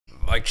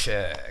Mic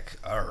check.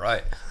 All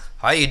right.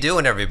 How you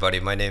doing, everybody?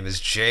 My name is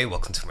Jay.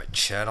 Welcome to my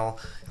channel.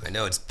 I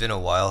know it's been a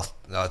while.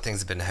 Things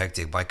have been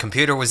hectic. My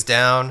computer was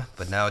down,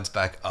 but now it's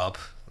back up.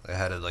 I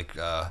had it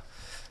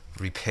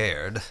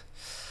repaired,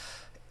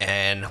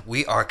 and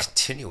we are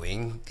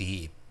continuing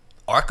the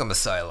Arkham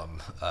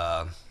Asylum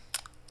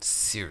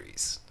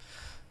series.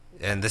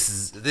 And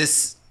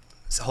this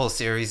whole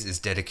series is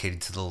dedicated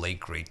to the late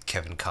great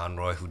Kevin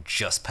Conroy, who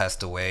just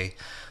passed away.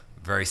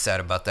 Very sad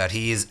about that.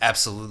 He is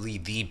absolutely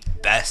the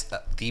best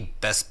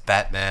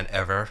Batman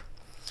ever.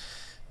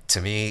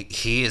 To me,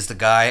 he is the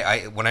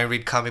guy. When I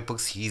read comic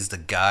books, he's the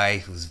guy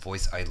whose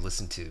voice I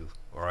listen to,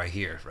 or I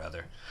hear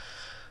rather.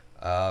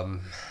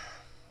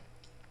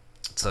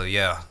 So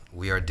yeah,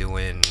 we are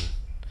doing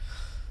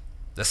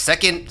the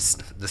second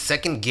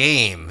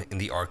game in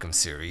the Arkham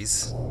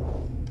series.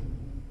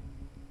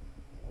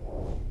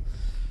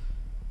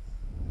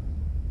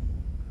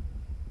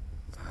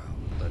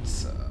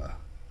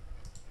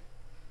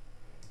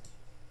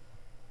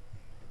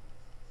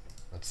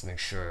 Let's make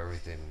sure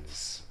everything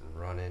is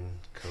running.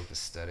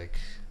 Copacetic.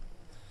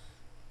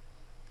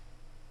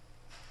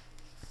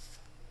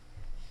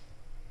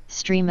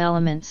 Stream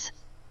elements.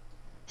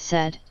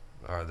 Said.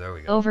 Alright, there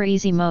we go. Over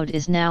easy mode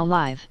is now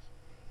live.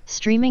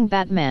 Streaming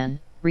Batman,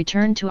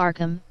 Return to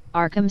Arkham,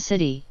 Arkham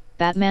City,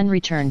 Batman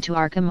Return to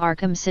Arkham,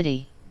 Arkham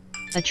City.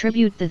 A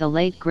tribute to the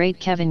late great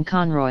Kevin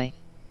Conroy.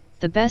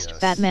 The best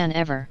Batman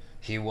ever.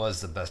 He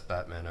was the best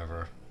Batman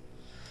ever.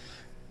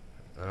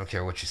 I don't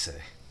care what you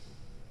say.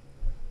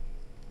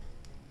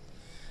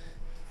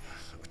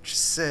 What you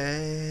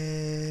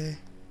say?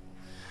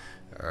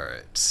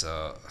 Alright,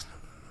 so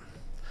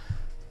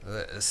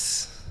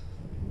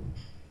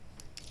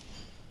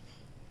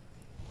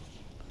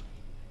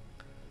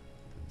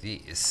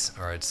these.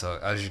 Alright, so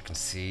as you can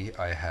see,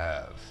 I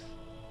have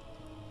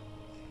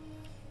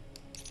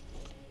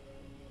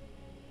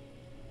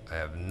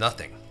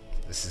nothing.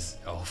 This is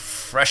a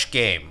fresh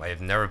game. I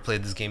have never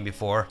played this game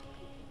before.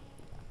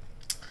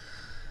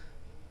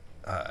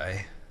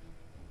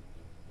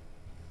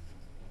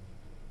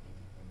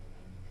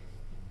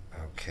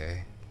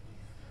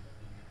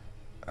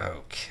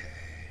 Okay,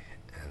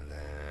 and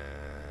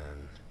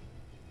then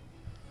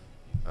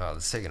oh,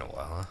 it's taking a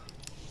while, huh?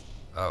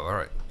 Oh, all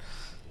right.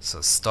 So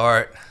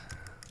start.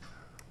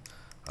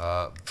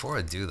 Before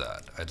I do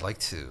that, I'd like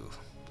to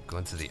go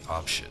into the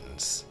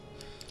options.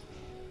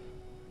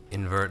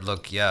 Invert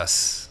look,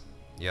 yes,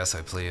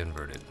 I play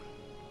inverted.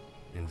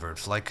 Invert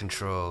flight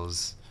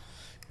controls,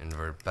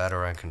 invert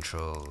Batarang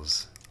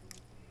controls.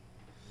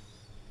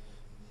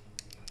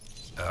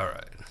 All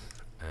right,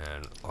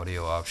 and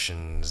audio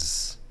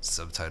options.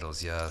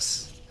 Subtitles,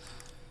 yes.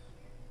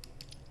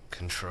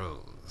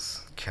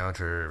 Controls,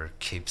 counter,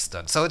 cape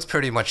stun. So it's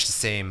pretty much the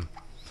same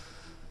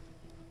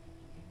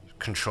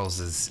controls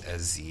as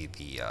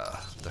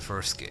the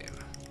first game.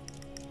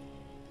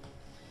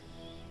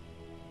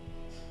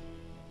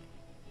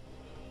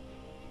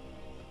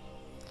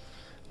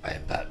 I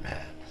am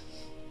Batman.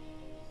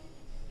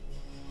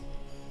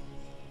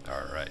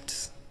 All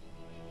right.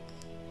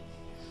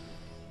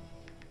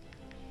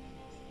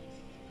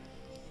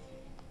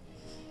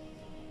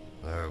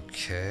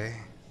 Okay,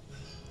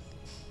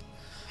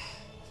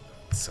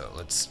 so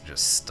let's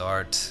just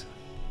start.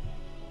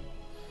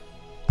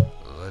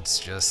 Let's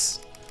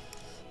just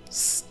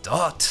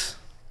start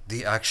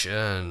the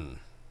action.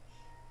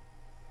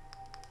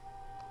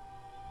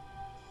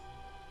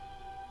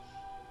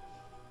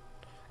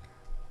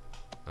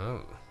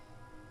 Oh,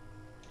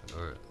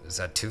 or is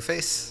that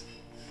Two-Face?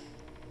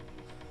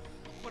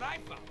 What I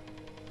found.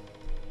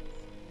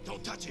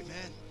 Don't touch it,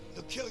 man.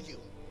 He'll kill you.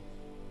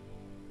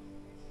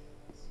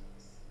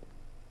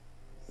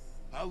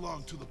 How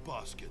long till the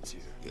boss gets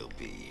here? He'll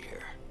be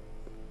here.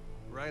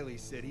 Riley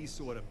said he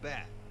saw the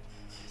bat.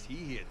 Is he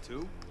here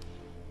too?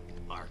 In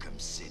Arkham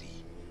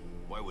City.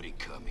 Why would he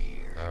come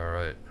here?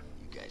 Alright.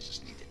 You guys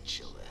just need to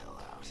chill the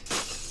hell out.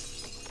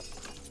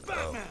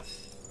 Batman!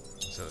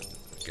 So,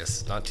 I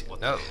guess not too. What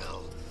No. the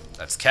hell?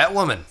 That's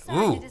Catwoman. Sorry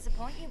Ooh. to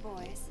disappoint you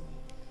boys.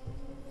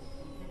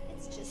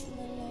 It's just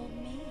little old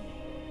me.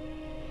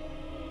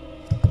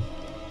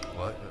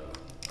 What?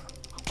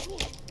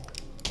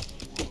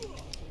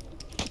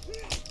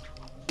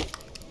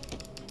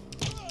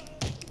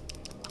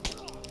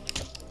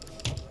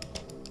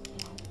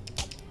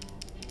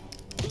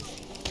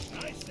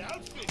 Nice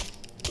outfit.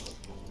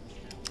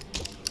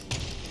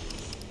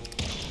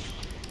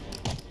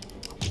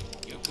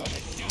 You're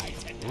gonna die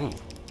tonight. Ooh.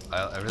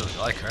 I really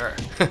like her.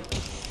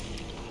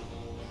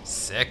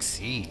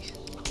 Sexy.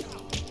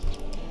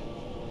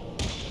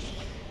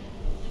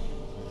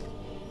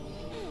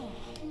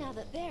 Now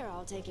that they're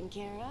all taken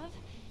care of,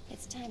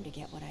 it's time to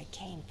get what I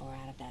came for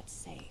out of that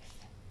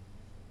safe.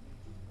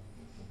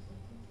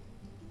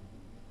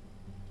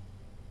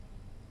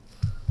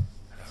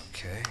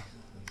 Okay,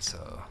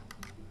 so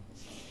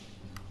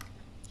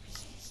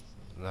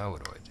now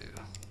what do I do?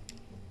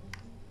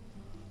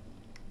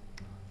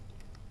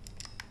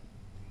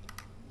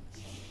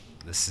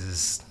 This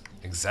is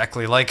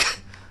exactly like...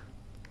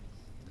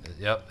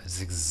 Yep,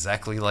 it's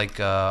exactly like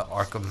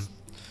Arkham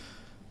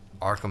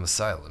Arkham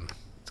Asylum.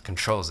 The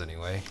controls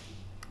anyway.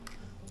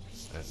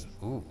 And,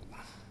 ooh.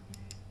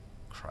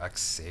 Crack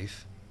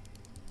safe.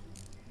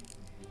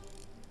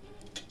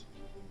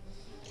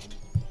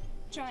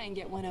 Try and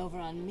get one over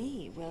on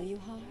me, will you,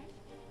 Harv?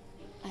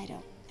 I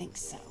don't think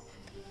so.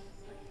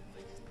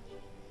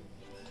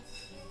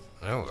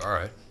 Oh,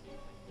 alright.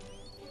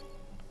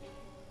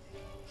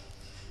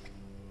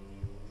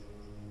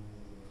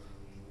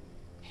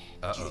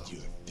 Uh-oh. Get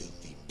your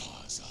filthy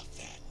paws off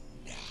that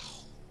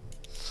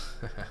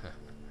now.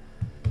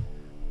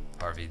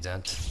 Harvey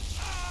Dent.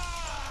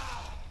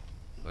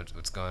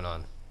 What's going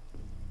on?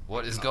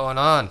 What is going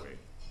on?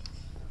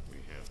 We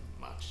have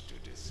much to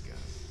discuss.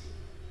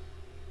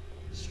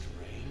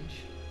 Strange.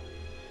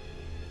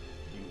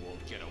 You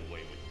won't get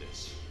away with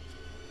this.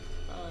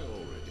 I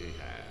already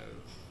have.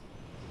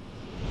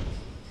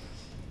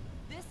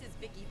 This is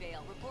Vicky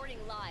Vale reporting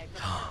live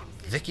from Arkham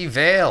City. Vicky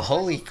Vale,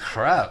 holy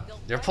crap.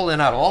 They're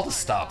pulling out all the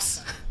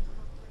stops.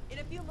 In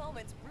a few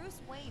moments, Bruce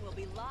Wayne will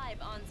be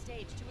live on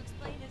stage to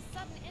explain his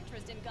sudden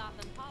interest in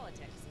Gotham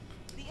politics.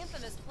 The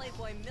infamous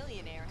Playboy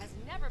millionaire has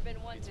never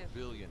been one to...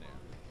 Billionaire.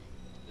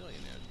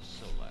 Billionaires are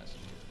so last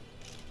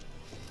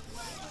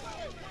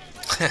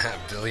year.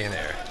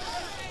 Billionaire.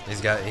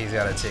 He's got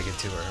to take it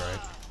to her,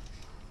 right?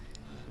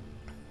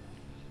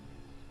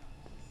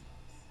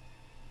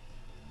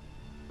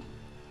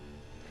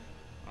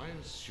 I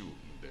assume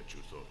that you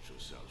thought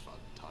yourself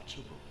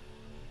untouchable.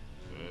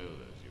 Well,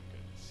 as you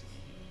can see,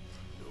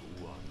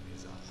 no one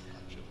is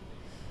untouchable.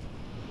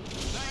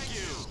 Thank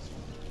you!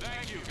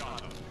 Thank you,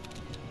 Gotham!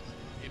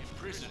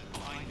 Imprisoned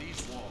behind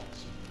these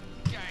walls,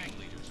 gang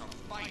leaders are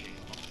fighting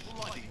a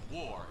bloody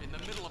war in the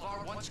middle of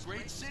our once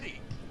great city.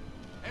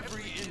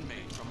 Every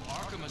inmate from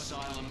Arkham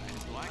Asylum and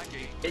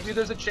Blackgate... Maybe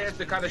there's a chance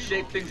to kind of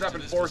shake things up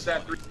and force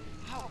that three.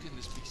 How can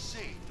this be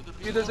safe for the people?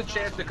 Maybe there's a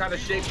chance to kind of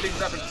shake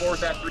things up and force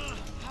that three.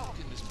 How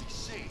can this be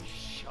safe?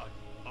 Shut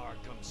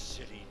Arkham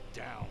City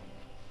down.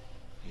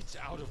 It's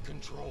out of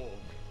control.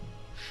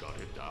 Shut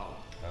it down.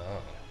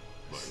 Oh,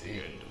 By the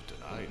end of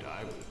tonight,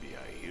 I will be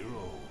a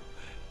hero.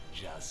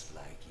 Just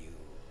like you.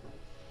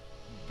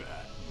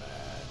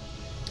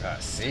 Batman. I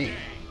see.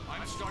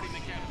 I'm starting the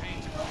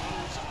campaign to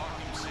close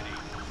Arkham City.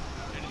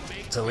 And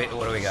make So wait,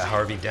 what do we got?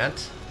 Harvey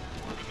Dent?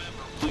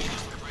 We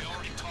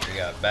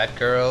got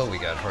Batgirl, we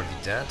got Harvey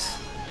Dent.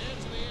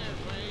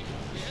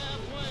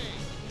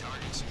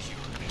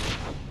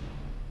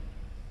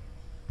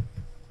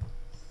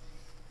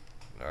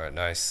 Alright,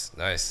 nice,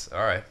 nice.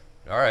 Alright,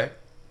 alright.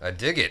 I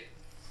dig it.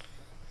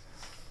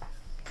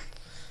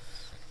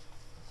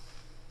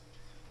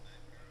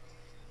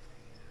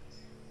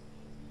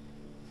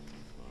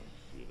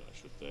 I feel I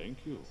should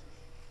thank you.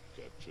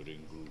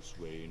 Capturing Bruce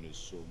Wayne is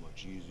so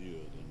much easier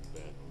than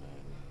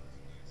Batman.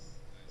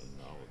 And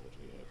now that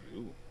we have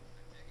you,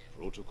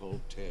 Protocol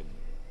 10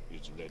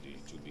 is ready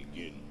to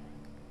begin.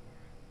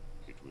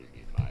 It will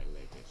be my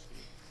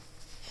legacy,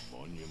 a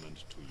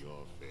monument to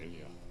your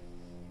failure.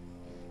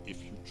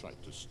 If you try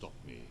to stop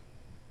me,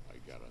 I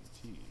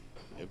guarantee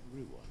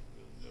everyone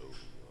will know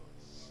your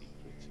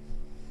secret.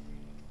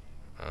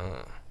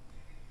 Ah.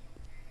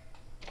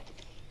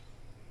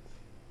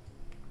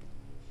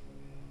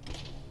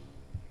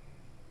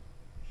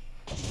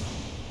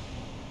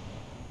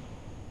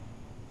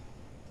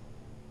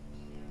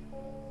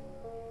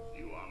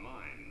 You are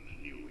mine,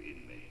 new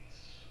inmates.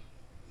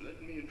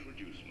 Let me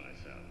introduce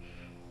myself.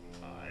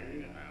 I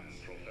am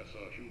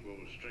Professor Hugo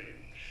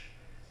Strange,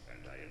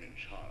 and I am in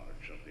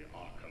charge of the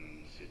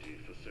Arkham City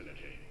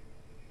facility.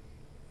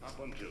 Up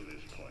until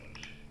this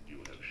point, you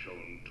have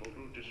shown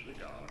total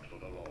disregard for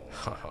the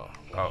law.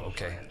 Oh,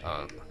 okay.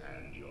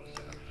 And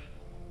yourself.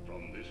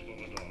 From this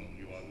moment on,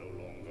 you are no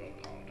longer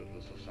part of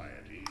the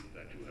society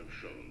that you have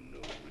shown no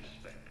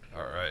respect for.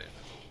 Alright.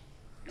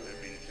 You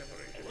have been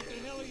separated. What the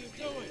hell are you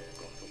doing?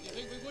 You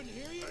think we wouldn't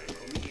hear you? By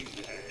committing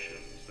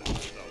actions that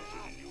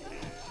resulted in you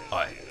being sent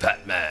Alright,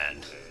 Batman.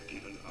 and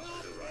given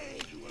up the right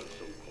to a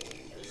so-called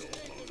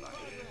normal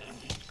life.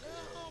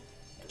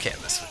 Can't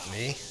mess with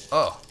me.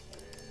 Oh.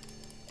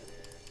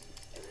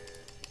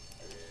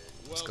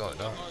 What's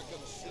going on?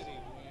 Arkham City,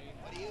 Wayne.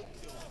 What are you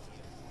doing?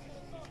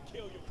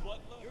 Kill your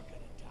butler? You're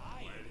gonna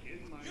die.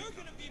 You're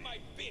gonna be my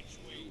bitch,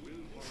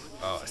 Wayne.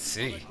 Oh, I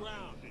see.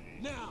 Ground.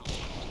 Now.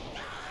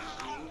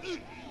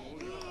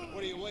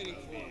 What are you waiting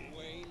for,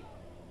 Wayne?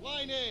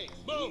 Line A,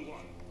 move.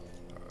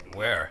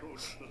 Where? The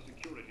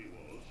security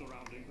walls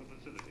surrounding the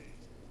facility.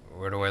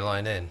 Where do I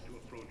line in? To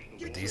approach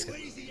the With these guys?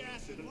 Lazy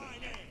ass in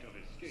line A. of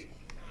escape.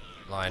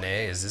 Line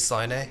A? Is this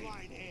line A?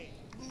 Line A.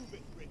 Move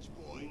it, rich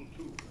boy.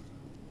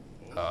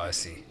 Oh, I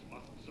see.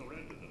 Must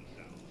surrender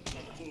themselves to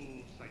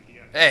full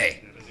psychiatric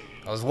Hey!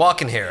 I was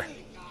walking here.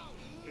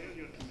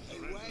 failure to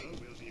surrender will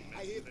be met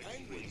I hear with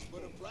penguins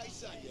put a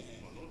price on your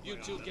head. You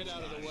two get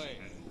out of the way.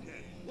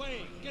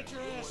 Wayne, get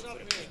your ass up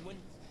here.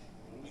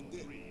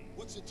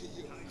 What's it to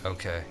you?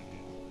 Okay.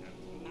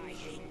 I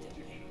hate them.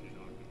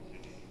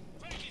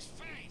 Fake his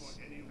face.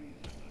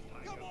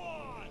 Come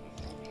on.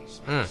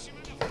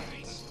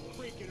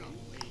 Break it up,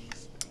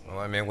 please. Well,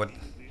 I mean, what?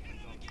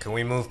 Can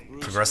we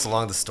progress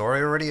along the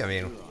story already? I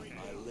mean,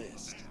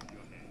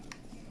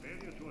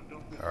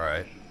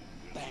 Alright.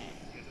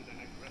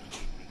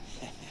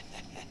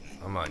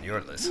 I'm on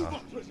your list, huh?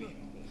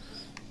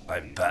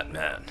 I'm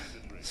Batman.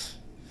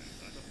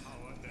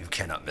 You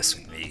cannot mess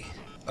with me.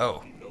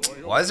 Oh.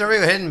 Why is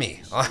everyone hitting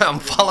me? I'm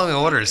following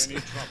orders.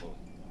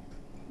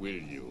 Will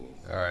you?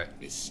 Alright.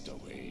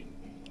 Mr. Wayne.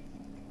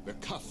 The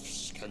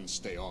cuffs can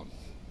stay on.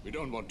 We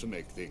don't want to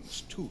make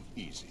things too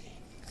easy,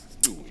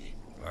 do we?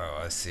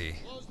 Oh, I see.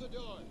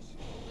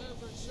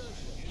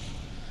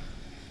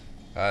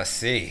 I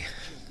see.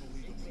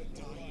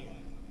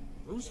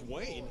 Bruce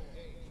Wayne?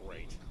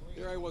 Great.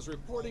 There I was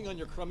reporting on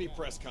your crummy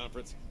press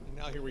conference, and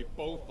now here we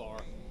both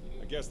are.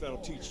 I guess that'll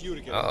teach you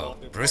to get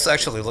involved in Bruce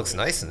politics. actually looks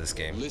nice in this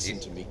game. Listen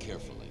to me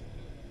carefully.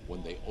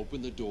 When they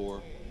open the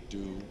door,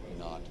 do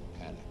not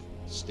panic.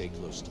 Stay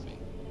close to me.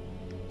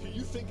 Do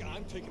you think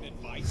I'm taking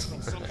advice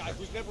from some guy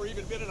who's never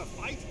even been in a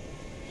fight?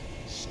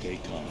 Stay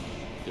calm.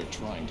 They're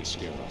trying to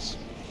scare us.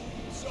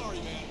 Sorry,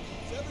 man.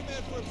 It's every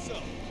man for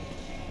himself.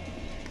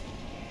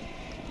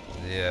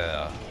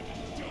 Yeah.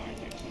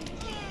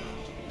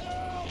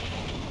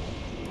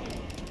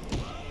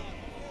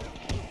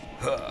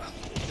 Huh.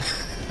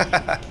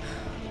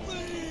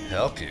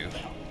 Help you.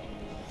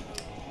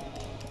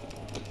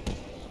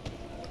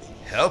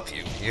 Help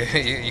you?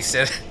 You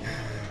said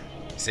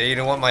you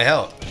didn't want my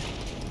help.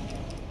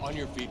 On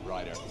your feet,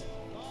 Ryder.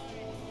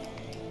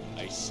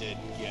 I said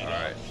get All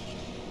right. up.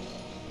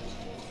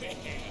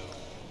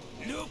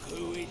 Look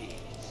who it is.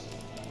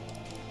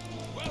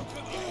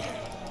 Welcome here.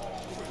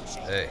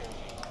 Hey.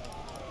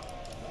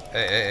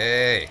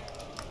 Hey.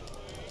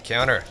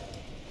 Counter.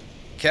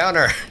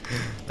 Counter.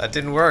 That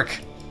didn't work.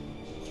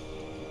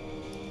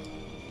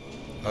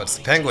 Oh, it's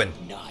the Penguin.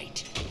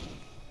 Night.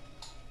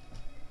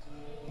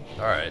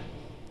 Alright.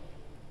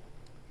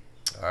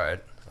 Alright.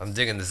 I'm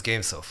digging this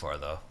game so far,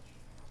 though.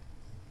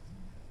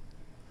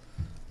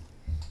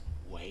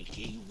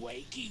 Wakey,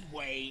 wakey,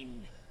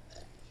 Wayne.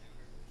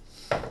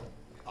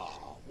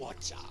 Oh,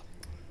 what's up?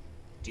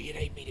 Do you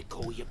need me to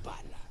call you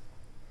butler?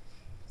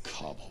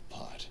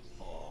 Cobblepot.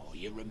 Oh,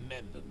 you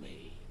remember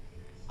me.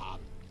 I'm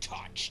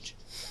touched.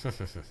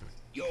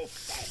 Your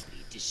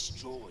family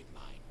destroyed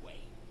mine, Wayne.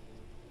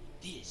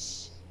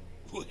 This,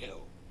 well,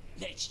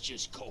 let's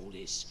just call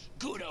this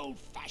good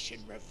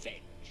old-fashioned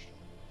revenge.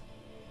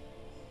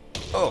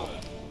 Oh.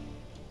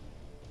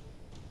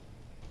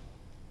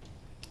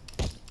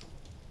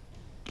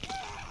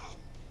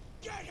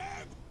 Get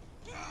him!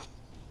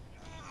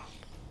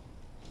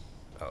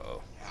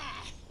 Uh-oh.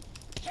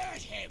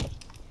 Hurt him!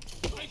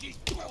 Like he's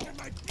broken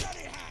my bloody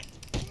hand!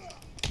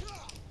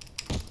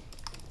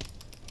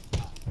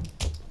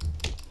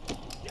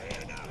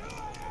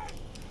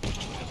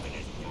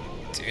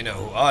 Do you know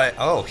who I...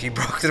 Oh, he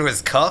broke through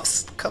his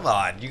cuffs? Come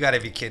on, you gotta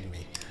be kidding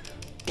me.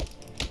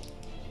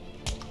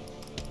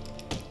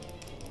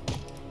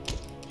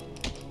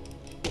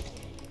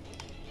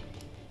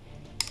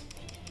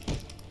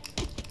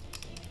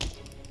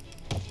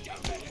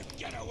 Don't let him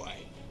get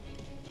away!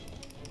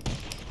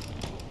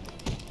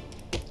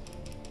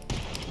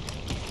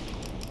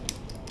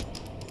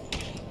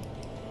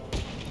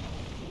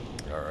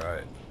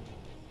 Alright.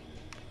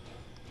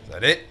 Is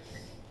that it?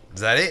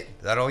 Is that it?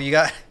 Is that all you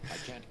got? I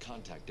can't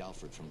contact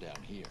Alfred from down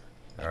here.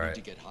 I Alright.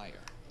 need to get higher.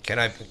 Can't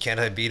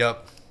I beat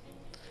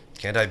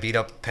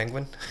up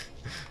Penguin?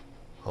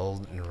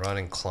 Hold and run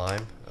and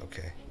climb.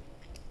 Okay.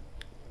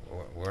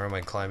 Where am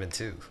I climbing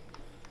to?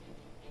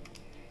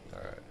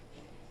 Alright.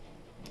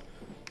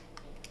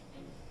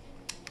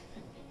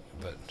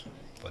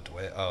 But the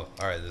way, oh,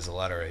 alright, there's a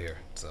ladder right here.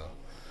 So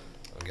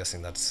I'm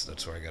guessing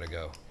that's where I gotta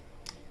go.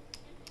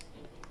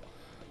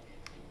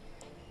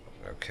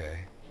 Okay.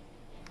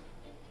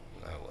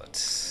 Now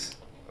what's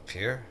up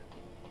here?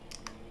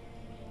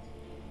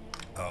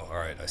 Oh,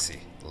 alright, I see.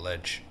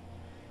 Ledge.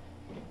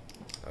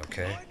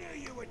 Okay. I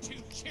knew you were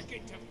too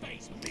chicken to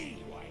face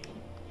me, Wayne.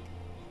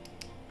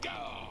 Go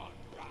on,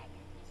 run.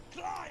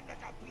 Climb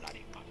like a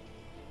bloody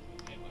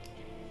monkey.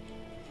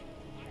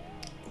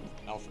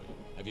 Alfred,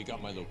 have you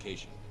got my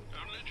location?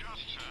 Only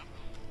just, sir.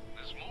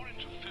 There's more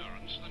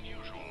interference than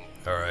usual.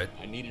 Alright.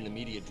 I need an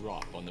immediate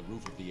drop on the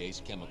roof of the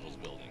Ace Chemicals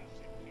building.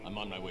 I'm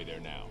on my way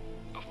there now.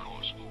 Of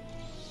course.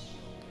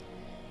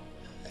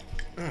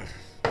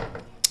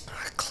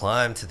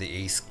 Climb to the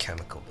Ace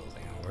Chemical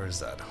building. Where is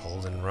that?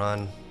 Hold and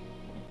run.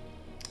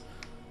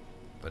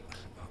 But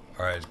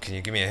alright, can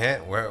you give me a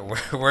hint?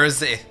 Where is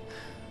the...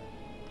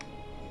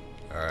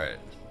 Alright.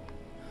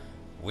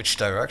 Which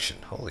direction?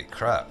 Holy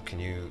crap. Can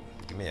you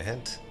give me a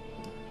hint?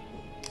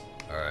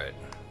 Alright.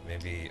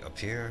 Maybe up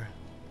here?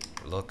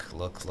 Look.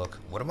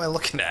 What am I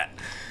looking at?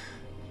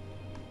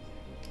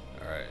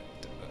 Alright.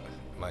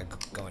 Am I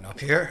going up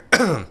here?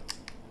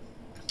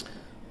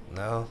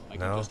 No, I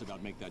can just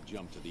about make that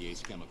jump to the Ace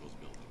Chemicals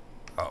building.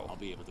 Oh. I'll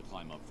be able to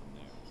climb up from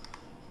there.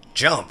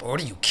 Jump? What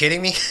are you kidding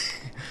me?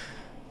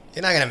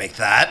 You're not gonna make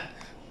that.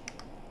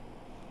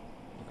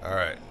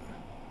 Alright.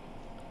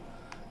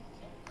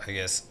 I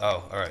guess.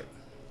 Oh, alright.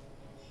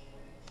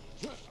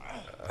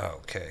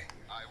 Okay.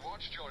 I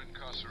watched your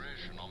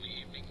incarceration on the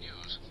evening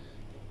news.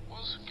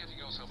 Was getting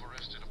yourself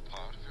arrested a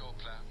part of your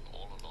plan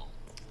all along?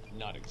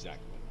 Not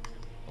exactly.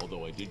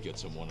 Although I did get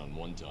some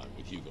one-on-one time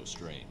with Hugo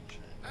Strange.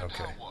 And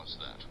Okay. how was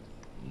that?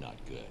 Not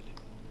good.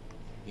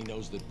 He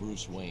knows that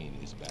Bruce Wayne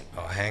is Batman.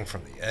 Oh, hang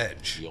from the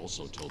edge. He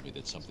also told me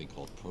that something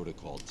called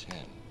Protocol 10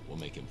 will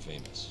make him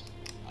famous.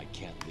 I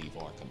can't leave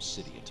Arkham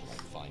City until I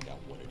find out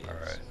what it is.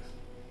 Alright.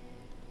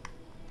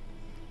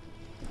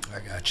 I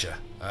gotcha.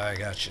 I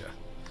gotcha.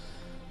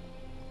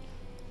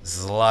 This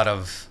is a lot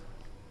of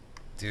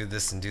do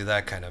this and do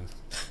that kind of.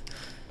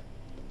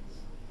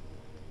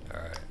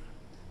 Alright.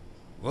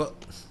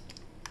 Whoop.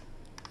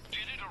 Did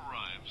it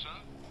arrive, sir?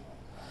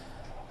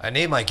 I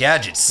need my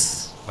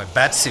gadgets. My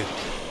bat suit.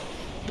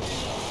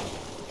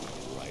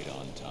 Right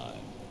on time.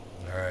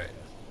 Alright.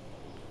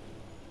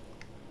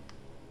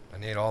 I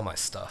need all my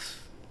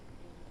stuff.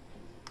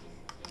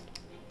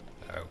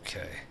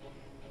 Okay.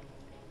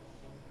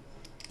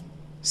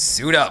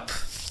 Suit up.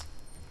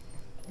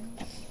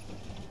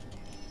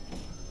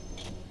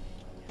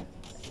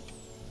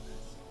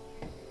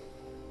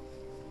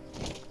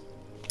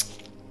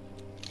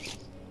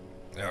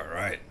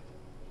 Alright.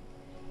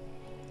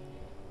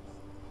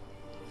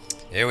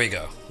 Here we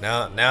go.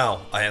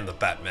 Now I am the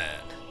Batman.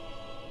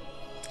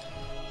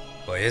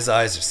 Boy, his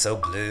eyes are so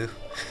blue.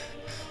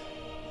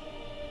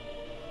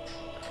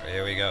 Alright,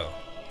 here we go.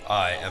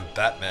 I am I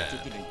Batman.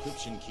 took an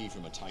encryption key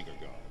from a Tiger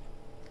Guard.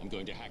 I'm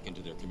going to hack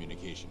into their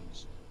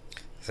communications.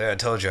 See, I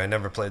told you I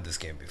never played this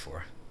game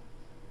before.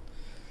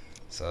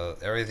 So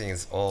everything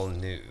is all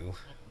new.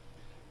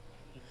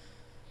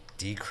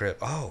 Decrypt.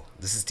 Oh,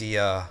 this is the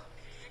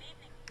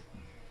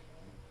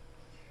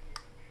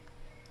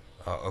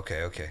Oh,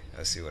 okay, okay.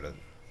 I see what I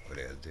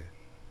gotta do.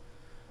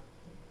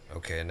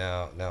 Okay,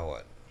 now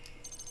what?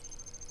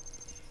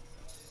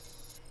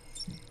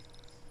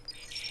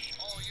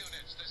 All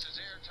units, this is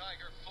Air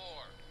Tiger 4.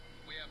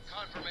 We have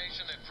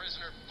confirmation that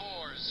prisoner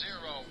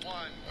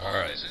 401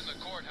 Alright. is in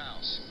the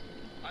courthouse.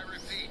 I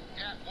repeat,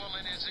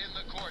 Catwoman is in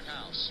the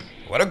courthouse.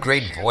 What a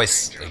great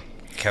voice like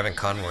Kevin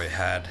Conroy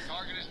had.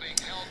 Target is being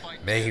held by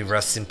May he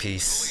rest in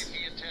peace.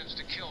 believe he intends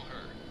to kill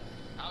her.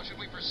 How should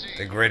we proceed?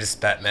 The greatest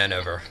Batman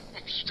ever.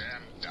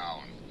 Stand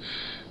down.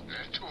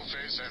 Let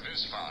Two-Face have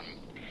his fun.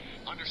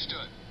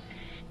 Understood.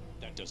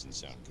 That doesn't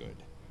sound good.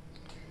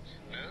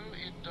 No,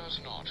 it does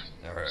not.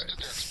 Alright. Mr.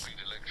 Dent's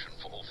predilection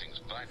for all things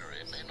binary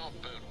may not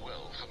bode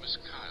well for Miss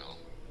Kyle.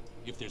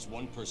 If there's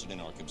one person in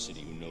Arkham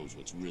City who knows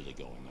what's really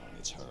going on,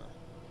 it's her.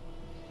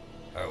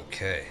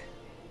 Okay.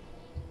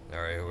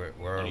 Alright,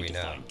 where I are need we to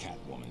now? find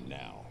Catwoman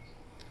now.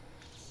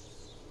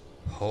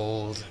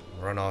 Hold,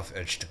 run off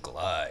edge to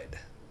glide.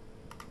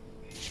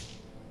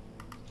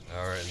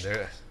 Alright,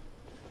 there.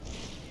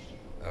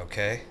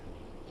 Okay.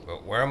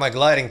 But where am I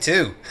gliding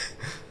to?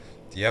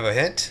 Do you have a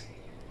hint?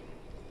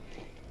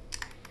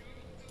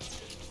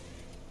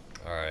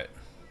 Alright.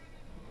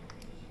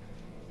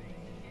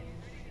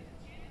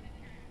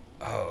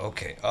 Oh,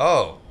 okay.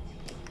 Oh!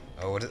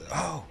 Oh, what is,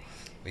 oh!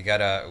 We got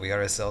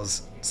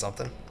ourselves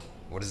something?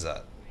 What is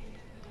that?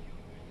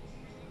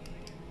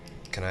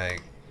 Can I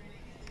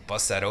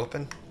bust that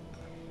open?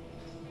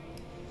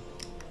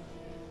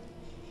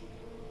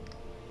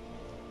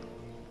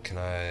 Can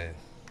I...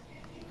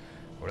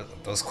 What are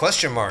those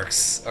question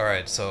marks?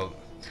 Alright, so...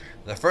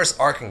 The first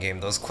Arkham game,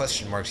 those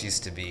question marks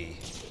used to be...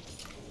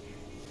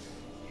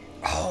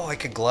 Oh, I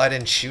could glide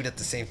and shoot at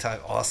the same time.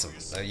 Awesome.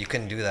 You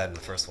couldn't do that in the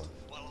first one.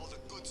 Well, all the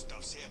good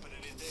stuff's happening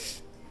in there.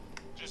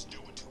 Just do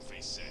what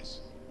Two-Face says.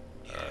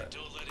 Yeah,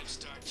 don't let him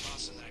start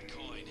tossing that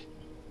coin.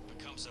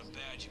 Becomes so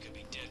bad you could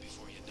be dead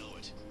before you know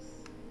it.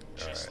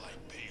 Just like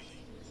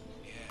Bailey.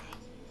 Yeah,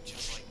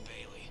 just like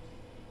Bailey.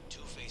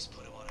 Two-Face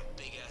put him on a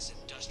big-ass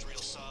industrial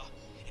saw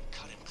and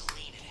cut him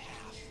clean in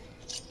half.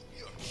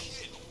 You're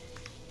kidding.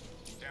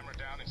 Camera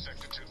down in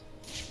Sector 2.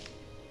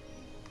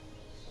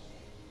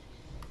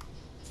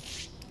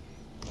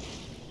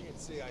 Can't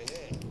say I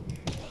had.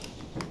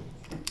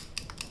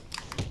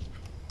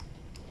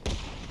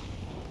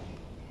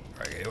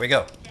 Alright, here we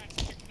go.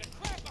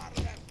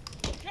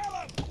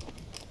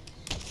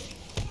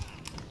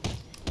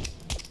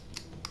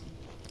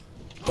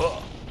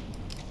 Huh.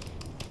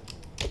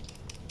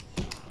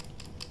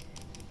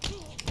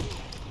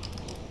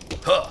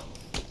 Huh.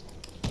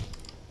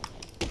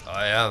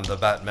 I am the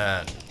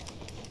Batman.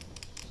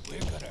 We're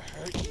gonna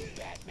hurt you,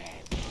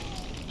 Batman.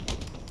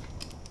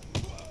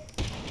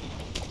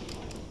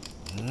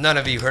 None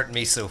of you hurt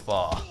me so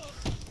far.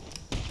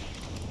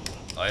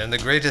 I am the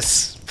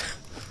greatest.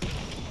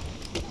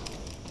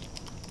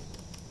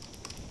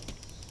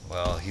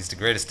 Well, he's the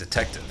greatest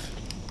detective.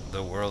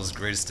 The world's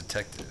greatest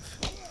detective.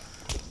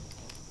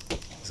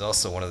 He's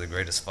also one of the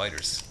greatest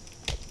fighters.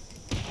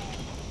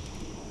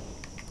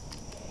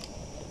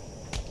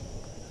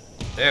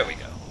 There we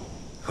go.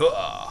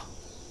 Hooah!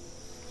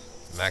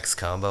 Max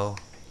combo.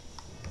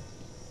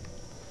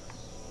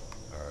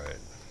 Alright.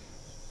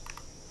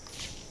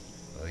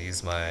 I'll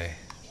use my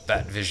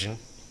bat vision.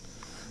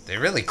 They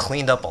really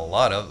cleaned up a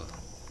lot of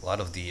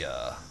the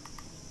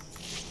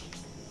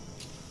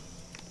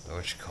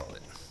what you call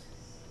it?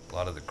 A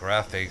lot of the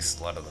graphics,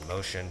 a lot of the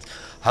motion.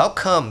 How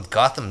come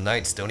Gotham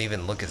Knights don't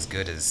even look as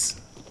good as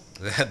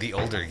the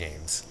older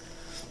games?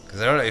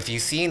 Because I don't know if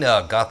you've seen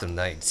Gotham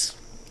Knights.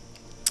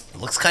 It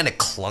looks kind of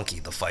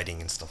clunky, the fighting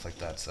and stuff like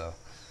that. So.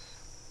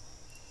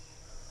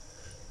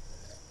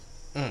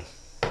 All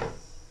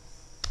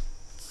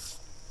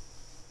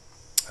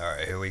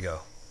right, here we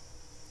go.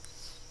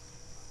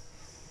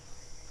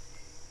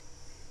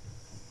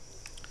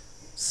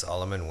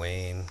 Solomon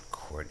Wayne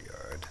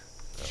Courtyard.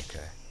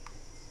 Okay.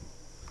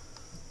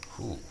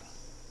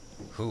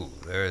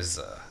 There's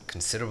a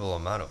considerable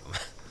amount of them.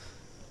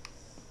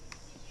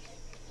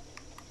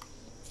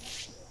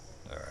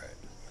 Alright.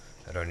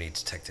 I don't need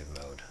detective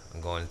mode.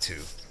 I'm going to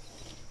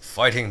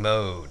fighting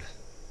mode.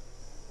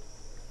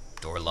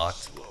 Door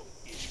locked.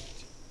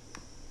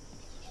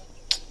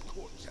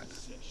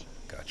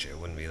 Gotcha, it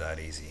wouldn't be that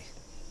easy.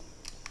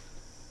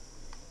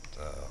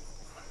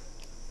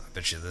 I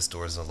bet you this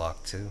door is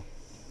locked too.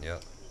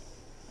 Yep.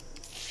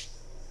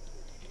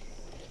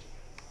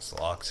 It's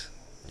locked.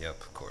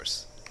 Yep, of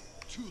course.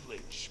 Too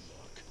late,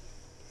 schmuck.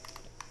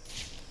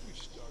 We've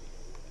started.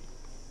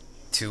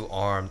 Two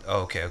armed.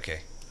 Oh,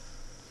 okay.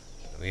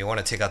 We want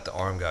to take out the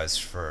armed guys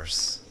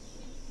first,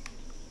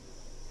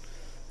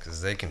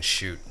 because they can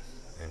shoot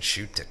and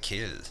shoot to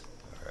kill.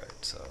 All right,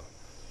 so.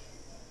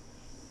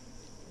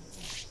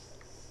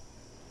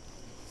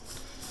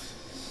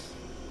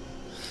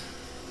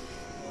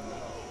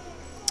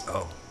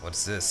 Oh,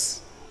 what's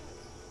this?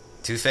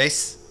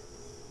 Two-Face?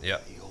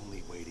 Yep. The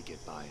only way to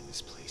get by in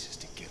this place is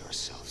to get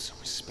ourselves some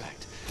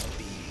respect.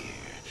 Be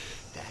here.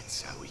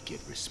 That's how we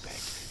get respect.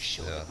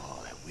 Show them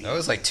all that we. I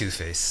always like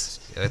Two-Face.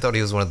 I thought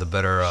he was one of the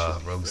better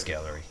rogues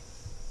gallery.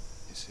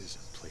 This is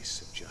a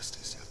place of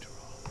justice, after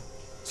all.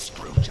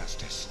 Screw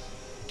justice.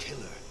 Kill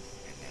her,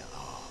 and they'll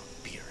all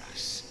fear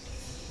us.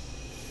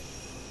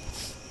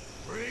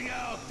 Bring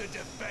out the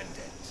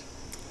defendant.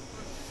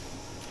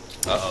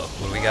 Uh-oh,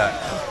 what do we got?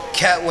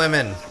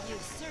 Catwomen! You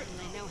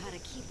certainly know how to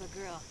keep a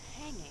girl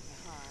hanging,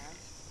 Harv.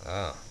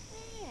 Oh.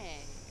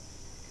 Hey,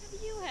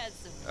 have you had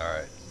some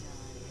Alright.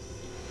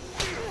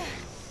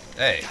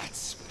 Hey.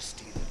 That's for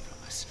stealing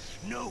from us.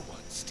 No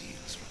one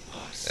steals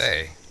from us.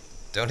 Hey.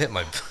 Don't hit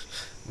my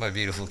my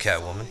beautiful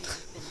Catwoman.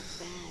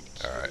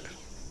 Alright.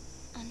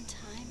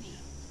 Untie me,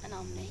 and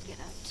I'll make it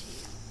up to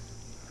you.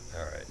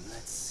 Alright.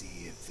 Let's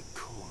see if the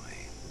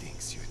coin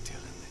thinks you're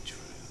telling the truth.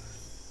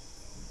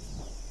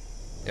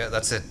 Yeah,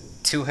 that's a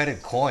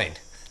two-headed coin.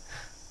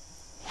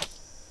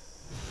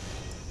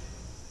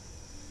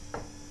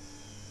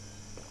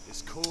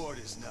 This court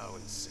is now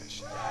in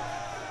session.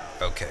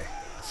 Okay.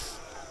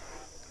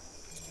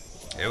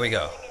 Here we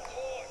go.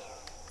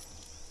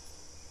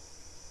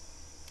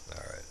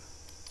 Alright.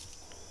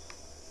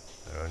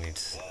 I don't need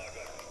to...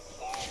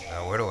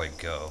 Now, where do I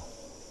go?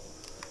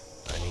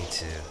 I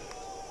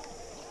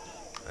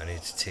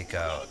need to take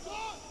out...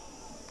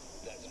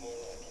 That's more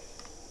like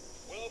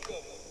it.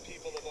 Welcome,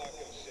 people of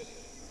Arkham City.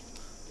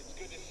 It's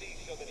good to see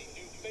so many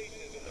new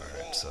faces in the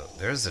Alright, so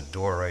there's a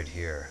door right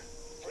here.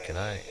 Can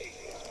I... I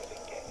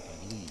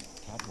believe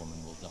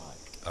Catwoman will die.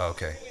 Oh,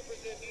 okay.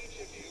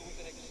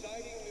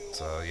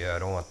 So, yeah, I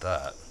don't want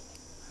that.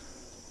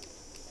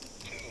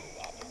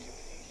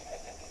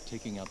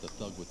 Taking out the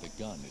thug with the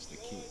gun is the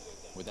key.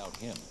 Without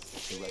him,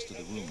 the rest of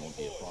the room won't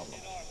be a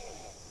problem.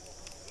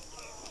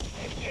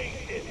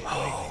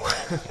 Oh.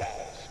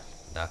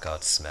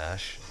 Knockout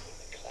smash.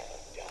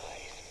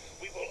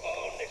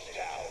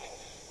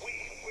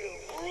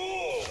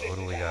 What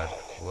do we got?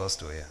 Who else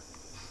do we have?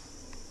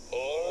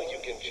 Or you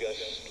can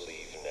just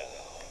leave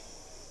now.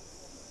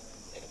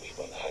 And we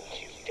will hunt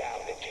you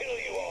down and kill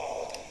you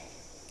all.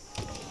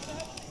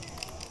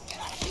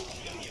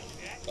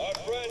 Our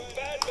friend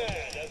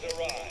Batman has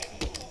arrived.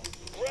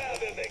 Grab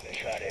him and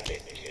cut him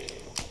in two.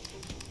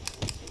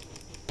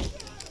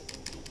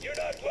 You're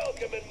not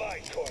welcome in my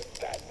court,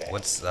 Batman.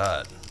 What's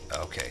that?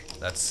 Okay,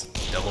 that's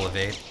double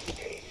evade.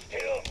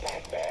 Still,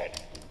 Batman.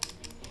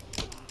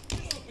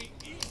 This'll be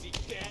easy,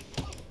 Dad.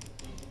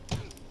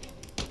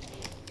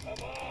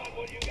 Come on,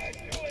 what are you guys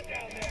doing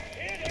down there?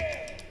 Hit him!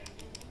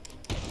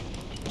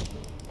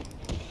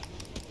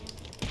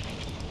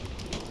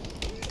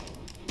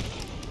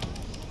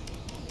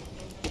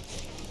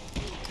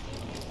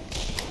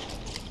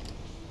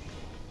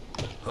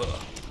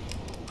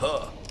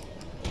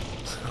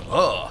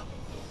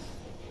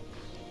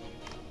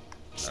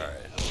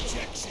 Alright.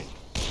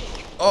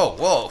 Oh,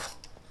 whoa.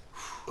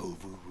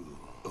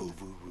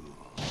 Overrule.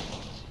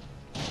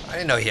 I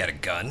didn't know he had a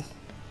gun.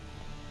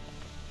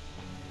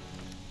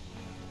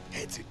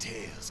 Heads or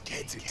tails,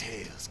 heads or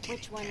tails.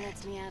 Which one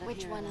lets me out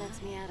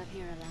of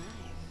here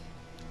alive?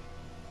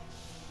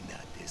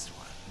 Not this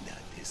one,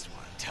 not this one.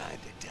 Time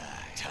to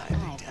die,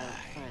 time to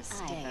die. For a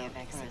stay of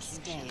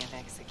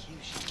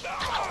execution.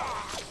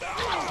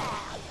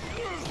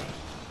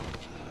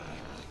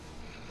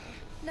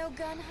 No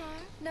gun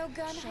harm? No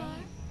gun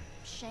harm?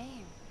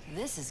 Shame.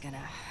 This is gonna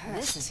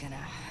hurt.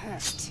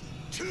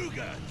 Two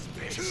guns,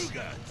 bitch. Two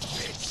guns,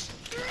 bitch.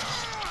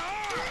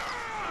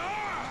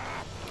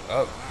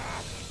 Oh.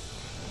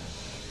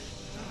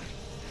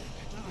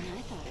 And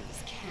I thought it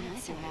was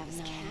cats who have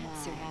 9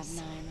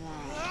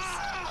 lives.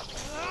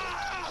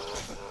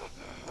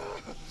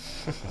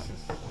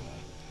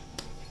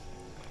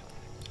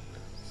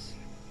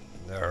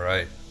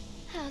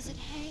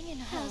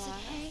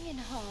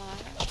 car.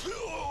 Come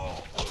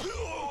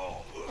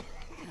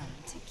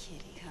to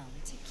kitty. Come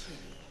to kitty.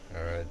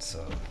 Alright,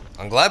 so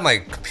I'm glad my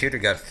computer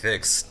got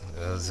fixed.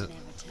 It was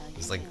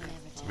like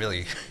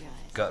really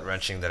gut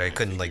wrenching that I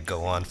couldn't like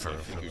go on for a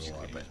little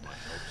while, but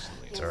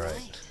it's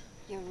alright.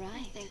 You're right.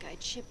 I think I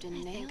chipped a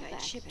nail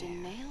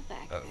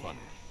back there.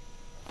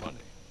 Funny.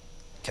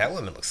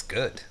 Catwoman looks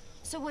good.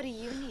 So what do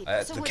you need?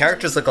 The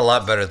characters look a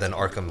lot better than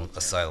Arkham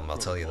Asylum, I'll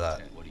tell you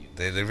that.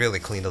 They really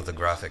cleaned up the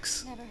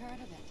graphics. Never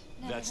heard of it.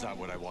 That's not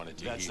what I wanted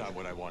to hear. That's not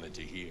what I wanted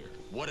to hear.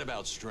 What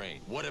about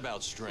Strange? What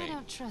about Strange? I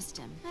don't trust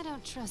him.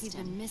 He's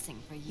been missing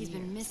for years.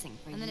 And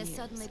then is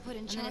suddenly put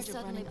in charge of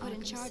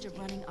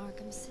running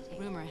Arkham City.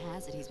 Rumor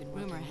has it he's been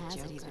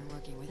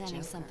working with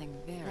planning something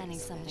very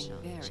special.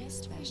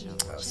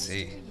 I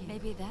see.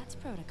 Maybe that's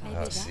protocol.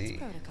 I see.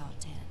 Protocol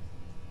 10.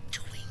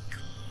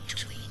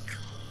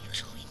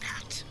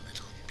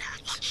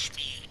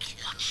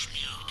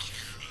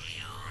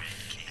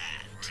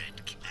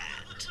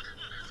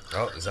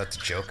 Oh, is that the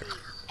Joker?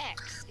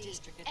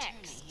 Ex-district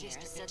attorney here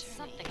said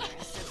something. What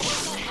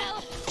the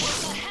hell?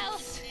 What the hell?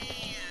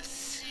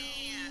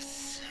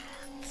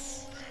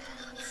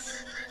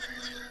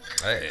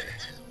 Hey.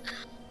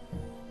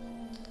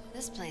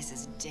 This place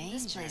is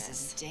dangerous.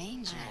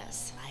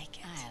 I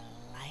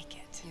like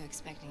it. You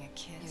expecting a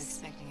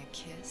kiss?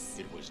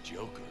 It was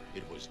Joker.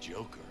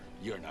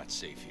 You're not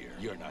safe here.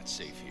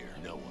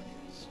 No one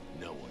is.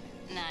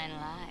 9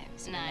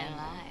 lives,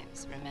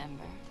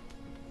 remember?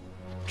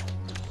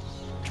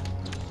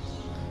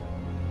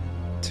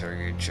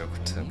 Interrogate Joker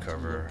to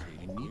cover.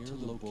 Where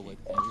the bullet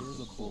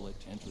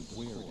entered the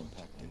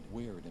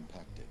where it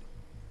impacted.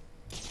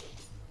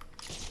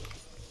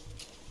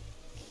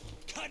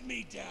 Cut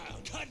me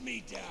down!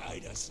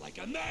 Hide us like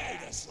a man!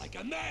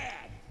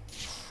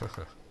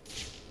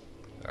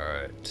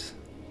 Alright.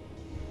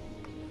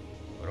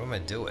 What am I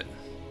doing?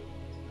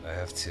 I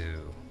have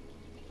to...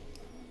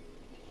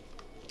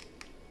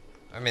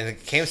 I mean,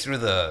 it came through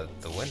the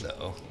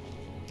window.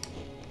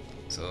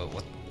 So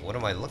what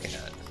am I looking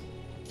at?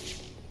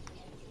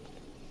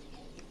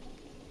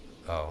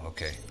 Oh,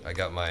 okay. I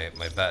got my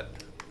bat.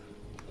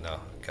 No,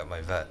 got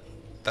my bat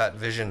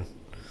vision.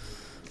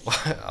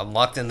 I'm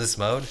locked in this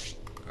mode?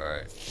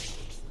 Alright.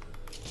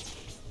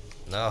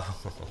 No.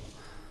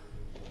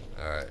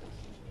 Alright.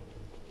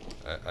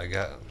 I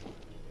got...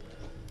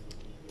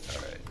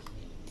 Alright.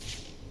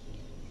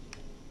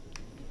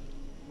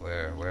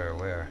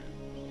 Where?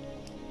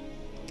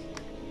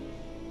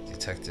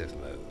 Detective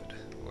mode.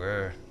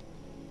 Where?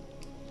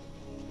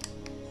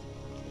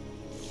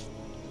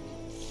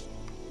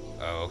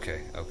 Oh,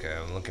 okay.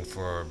 I'm looking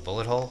for a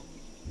bullet hole.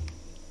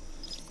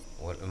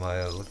 What am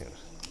I looking?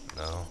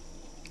 No.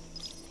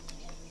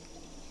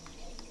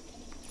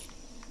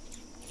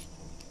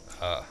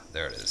 Ah,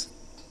 there it is.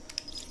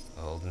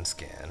 Hold and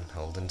scan.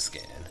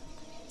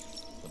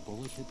 The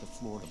bullet hit the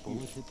floor.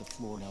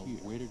 Now,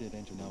 where did it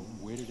enter? The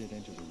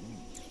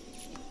room?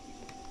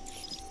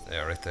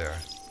 Yeah, right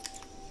there.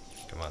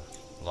 Come on.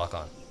 Lock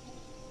on.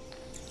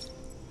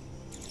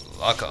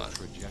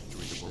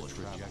 Trajectory. The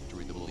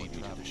bullet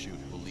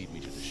will lead me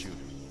to the shooter.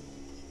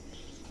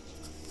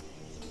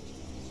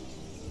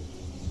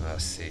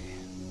 Let's see.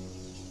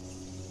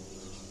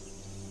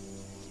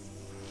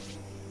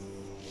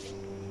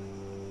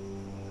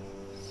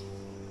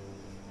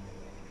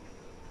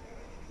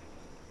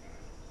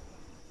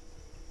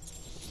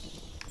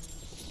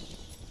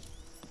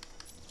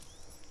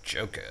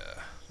 Joker.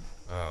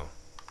 Oh.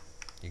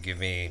 You give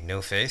me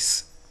no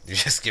face? You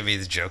just give me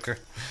the Joker?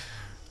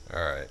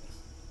 Alright.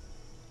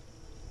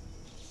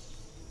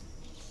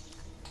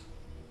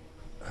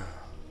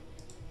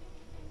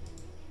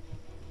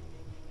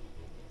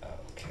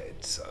 Okay,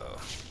 so...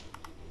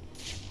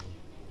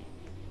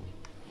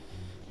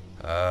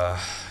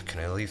 can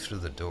I leave through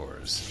the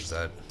doors? Is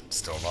that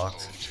still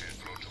locked?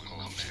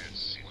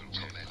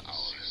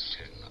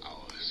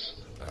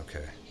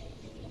 Okay.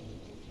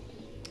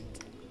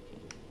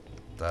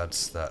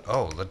 That's that.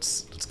 Oh,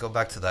 let's go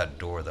back to that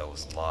door that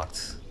was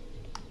locked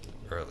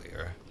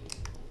earlier.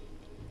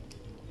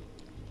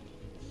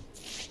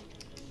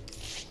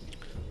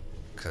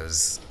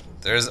 Cause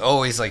there's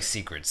always like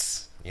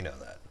secrets, you know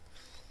that.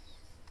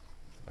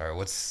 All right,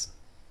 what's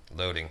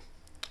loading?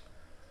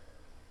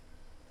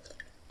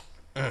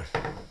 We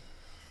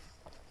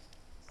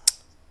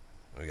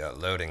got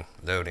loading.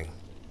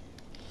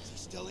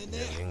 Still in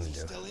there? I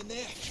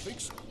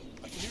think so.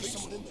 I can hear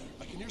someone in there.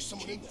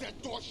 Keep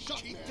that door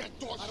shut, man. I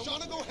don't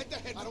want to go head to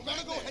head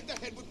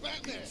with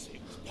Batman.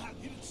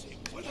 You didn't say it.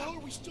 Why the hell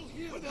are we still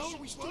here? We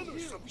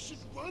should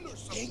run or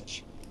something.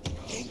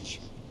 Inch.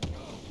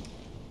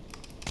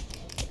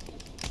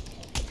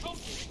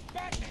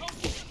 Batman!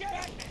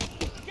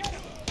 Get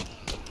him!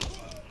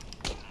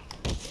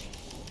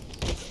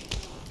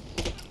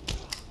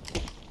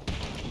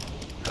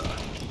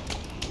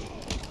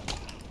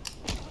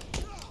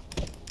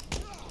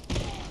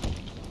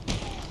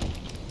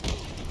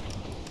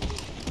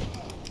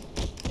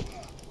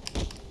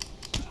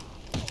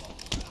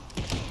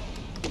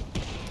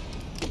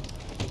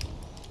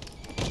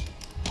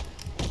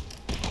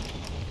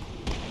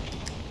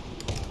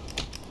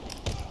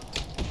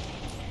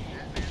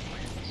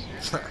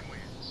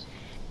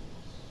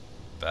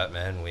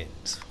 Batman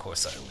wins. Of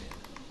course I win.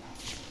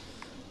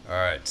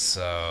 Alright,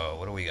 so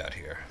what do we got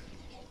here?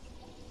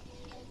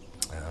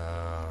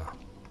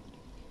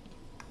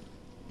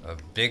 A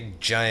big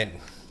giant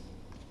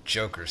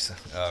Joker's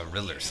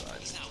Riddler sign.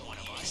 He's not one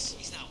of us.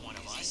 He's not one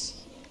of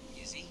us.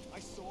 Is he? I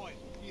saw it.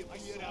 He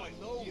appeared out of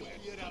nowhere. He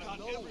appeared out of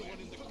nowhere.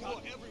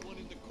 Got everyone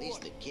in the court. At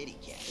least the kitty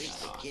cat. At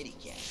least the kitty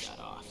cat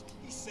got off.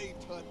 He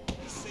saved Hut.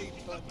 He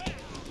saved Hut.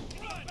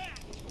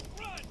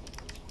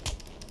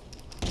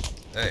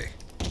 Hey.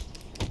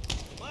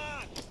 Come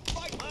on.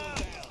 Fight going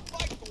down.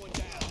 Fight going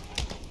down.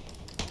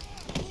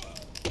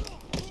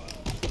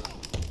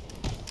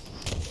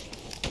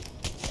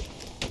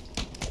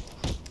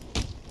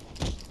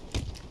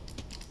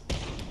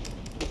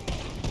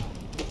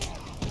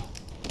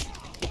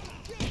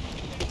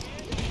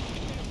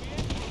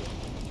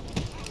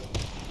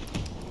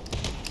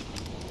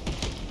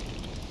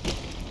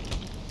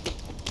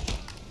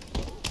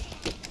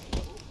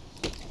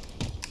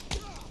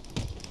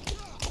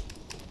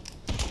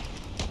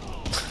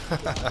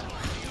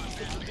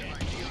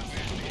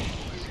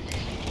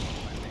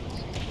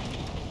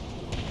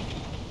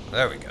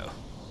 There we go.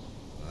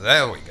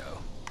 There we go.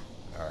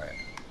 Alright.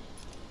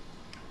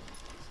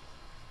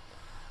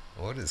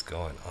 What is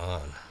going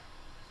on?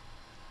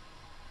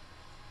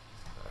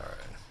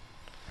 Alright.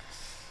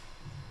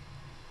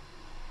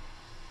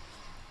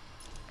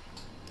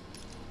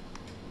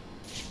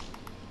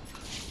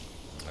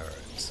 Alright,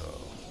 so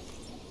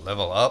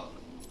level up.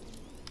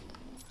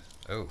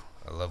 Oh,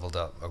 I leveled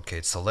up.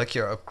 Okay, select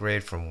your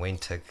upgrade from Wayne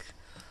Tech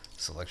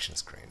selection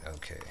screen.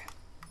 Okay.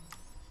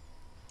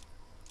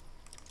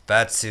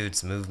 Bat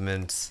suits,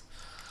 movements,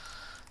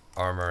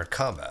 armor,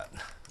 combat.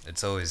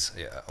 It's always,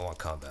 yeah, I want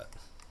combat.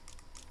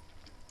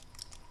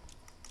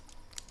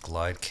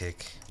 Glide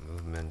kick,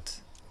 movement,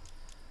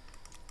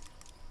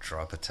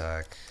 drop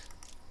attack.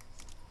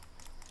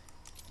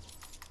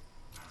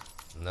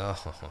 No.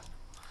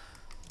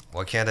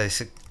 Why can't I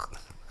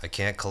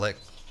can't collect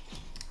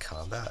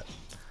combat?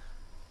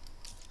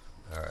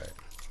 Alright.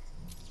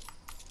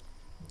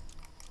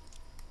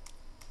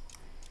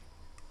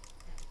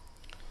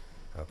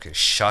 Okay,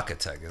 shock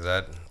attack. Is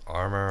that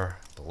armor?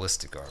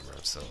 Ballistic armor.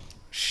 So,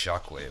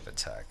 shockwave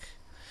attack.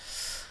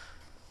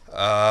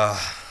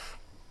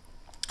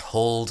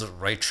 Hold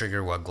right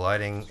trigger while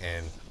gliding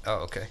and... Oh,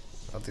 okay.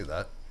 I'll do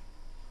that.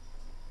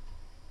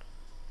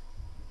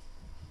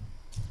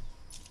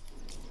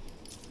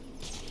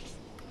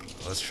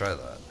 Let's try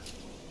that.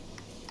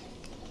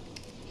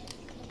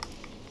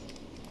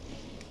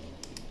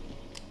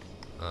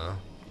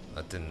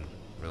 That didn't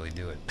really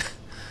do it.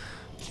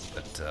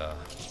 But,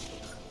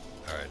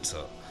 alright,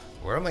 so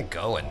where am I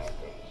going?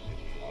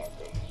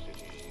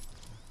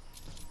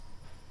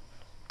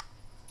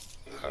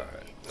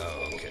 Alright,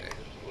 oh, okay.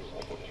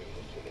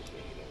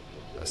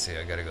 Let's see,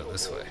 I gotta go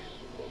this way.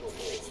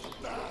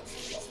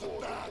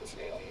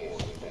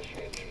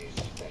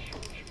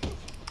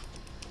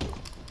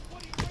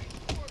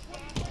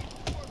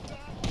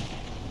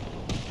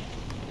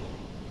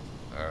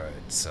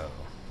 Alright, so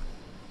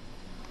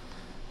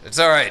it's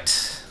alright.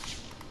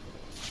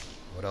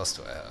 What else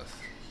do I have?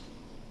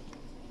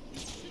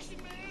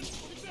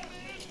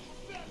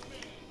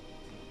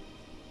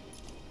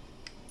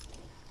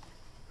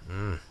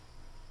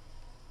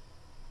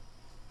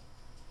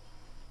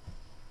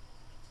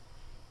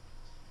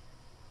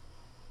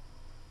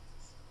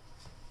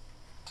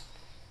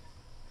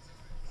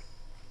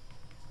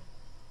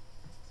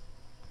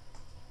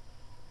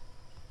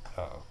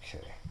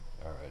 Okay.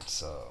 Alright,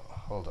 so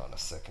hold on a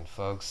second,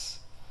 folks.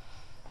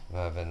 I'm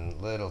having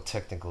little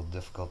technical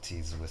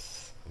difficulties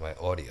with my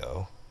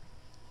audio.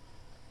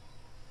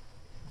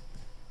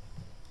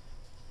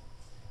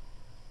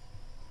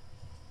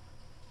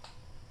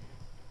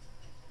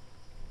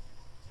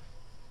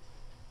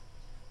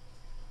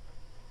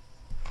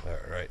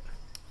 Alright.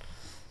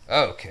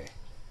 Okay.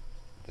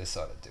 This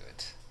ought to do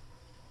it.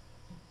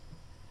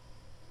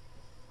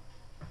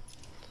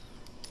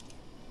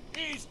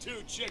 He's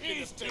too chicken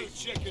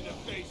in the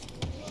face.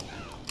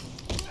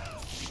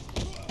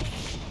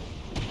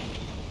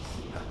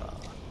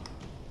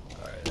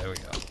 Alright, there we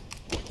go.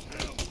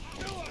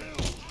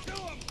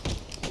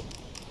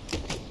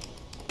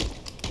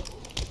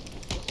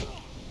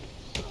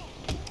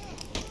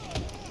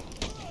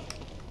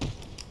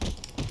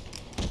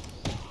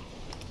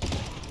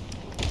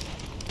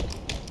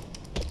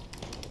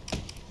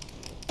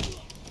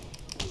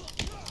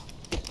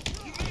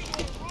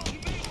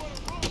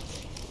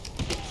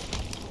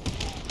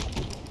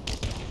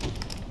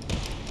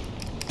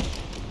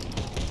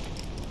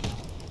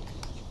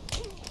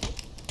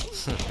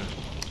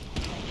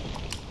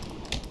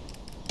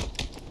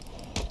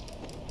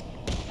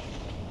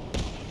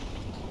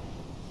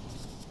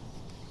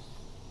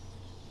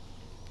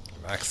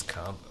 Max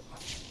combo.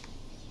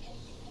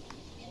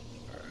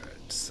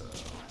 Alright, so.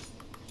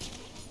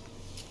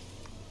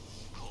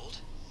 Cold?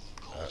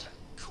 Cold?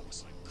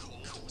 Cold.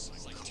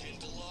 It's like 10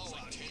 below.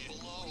 Like 10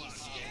 below out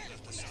here.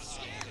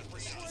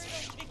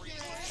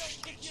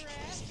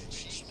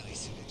 She's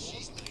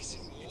nice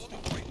and warm.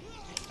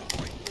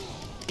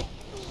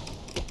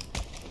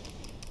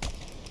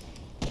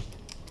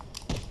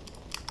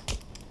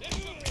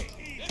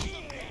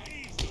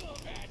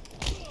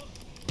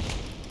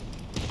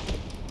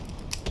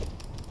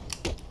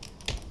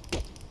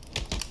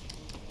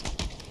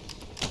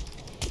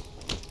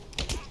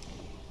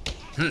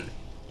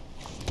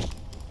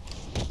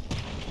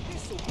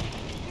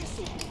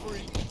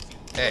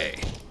 Hey.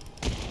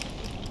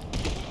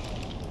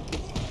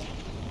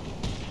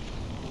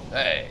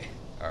 Hey.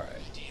 Alright.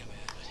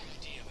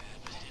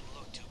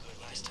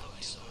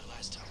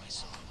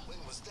 When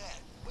was that?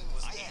 I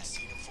ain't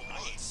seen him for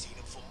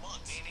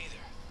months. Me neither.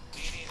 The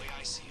way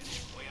I see it.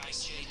 The way I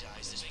see it.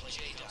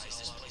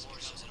 This place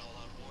becomes an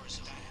all-out war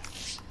zone.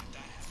 If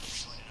that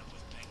happens,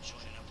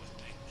 joining up with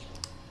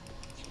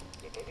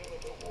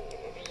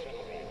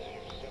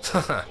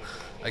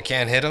Pink. I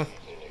can't hit him.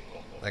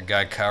 That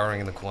guy cowering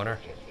in the corner.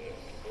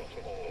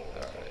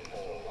 Alright.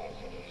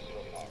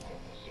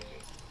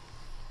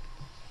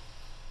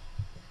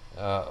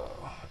 Oh,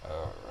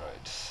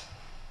 alright.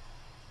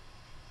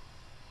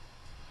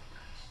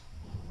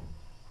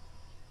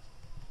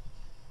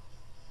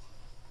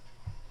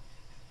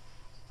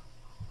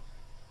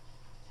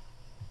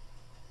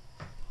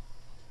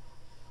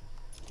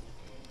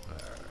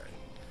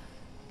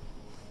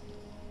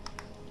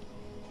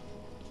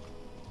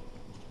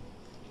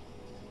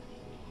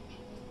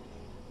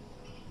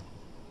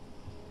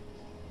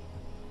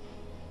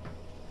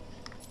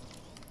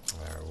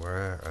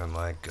 Where am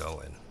I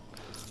going?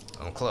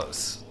 I'm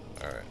close.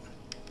 Alright.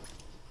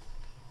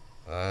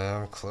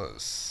 I'm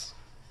close.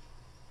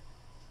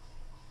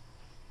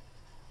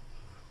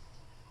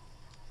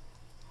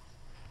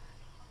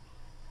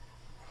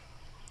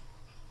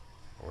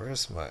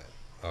 Where's my...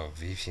 Oh,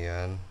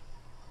 VPN.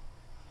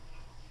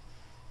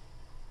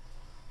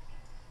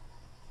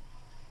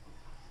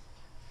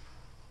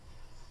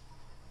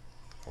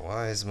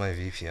 Why is my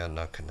VPN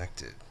not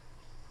connected?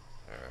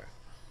 Alright.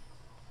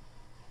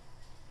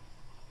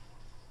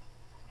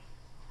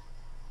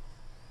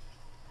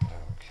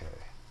 Okay.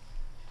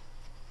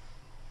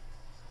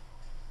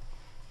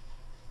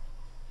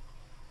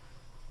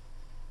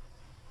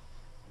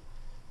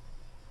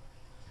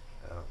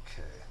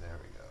 Okay, there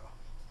we go.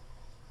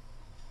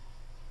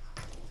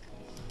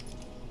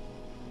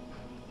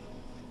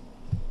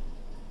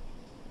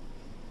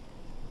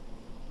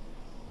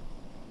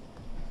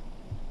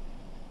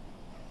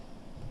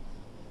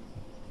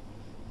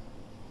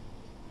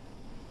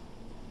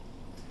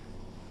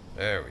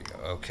 There we go,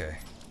 okay.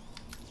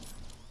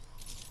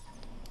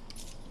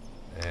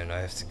 And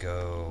I have to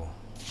go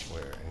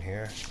where? In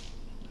here?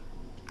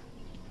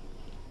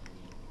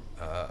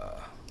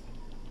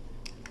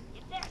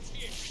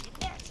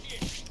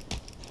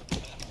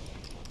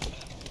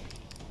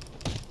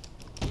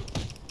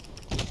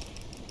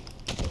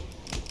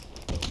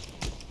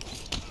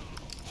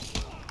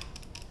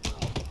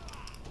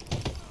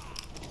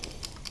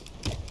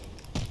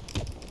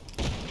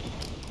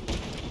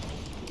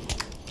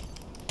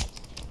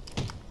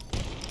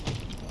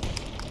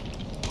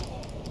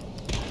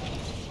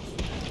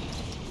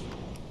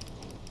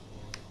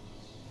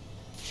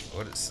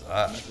 What is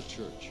that? I'm at the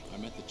church.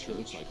 It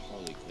looks like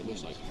Harley Quinn.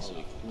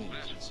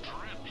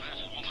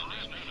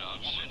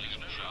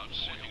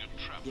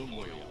 Don't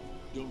worry,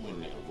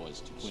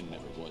 Quinn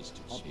never was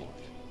to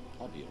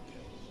I'll be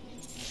okay.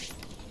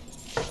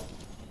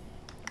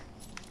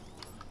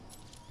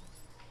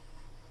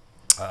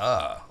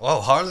 Ah. Oh,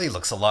 Harley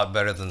looks a lot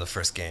better than the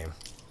first game.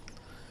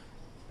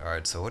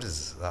 Alright, so what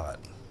is that?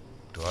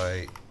 Do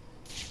I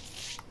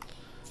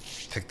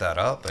pick that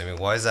up? I mean,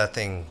 why is that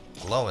thing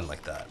glowing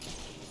like that?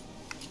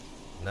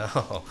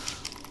 No.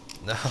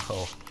 No.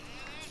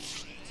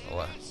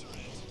 What?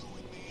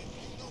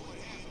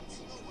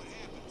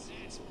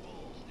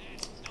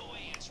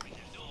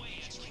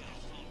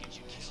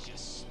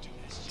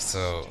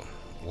 So,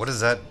 what does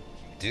that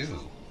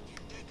do?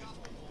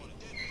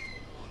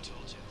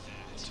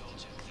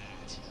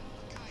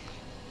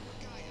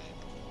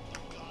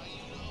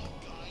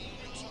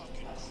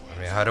 I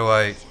mean, how do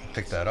I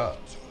pick that up?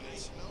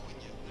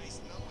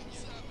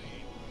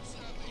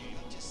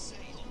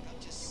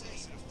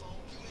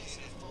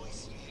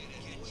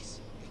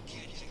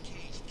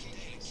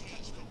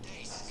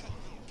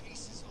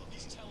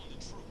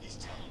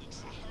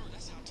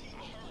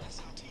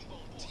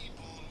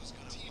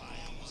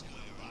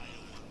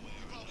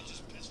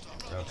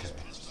 Okay.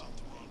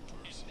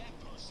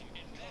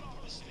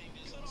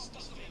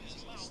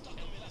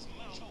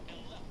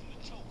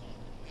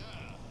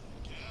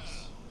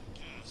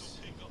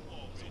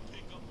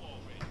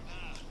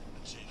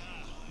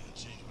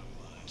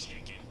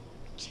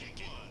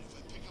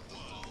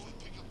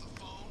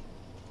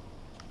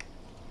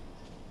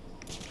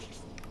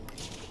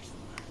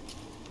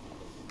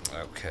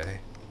 Okay.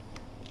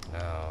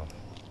 Now.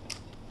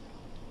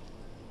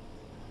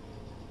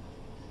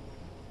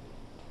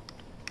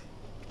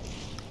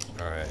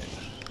 Alright.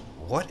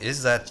 What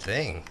is that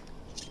thing?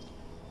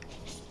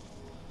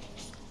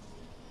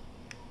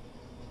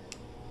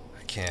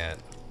 I can't.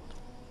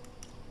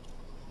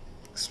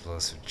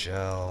 Explosive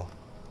gel.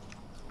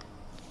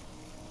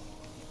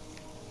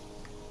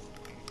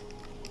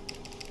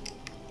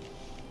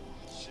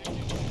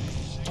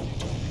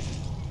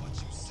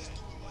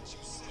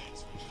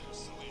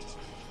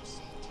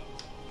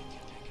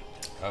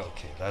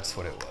 Okay, that's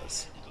what it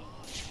was.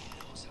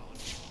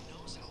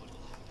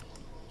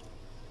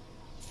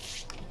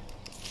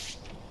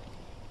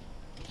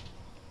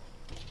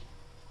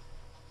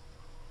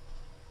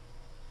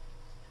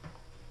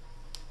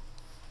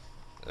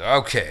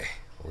 Okay,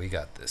 we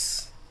got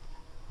this.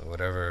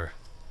 Whatever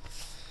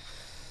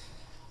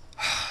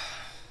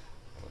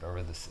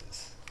this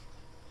is.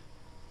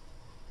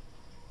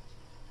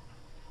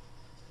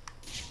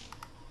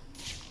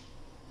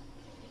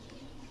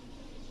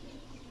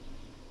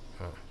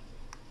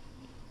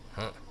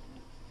 Huh.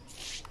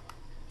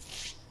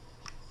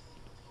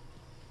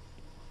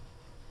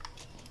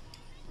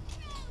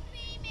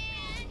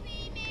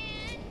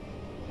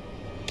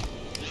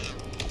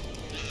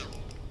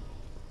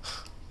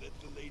 Let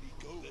the lady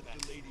go.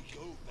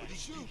 Or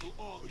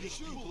these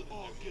people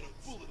all get a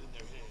bullet in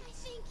their head. I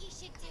think you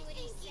should do what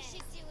he says.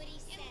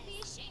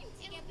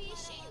 It'll be a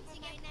shame to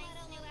get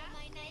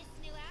my nice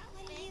new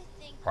outfit. What do you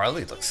think?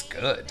 Harley looks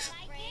good,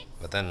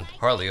 but then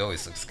Harley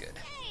always looks good.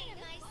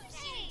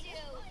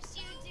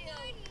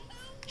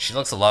 She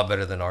looks a lot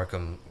better than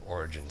Arkham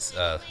Origins,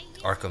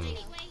 Arkham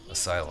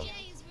Asylum.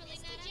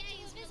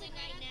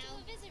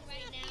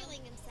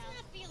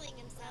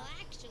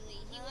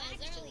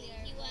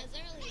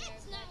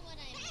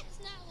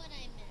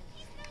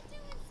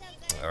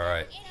 All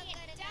right.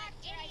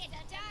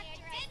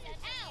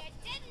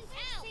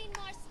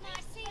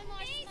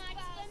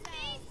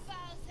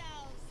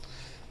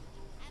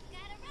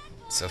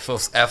 So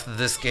folks, after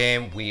this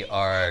game, we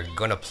are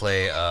gonna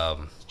play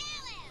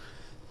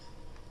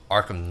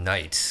Arkham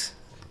Knight.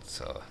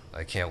 So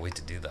I can't wait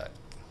to do that.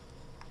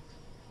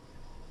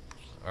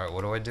 All right,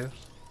 what do I do?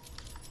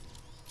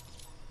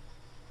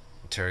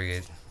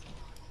 Interrogate.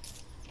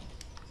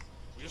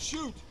 We'll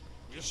shoot.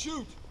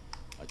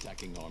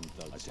 Attacking armed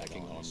thugs head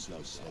on is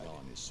suicide.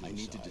 I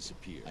need to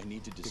disappear.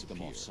 Pick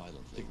them off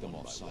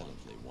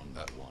silently, one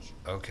by one.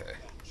 Okay.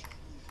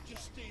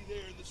 Just stay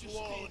there in this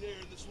wall.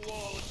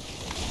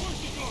 Where's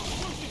he gone?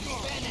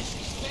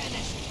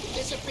 Vanished.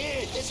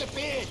 Disappeared.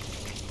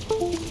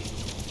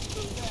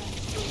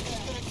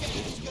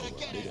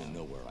 They don't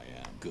know where I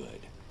am.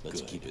 Good.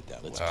 Let's keep it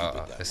that way.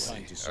 I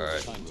see. All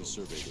right. Time to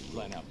survey the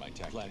room.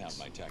 Plan out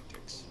my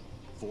tactics.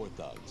 4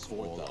 thugs,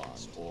 all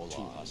armed,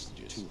 2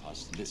 hostages.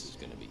 This is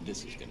gonna be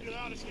easy. Get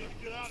out of here.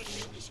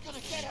 He's gonna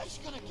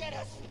get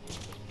us.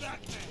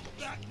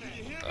 Batman.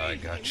 You hear me? I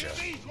gotcha.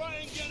 Try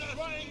and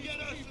get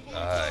us. I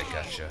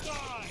gotcha.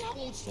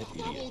 That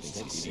idiot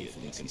thinks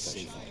he's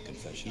safe on a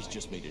confession. He's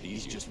just made it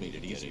easier for me to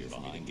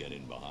get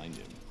in behind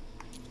him.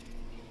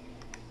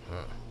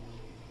 Huh.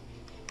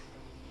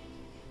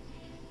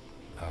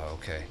 Oh,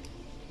 okay.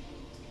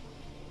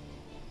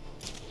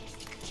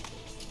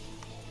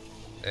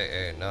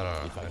 Hey, no. I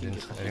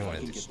didn't want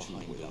to get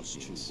behind without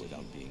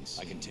being seen.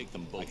 I can take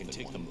them both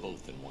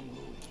in one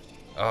move.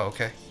 Oh,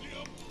 okay.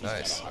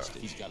 Nice.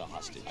 He's got a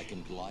hostage. I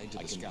can glide to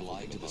the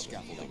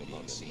scaffolding without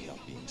being seen.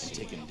 And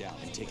take him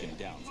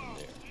down from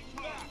there.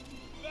 Back.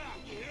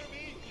 You hear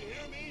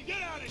me?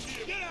 Get out of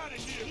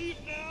here. Leave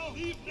now.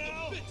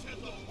 Bitch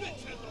Hitler.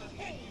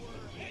 Head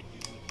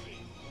you.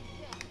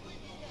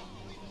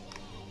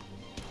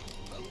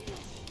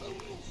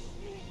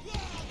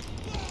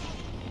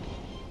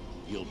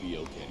 You'll be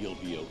okay.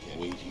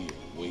 Wait here.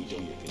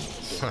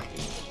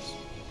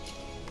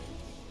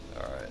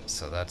 Alright,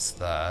 so that's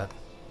that.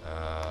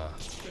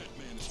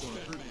 Batman is gonna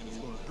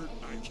hurt.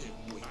 I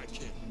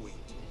can't wait.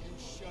 You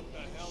shut the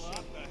hell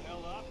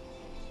up.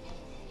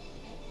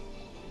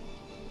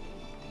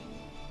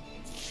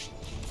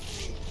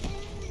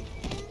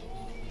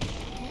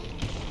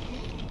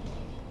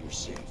 You're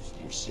safe.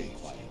 Stay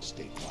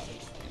quiet.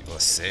 You are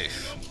safe.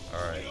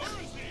 Alright.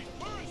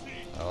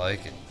 I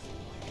like it.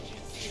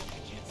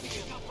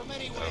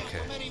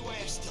 Okay.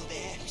 We're still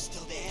there.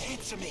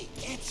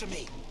 Answer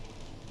me.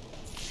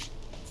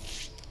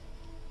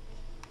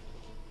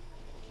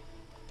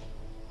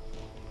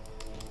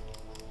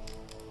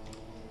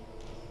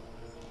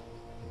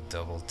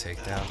 Double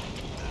takedown.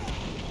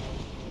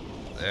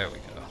 There we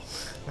go.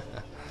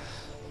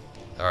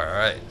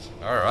 Alright.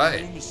 The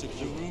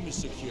room is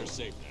secure.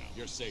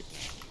 You're safe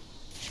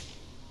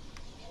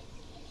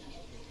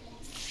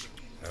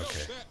now.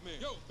 Okay.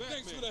 Yo,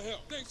 Batman.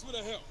 Thanks for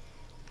the help.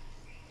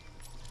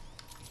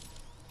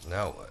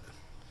 Now what?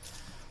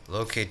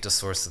 Locate the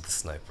source of the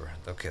sniper.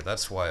 Okay,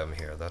 that's why I'm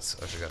here. I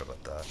forgot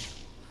about that.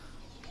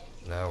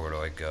 Now where do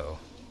I go?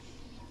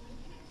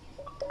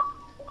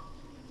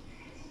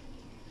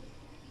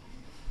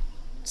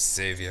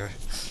 Savior.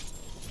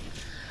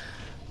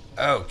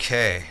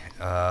 Okay.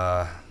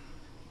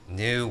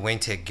 New Wayne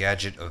Take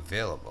gadget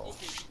available.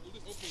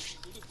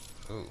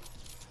 Ooh.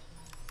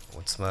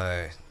 What's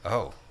my...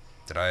 Oh.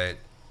 Did I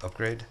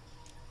upgrade?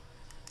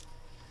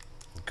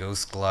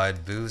 Ghost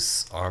Glide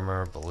boost,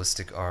 armor,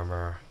 ballistic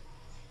armor.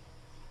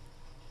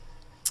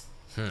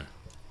 What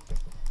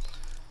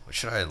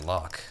should I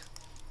unlock?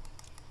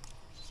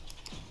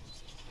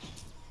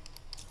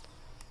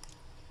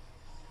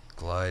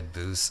 Glide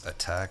boost,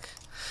 attack.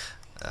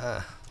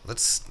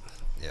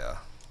 Yeah.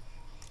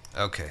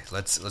 Okay,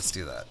 let's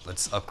do that.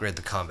 Let's upgrade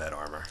the combat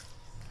armor.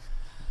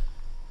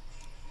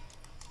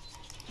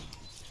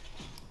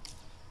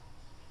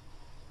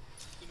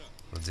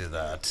 We'll do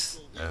that,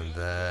 and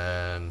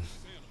then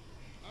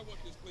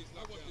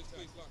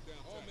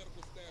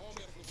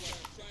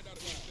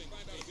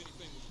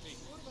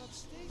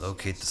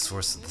Locate the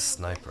source of the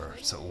sniper.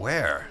 So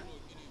where?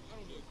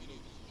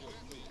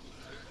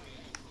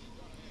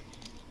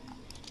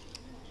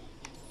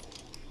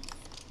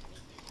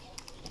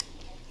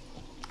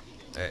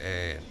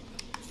 Hey.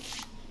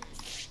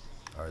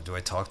 Alright, do I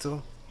talk to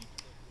him?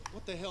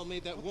 What the hell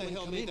made that woman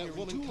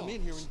come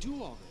in here and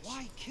do all this?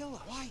 Why kill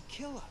us? Why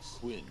kill us?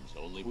 Quinn's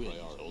only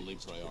priority.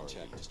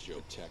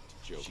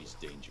 Protect Joker.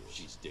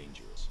 She's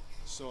dangerous.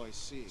 So I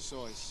see.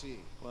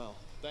 Well,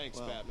 thanks,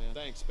 Batman.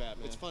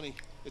 It's funny.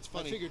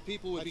 I figured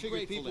people would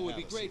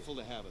be grateful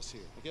to have us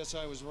here. I guess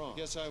I was wrong.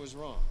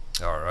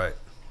 Alright.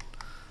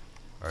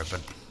 Alright,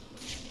 but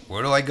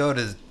where do I go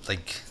to,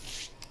 like,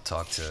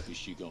 talk to? Is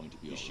she going to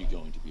be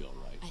all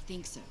right? I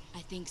think so.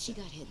 She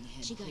got hit in the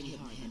head. Pretty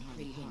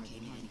hard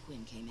when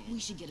Quinn came in. We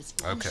should get a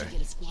squad. Together.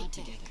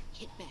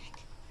 Hit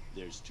back.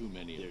 There's too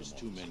many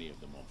of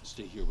them. Officer.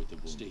 Stay here with the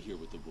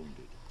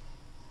wounded.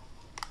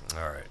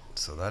 Alright,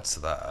 so that's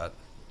that.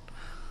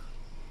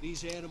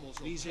 These animals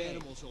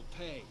will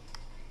pay.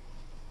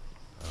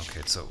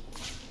 Okay, so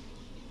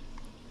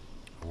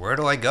where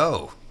do I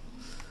go?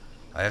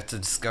 I have to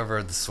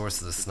discover the source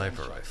of the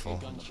sniper rifle.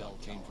 A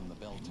gunshot came from the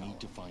bell tower.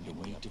 Need to find a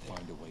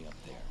way up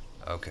there.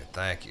 Okay,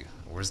 thank you.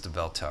 Where's the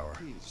bell tower?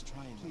 Please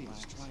try and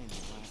relax.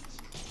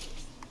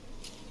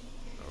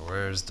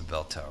 Where's the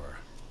bell tower?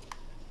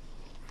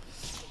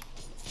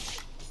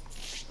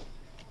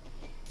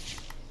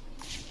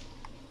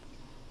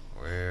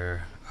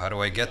 Where? How do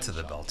I get to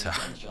the bell tower?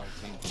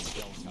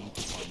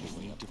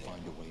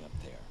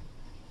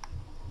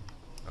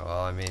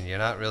 Well, I mean, you're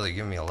not really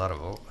giving me a lot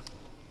of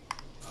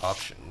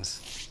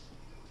options.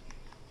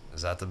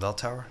 Is that the bell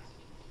tower?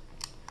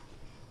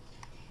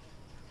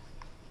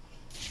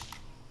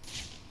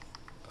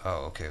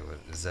 Oh, okay. What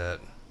is that?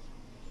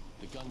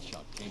 The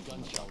gunshot came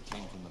from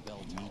the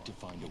bell tower. Need to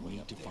find a way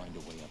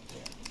up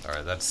there. All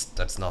right,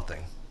 that's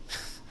nothing.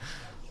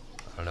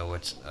 I don't know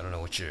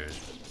what you're.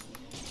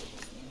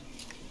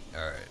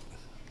 All right,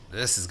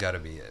 this has got to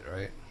be it,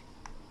 right?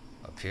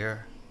 Up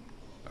here.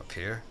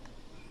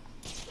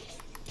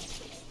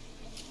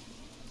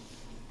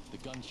 The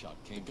gunshot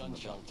came from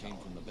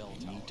the bell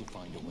tower. Need to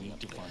find a way up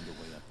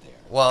there.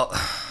 Well,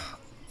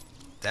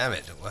 damn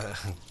it!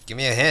 Give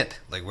me a hint.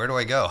 Like, where do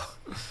I go?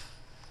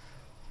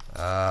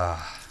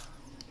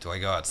 Do I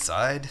go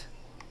outside?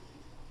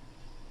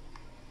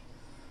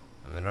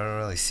 I mean, I don't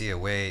really see a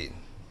way.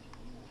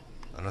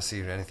 I don't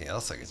see anything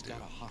else I can do.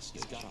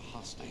 He's got a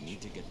hostage. I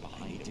need to get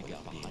behind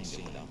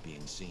him without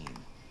being seen.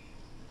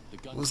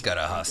 Who's got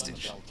a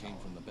hostage?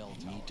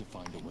 Need to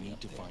find a way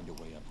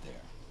up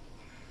there.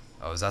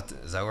 Oh, is that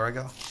where I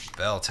go?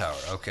 Bell tower.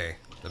 Okay,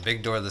 the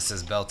big door that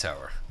says bell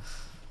tower.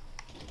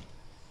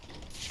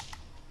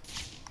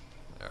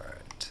 All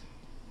right.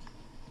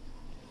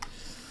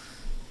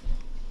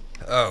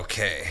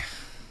 Okay.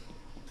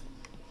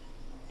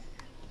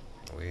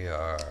 We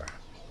are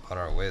on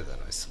our way then,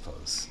 I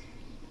suppose.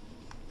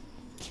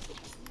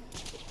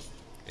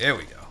 Here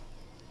we go.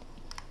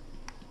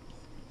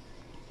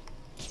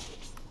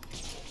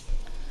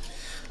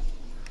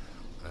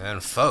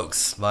 And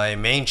folks, my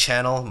main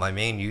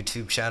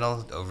YouTube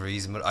channel, Over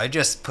Easy Mode, I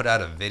just put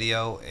out a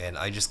video and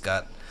I just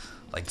got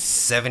like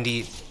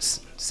 70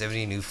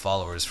 new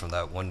followers from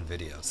that one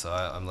video. So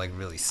I'm like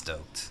really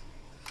stoked.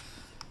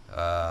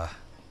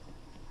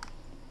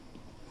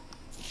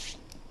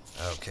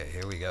 Okay,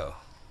 here we go.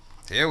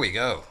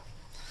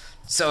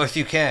 So if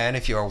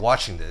you are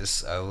watching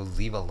this, I will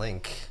leave a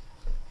link,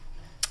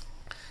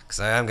 because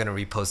I am going to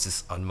repost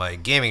this on my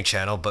gaming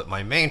channel, but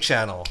my main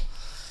channel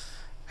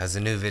has a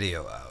new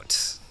video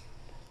out.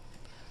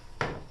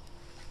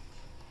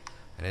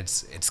 And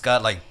it's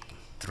got like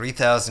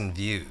 3,000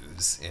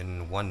 views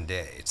in one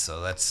day,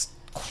 so that's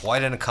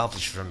quite an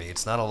accomplishment for me.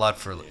 It's not a lot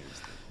for...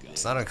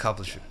 It's not an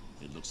accomplishment.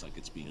 It looks like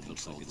it's being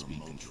controlled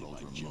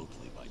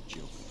remotely by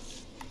Joker.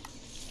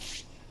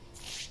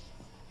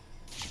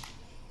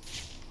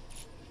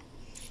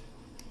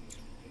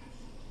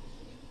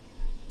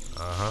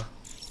 Uh-huh.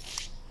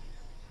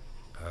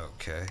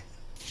 Okay.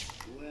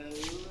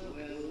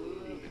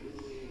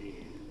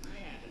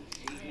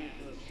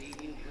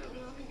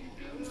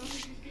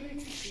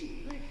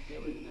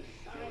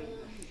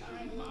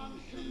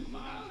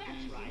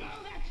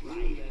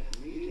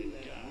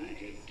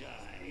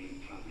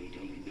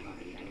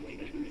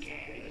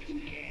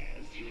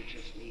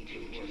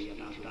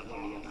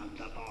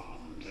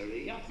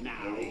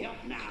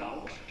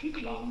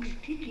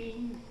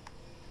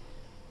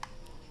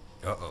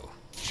 Uh-oh.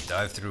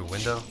 Dive through a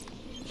window?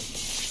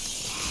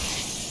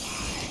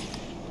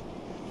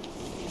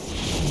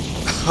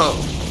 Oh,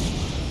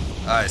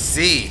 I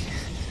see.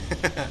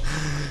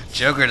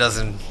 Joker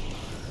doesn't...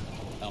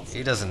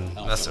 He doesn't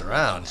mess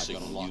around.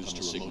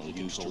 Used to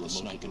control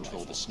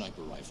the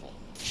sniper rifle.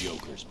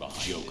 Joker's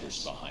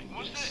behind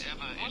this.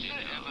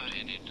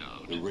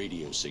 The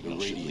radio signal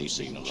should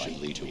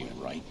lead to him,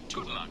 right?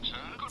 Good luck,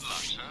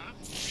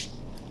 sir.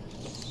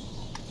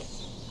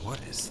 What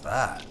is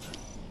that?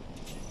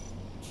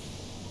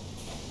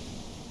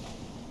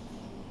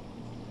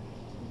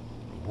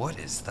 What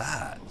is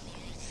that?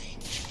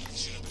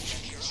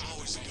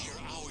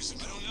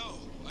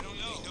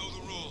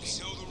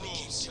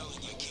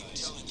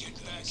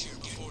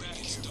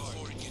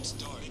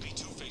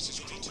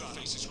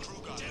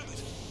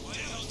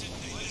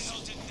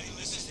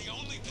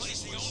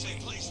 safe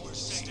place. We're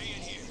safe. Stay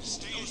in here.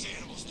 Stay in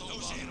here.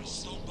 Those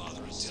animals don't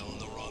bother us. Telling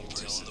the wrong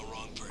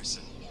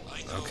person.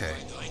 I know. Okay.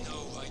 I know.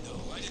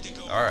 Why did they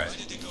go All right. Why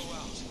did they go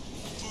out?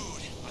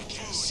 Food. I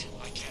guess.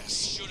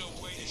 Should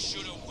have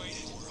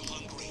waited. We're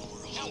hungry.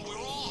 Hell, we're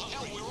all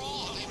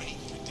hungry.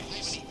 We're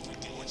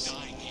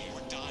dying here.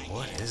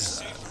 What is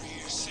that?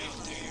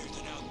 Safer here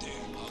than out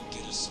there. I'll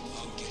get us some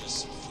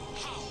food.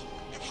 How?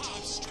 Every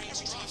time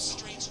strains drop.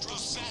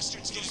 Those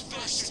bastards get it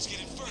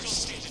first. Don't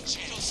stand a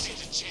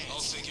chance. I'll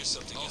figure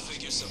something out.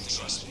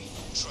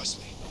 Trust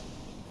me.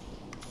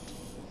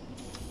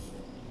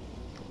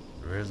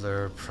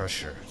 Riddler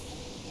pressure.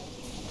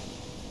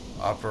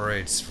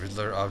 Operates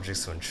Riddler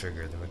objects when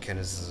triggered. The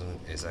mechanism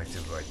is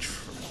active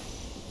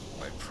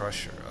by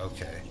pressure.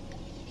 Okay.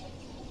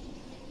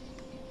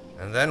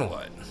 And then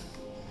what?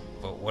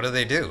 But what do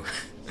they do?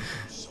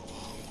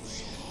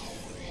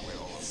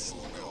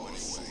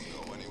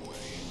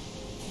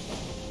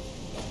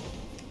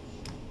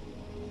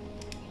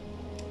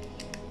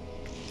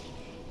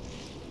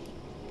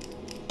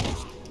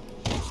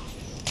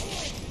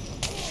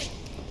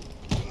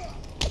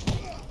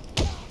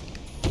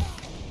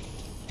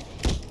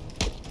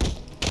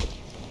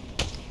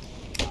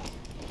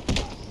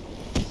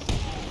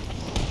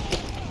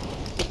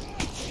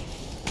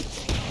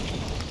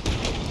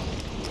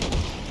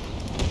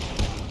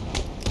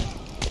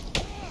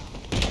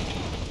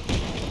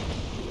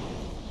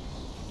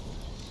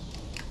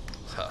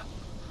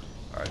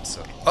 Alright,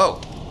 so...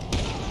 Oh!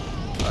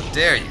 How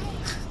dare you!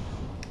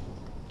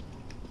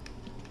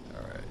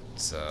 Alright,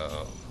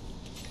 so...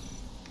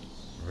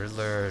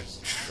 Riddler...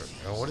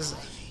 Oh, what is it?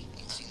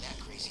 Seen that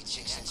crazy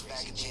chick since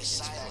back at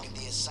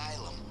the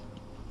asylum.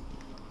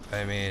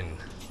 I mean...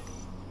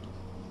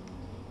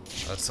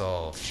 That's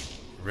all.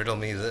 Riddle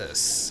me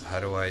this. How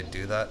do I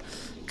do that?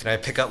 Can I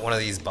pick up one of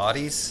these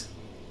bodies?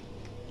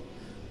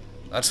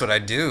 That's what I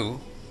do.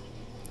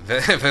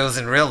 If it was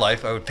in real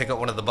life, I would pick up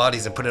one of the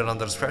bodies and put it on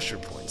those pressure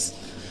points.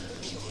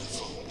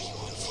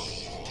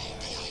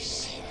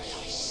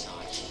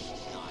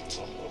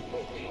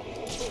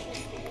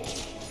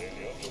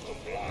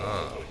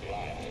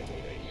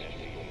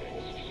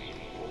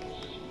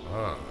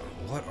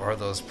 What are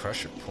those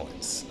pressure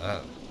points?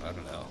 I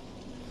don't know.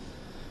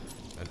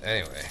 But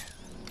anyway.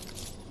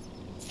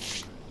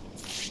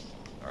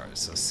 Alright,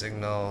 so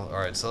signal.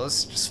 Alright, so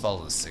let's just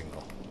follow the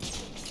signal.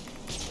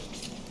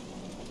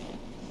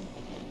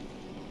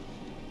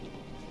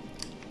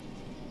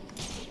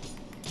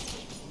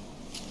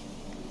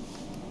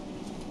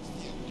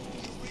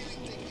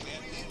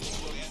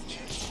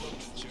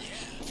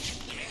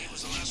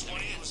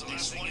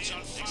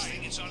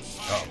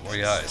 Oh, more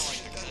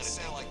guys.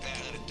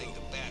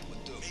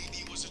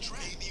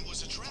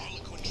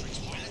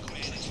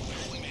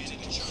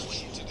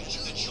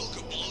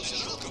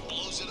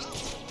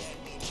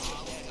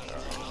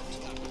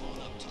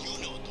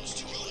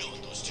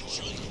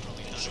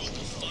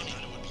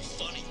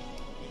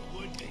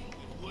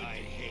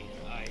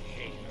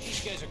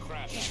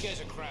 These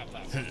guys are crap. Oh,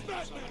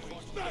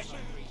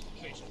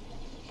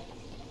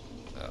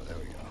 there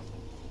we go.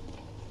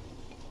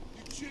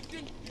 You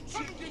chicken!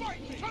 Come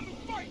and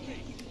fight me!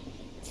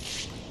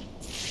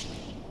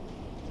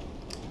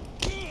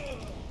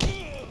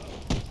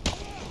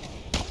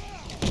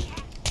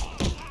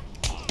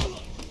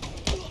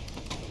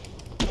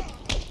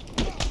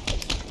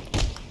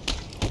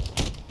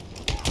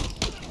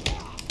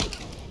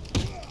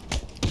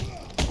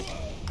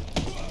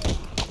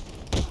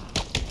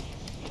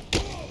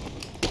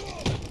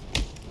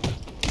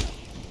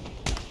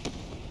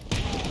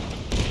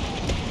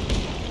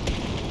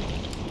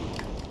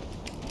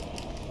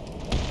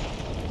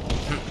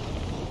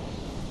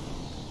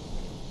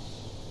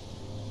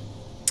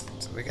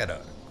 We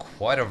got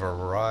quite a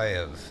array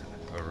of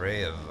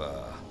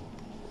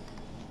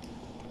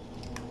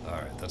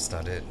alright, that's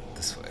not it.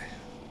 This way.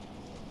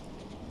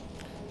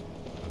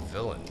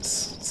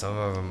 Villains. Some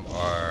of them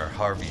are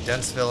Harvey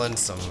Dent's villains,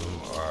 some of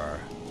them are...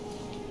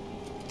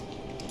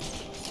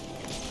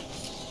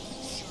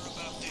 Sure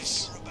about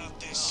this.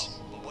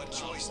 But what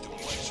choice do we?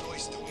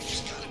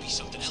 There's gotta be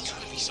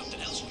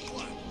something else we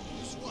want.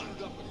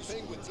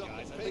 Penguins up.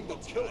 I think they'll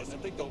kill us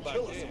if we go back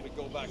there.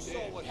 You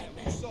saw what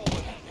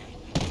happened.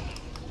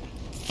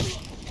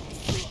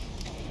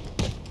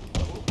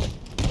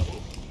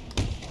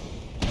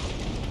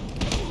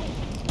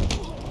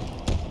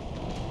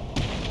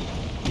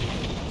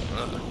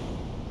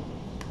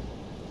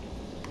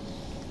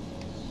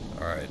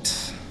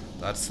 Alright,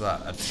 that's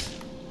that.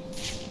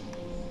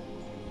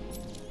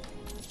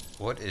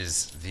 What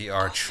is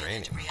VR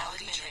training?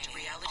 Reality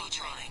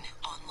training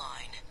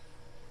online.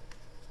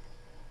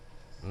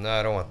 No,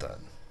 I don't want that.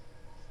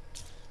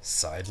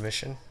 Side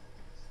mission?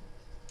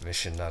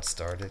 Mission not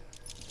started?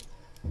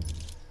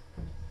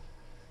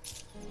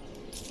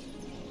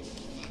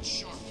 That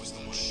shark was the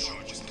one in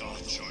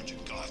charge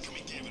of God. Can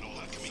we give it all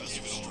that?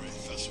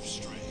 Professor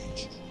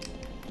Strange.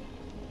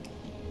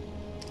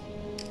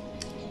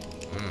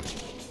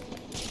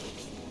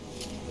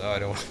 No, I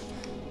don't.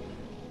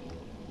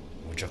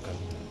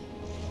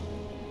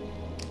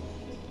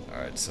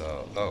 Alright,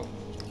 so... Oh,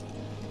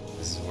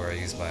 This is where I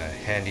use my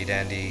handy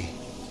dandy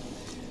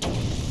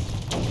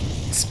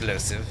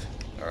explosive.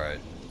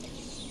 Alright.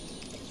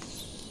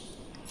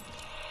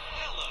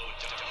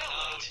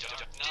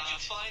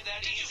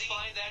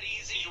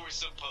 You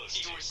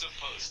were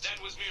supposed.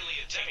 That was merely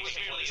a taste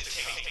of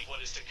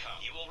what is to come.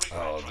 You will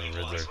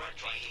regret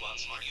trying to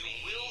outsmart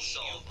me. You will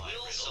solve my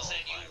riddles,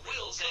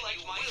 and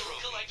you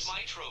will collect my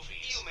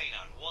trophies. You may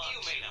not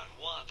want,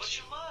 but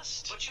you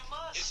must.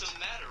 It's a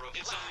matter of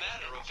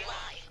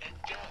life and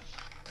death.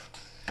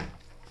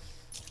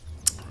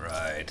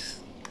 Right.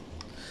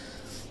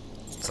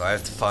 So I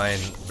have to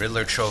find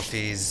Riddler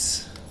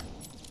trophies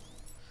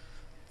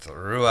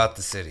throughout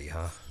the city,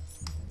 huh?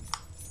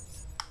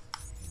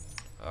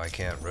 Oh, I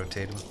can't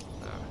rotate him?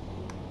 No.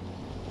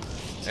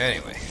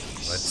 Anyway,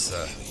 let's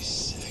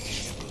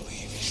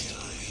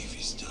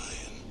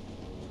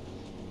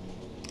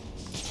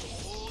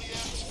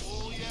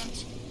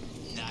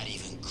Not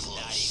even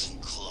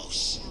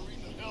close.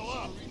 Hell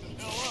up.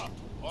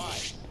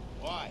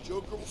 Why?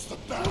 Joker, it's the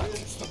bat.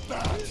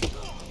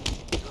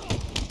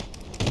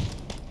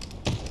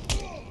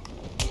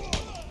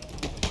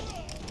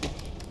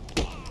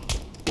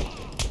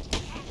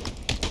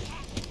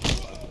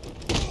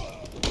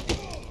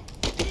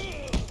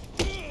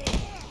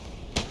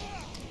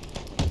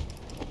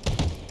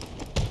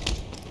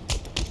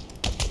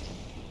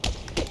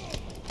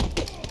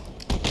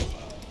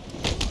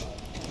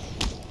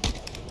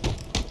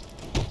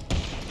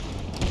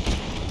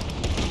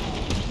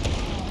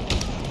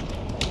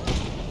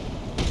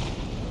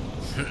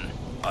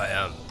 I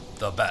am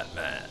the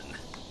Batman.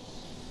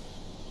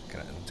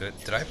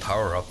 Did I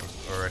power up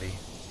already?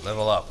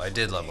 Level up. I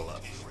did level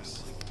up.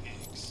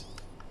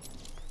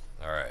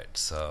 Alright,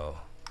 so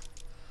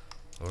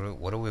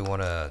what do we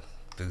want to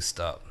boost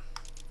up?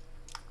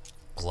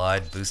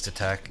 Glide, boost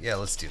attack? Yeah,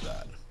 let's do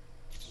that.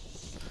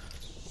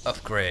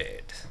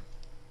 Upgrade.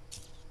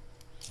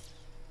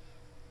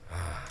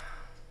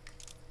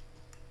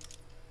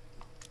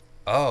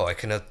 Oh, I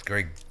can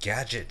upgrade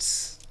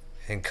gadgets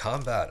in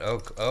combat.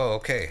 Oh,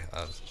 okay.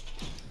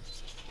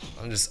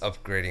 I'm just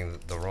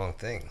upgrading the wrong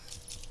thing.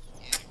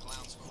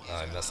 Oh,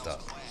 I messed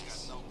up.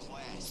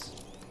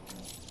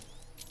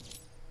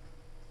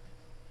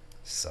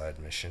 Side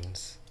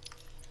missions.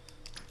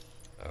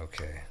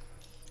 Okay.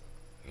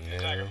 No.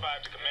 Tiger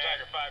 5 to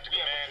command.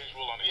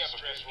 Visual on a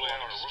stress flare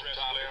on a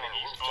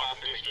rooftop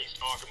in the East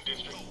Arkham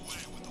District.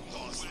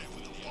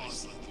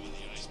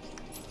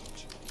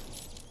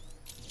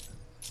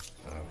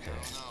 Okay.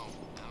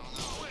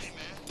 Wait,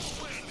 man.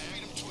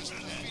 Feed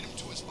him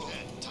to his foot.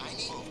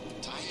 Tiny?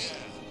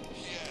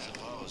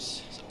 Suppose.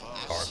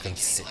 Arkham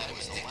City.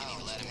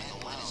 Let him in.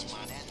 Let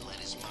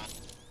his mind.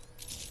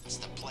 It's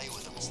to play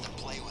with him.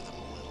 A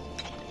little.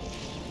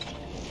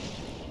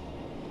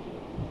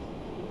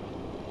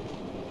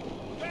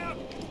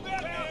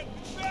 Batman!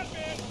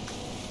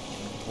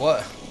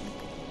 What?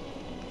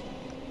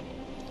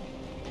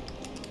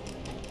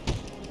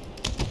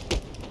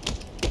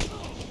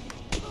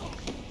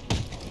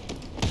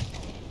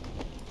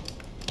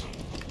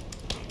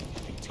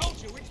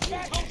 It's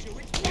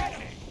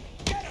Batman!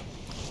 Get him!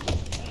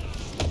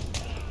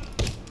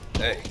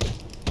 Hey.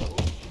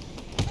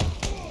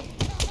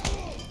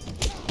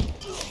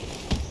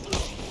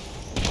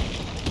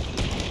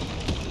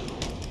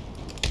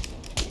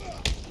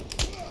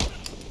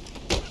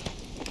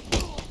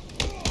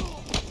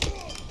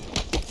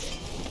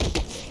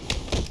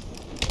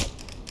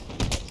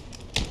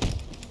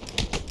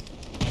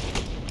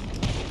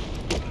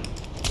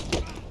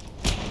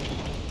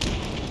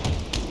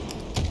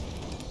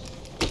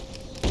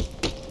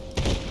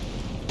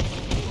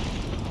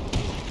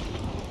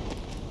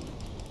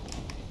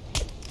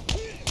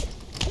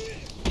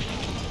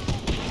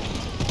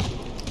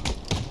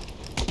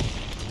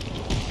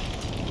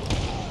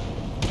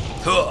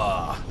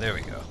 There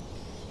we go.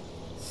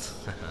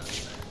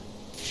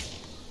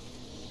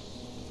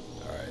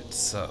 Alright,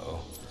 so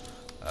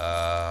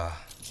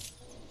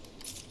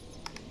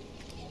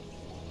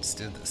let's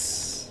do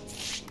this.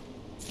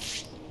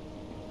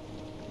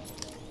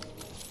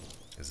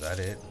 Is that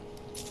it?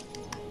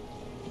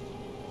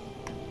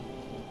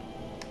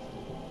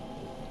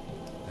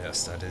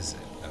 Yes, that is it.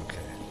 Okay.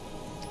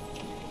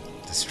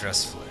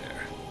 Distress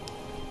flare.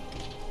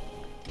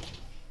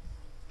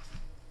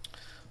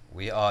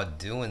 We are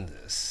doing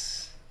this.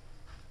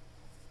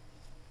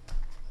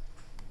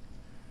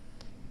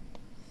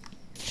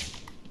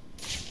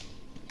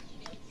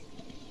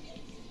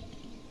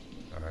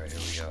 Alright, here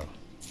we go.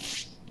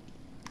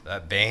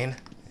 That Bane?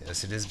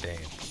 Yes, it is Bane.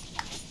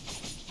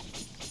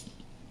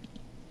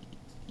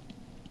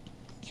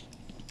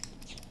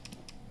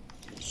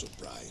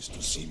 Surprised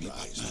to see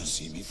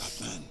me,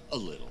 Batman? A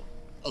little.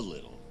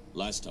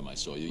 Last time I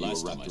saw you,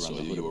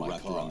 you were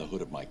wrapped around the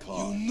hood of my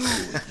car. You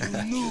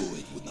knew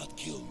it would not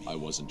kill me. I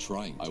wasn't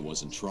trying.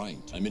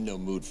 I'm in no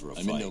mood for a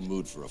fight.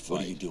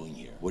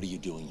 What are you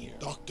doing here?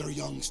 Dr.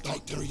 Young's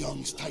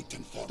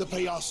Titanfall. The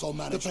Payaso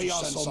managed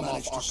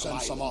to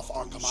send some off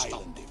Arkham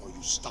Island before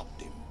you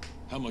stopped him.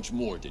 How much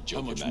more did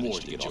Joker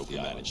manage to get off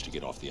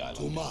the island?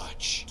 Too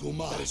much. Too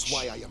much. That is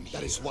why I am here.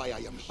 That is why I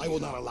am here. I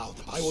will not allow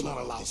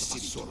the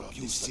city to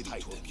abuse the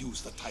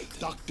Titan.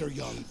 Dr.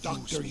 Young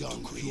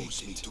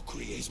used me to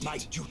create. It is my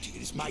duty.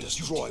 It is my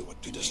duty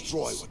to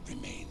destroy what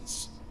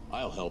remains.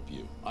 I'll help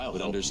you.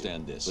 But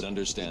understand this. If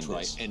you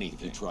try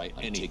anything,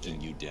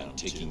 taking you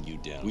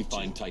down. We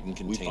find Titan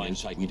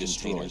containers.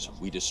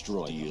 We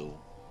destroy.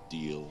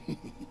 Deal.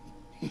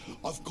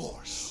 Of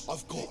course.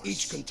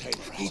 Each container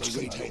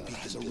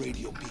has a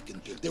radio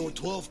beacon. There were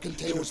 12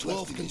 containers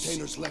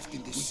left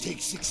in this. We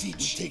take 6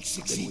 each.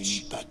 Then we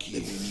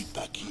meet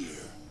back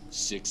here.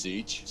 6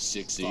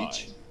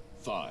 each?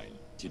 Fine.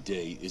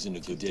 Today isn't a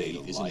good day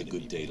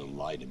to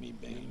lie to me,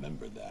 Bane.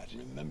 Remember that.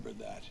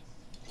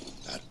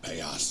 That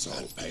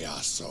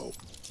payaso.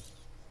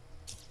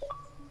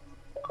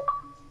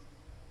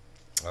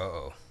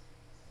 Uh-oh.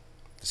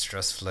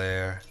 Distress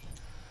flare.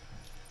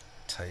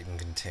 Titan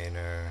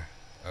container.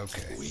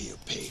 Okay. We'll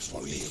pay for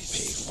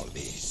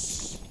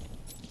this.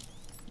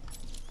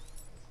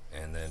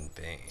 And then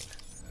Bane.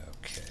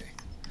 Okay.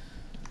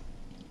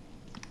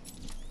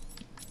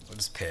 What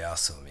does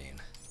payaso mean?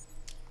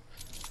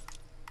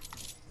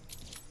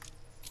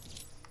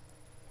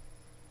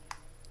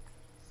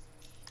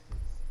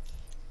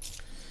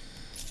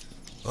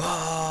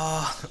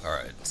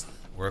 Alright.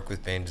 Work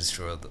with Bane to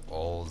destroy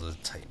all the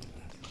Titan.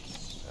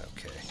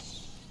 Okay.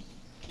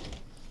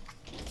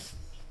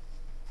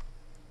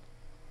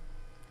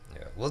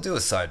 Yeah, we'll do a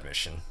side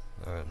mission.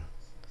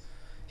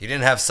 He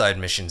didn't have side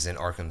missions in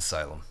Arkham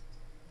Asylum.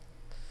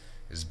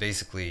 It was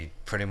basically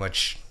pretty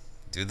much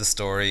do the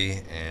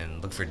story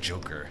and look for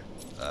Joker.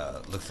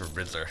 Look for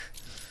Riddler.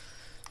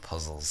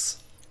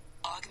 Puzzles.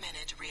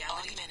 Augmented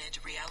reality.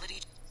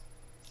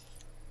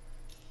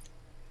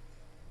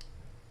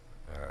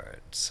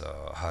 Alright,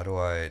 so how do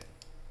I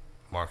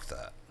mark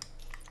that?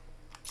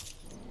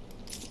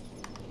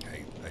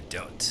 I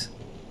don't.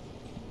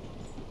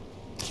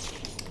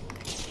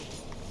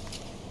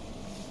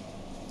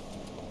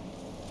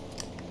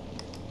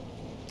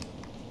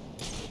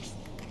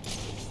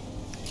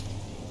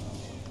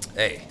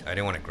 Hey, I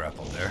didn't want to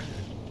grapple there.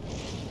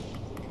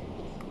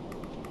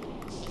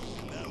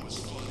 That was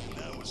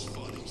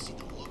funny. See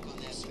the look on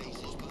that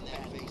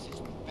face.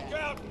 Look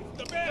out!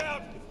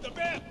 The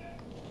bed!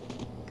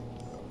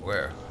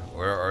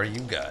 Where are you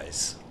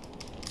guys?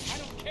 I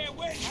don't care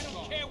where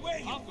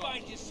you go. I'll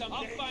find you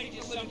someday.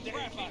 Keep the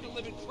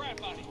living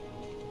crap out of you.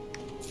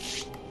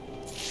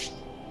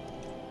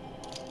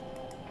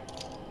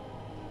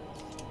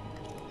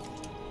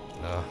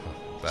 No,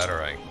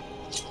 batarang.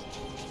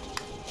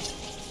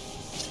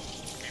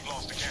 We've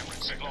lost the camera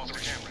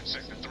in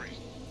Sector 3.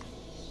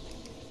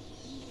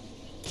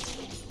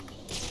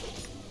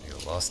 You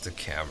lost the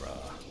camera.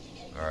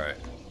 Alright.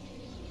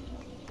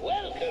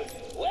 Welcome.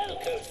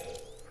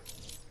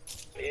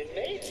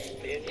 Inmates,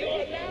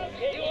 you're now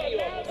taking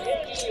your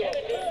first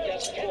step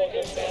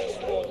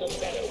toward the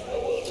battle, a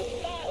world of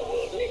fire, a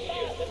world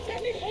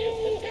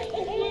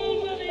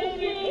where the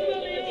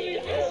only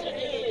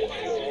destiny is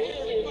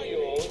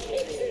yours.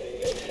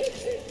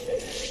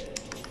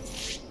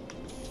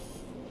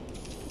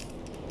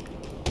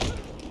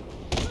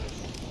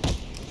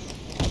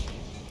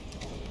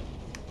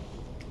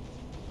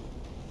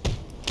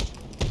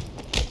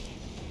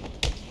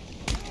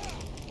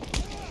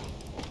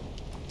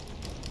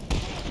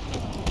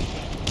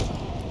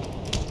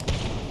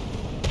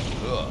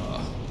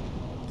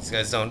 These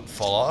guys don't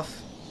fall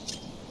off?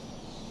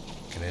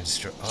 Can I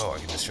destroy? Oh, I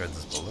can destroy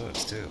those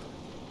balloons too.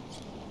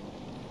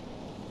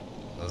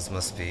 Those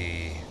must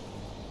be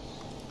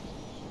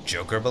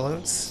Joker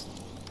balloons?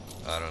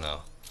 I don't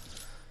know.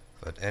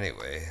 But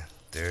anyway,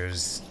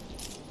 there's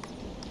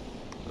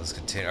those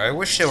containers. I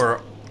wish there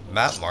were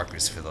map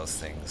markers for those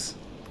things.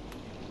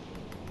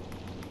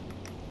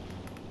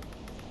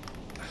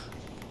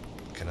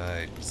 Can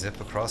I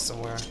zip across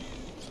somewhere?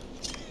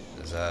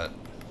 Is that...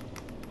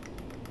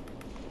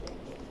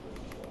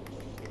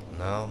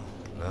 No?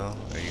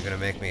 Are you gonna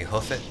make me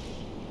hoof it?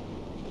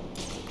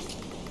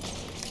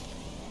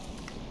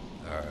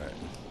 Alright.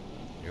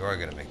 You are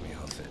gonna make me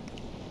hoof it.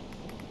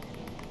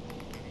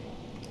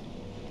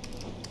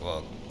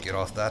 Well, get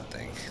off that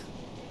thing.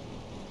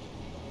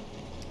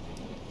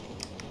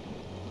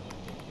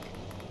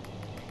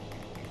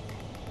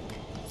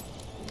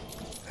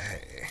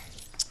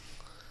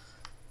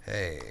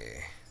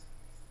 Hey.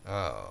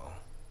 Oh.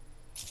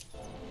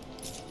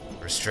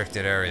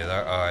 Restricted area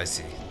there. Oh, I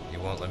see. You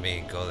won't let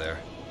me go there.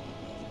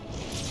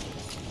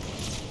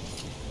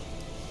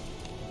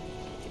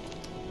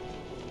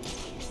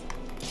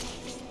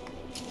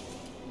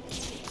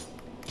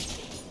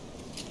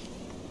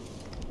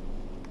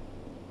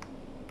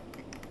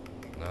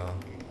 No.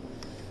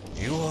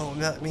 You won't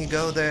let me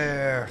go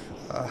there.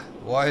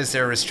 Why is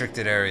there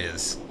restricted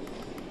areas?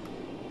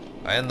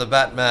 I am the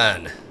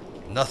Batman.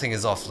 Nothing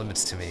is off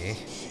limits to me.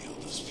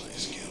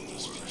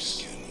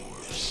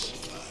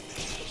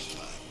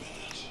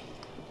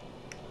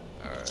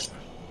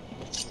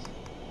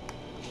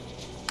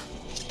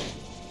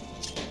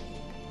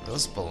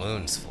 Those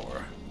balloons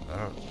for?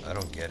 I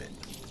don't get it.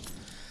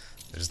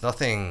 There's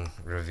nothing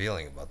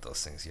revealing about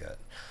those things yet.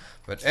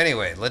 But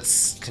anyway,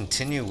 let's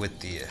continue with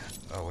the...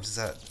 oh, what is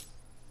that?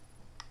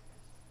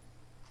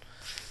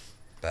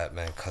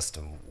 Batman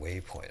custom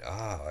waypoint.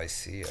 Ah, I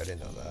see. I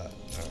didn't know that.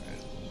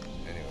 Alright.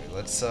 Anyway,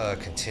 let's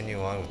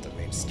continue on with the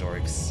main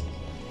story. 'Cause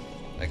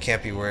I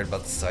can't be worried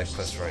about the side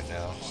quest right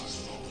now.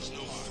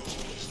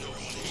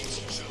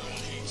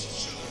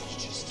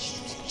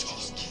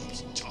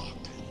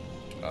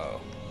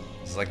 Oh.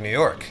 It's like New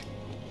York.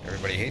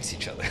 Everybody hates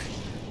each other.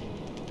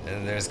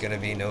 And there's gonna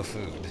be no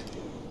food.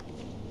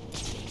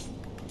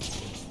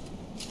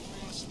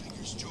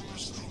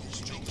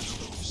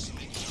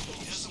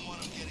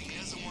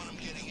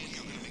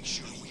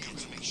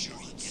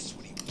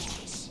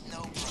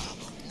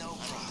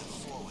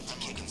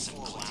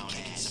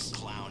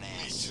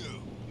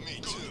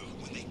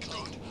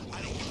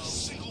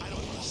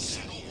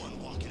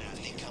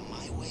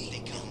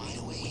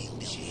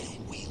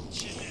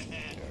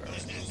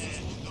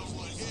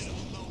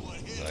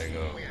 I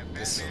go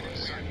this way.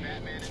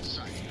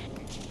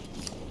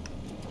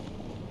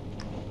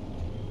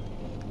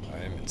 I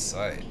am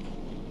inside.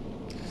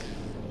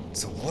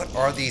 So what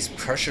are these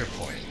pressure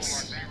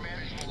points?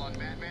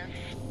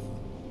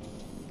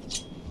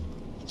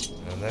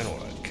 And then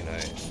what? Can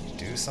I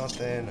do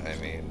something? I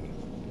mean,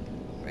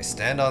 I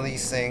stand on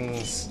these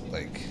things,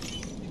 like...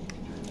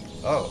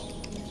 oh.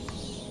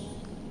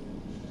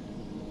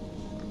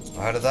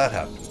 How did that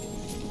happen?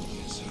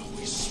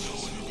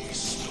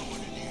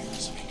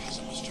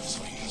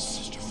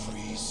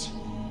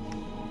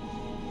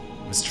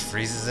 Mr.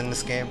 Freeze is in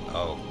this game?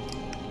 Oh.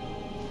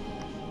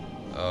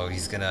 Oh,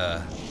 he's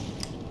gonna...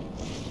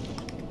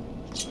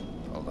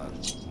 hold on.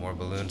 More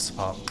balloons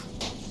pop.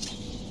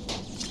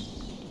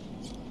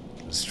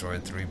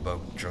 Destroyed 3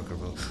 Joker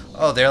balloons.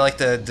 Oh, they're like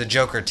the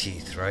Joker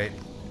teeth, right?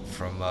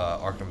 From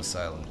Arkham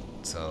Asylum.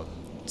 So,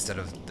 instead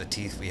of the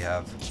teeth we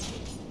have...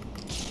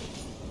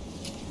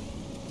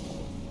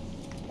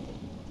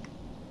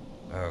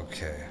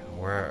 okay,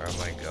 where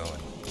am I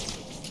going?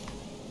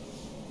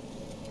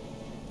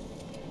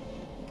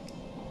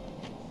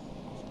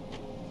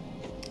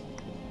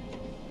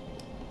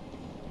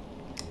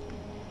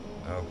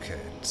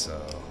 Okay, so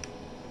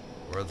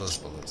where are those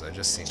balloons? I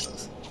just seen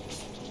those.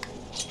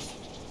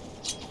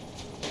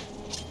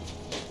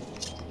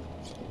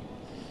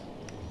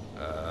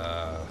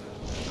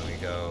 Then we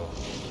go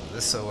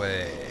this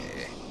way.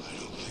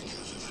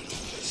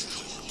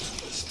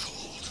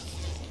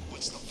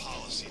 What's the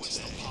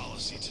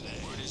policy today?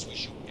 Word is we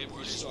shoot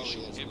every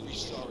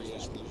sorry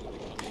ass loser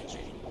that comes in.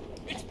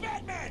 It's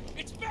Batman!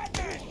 It's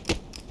Batman!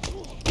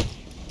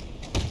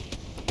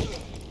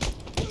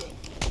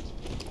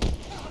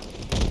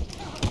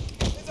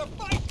 There's a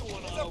fight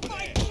going on over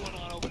there.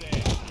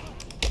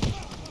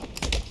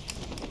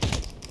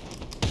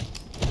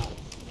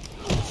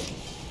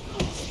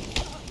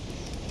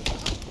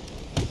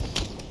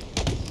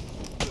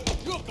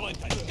 You're going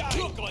to die!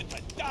 You're going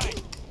to die!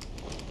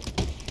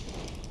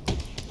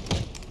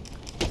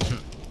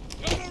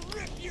 Gonna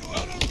rip you up!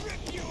 Gonna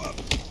rip you up!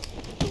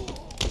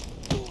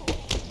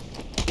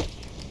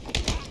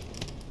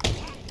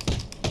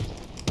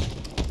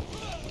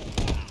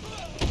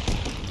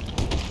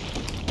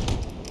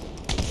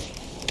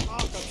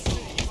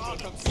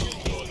 Arkham City,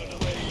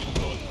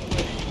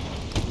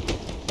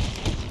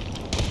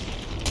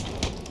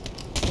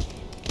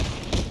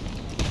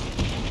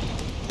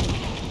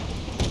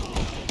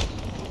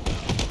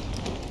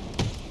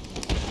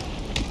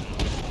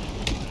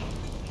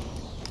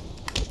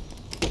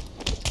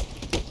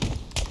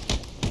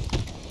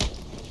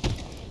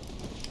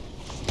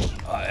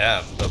 I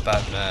am the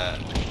Batman.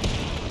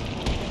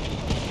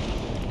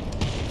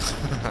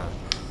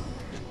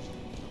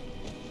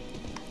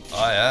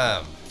 I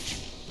am.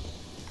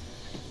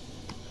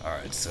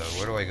 Alright, so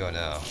where do I go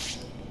now?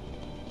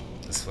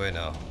 This way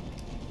now.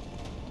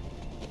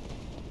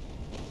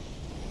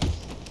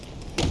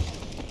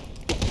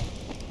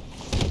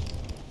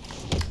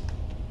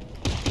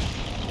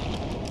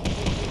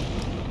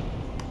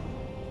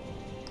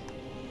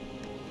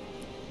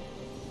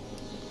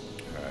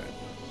 Alright.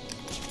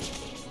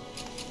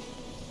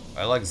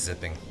 I like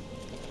zipping.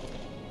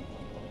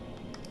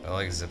 I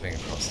like zipping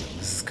across it.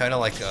 This is kind of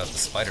like the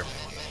Spider-Man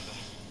game.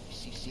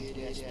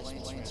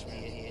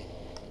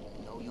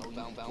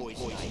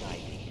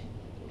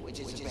 Which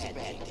is a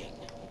bad thing.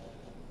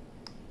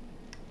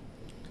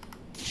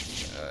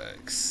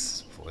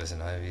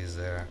 Poison Ivy is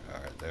there.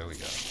 Alright, there we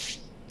go.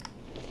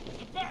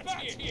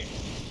 Here.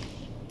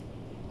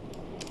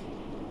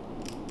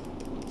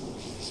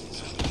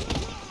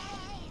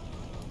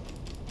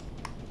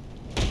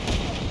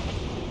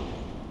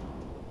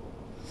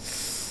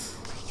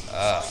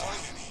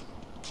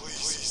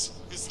 Please,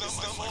 it's not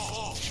my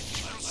fault.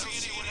 I don't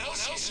see anyone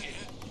else here.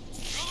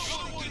 You're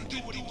the one who didn't do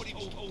what he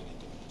told you.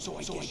 So I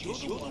guess you're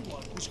the one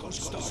who's going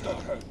to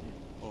start her.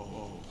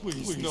 Oh,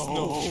 please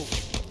no.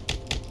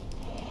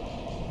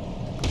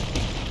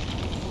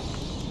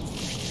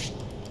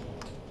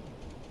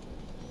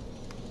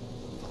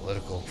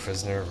 Political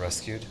prisoner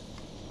rescued?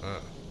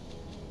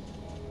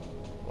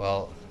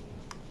 Well,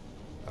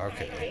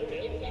 Okay.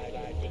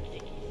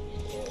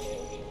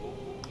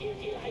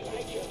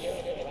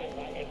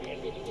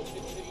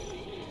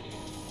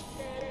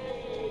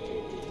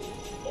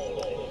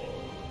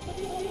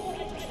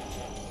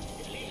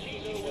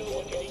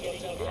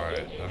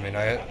 Alright, I mean,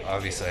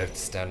 obviously have to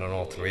stand on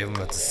all three of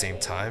them at the same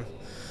time.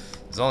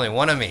 There's only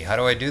one of me. How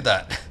do I do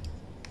that?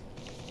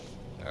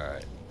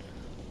 Alright.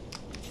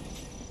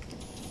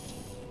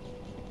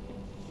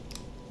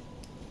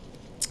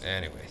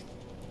 Anyway.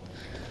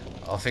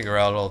 I'll figure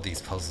out all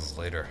these puzzles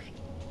later.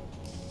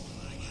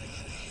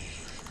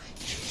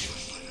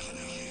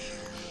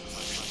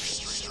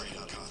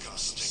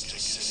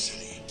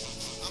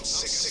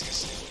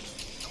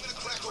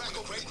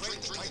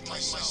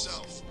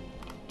 Myself.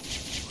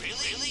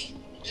 Really?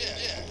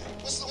 Yeah.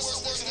 What's the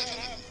worst that can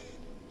happen?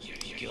 You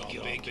get all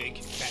big.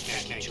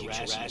 Batman can't kick your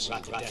ass,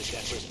 rock to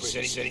death for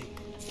city.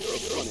 You're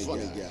a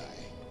funny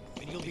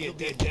guy. And you'll be a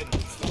dead.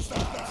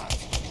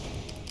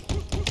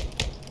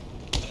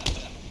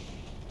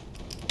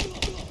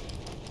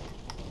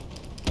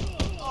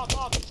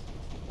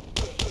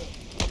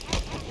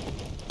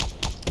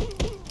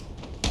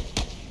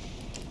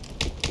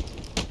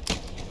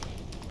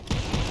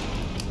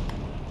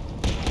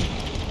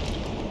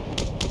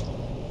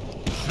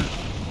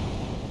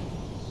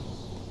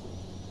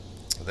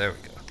 There we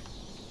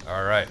go.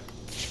 Alright.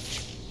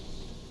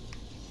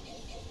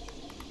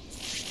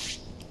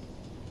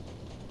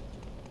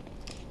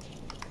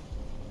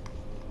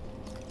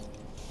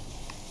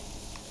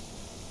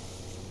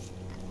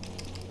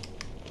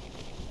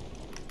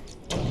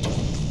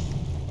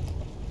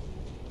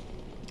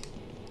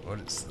 What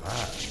is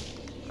that?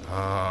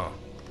 Oh.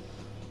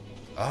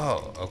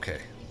 Oh,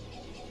 okay.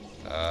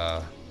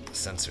 The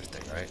sensor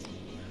thing, right?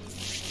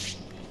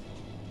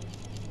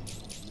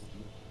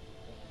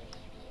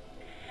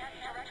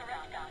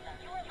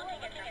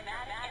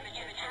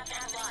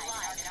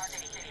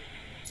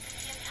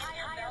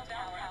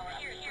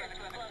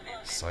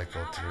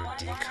 Cycle through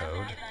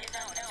decode.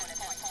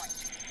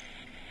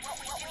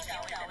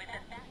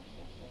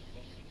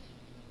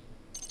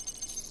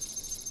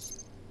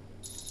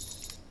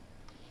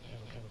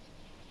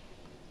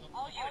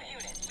 All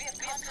units, we have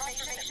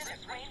confirmation that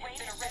Wayne has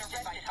been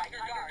arrested by Tiger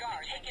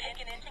Guard.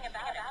 Taken anything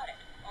about it.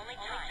 Only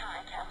time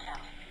will tell.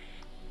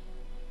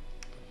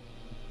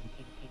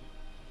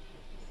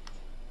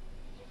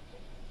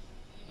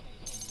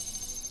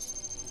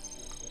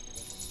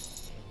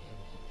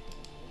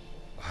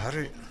 How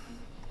do...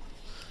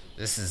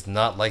 This is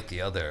not like the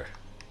other.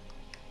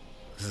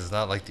 This is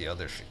not like the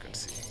other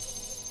frequency.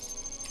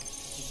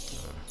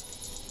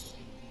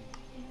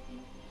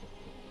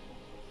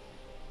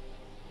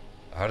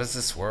 How does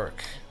this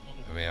work?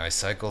 I mean, I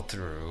cycle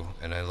through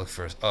and I look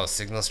for... Oh,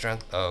 signal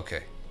strength? Oh,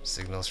 okay.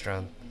 Signal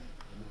strength.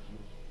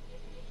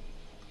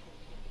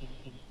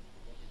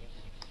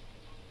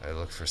 I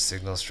look for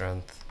signal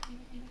strength.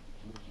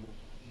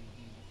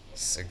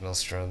 Signal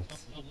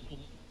strength.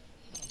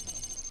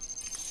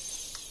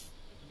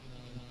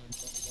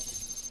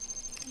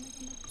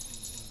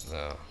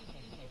 No.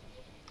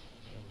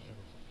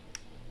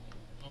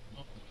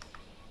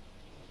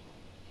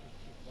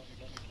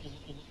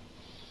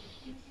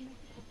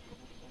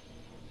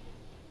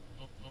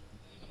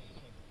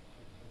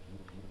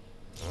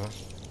 Huh?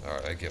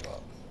 Alright, I give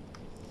up.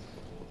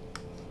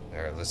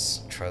 Alright,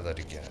 let's try that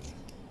again.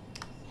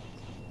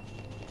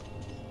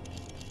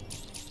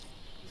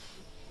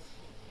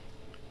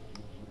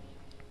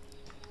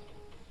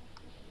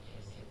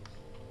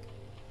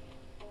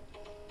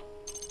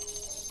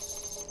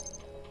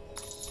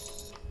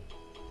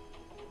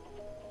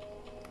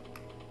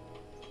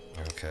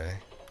 Okay.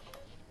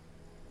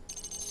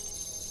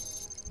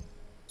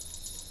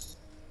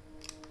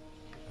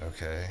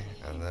 Okay,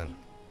 and then...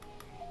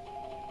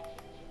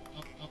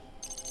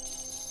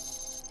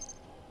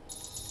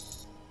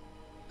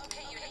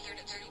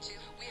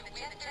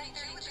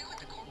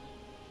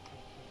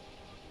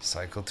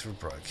 Cycle through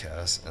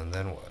broadcast, and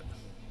then what?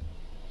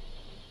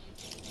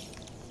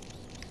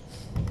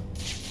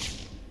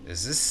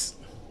 Is this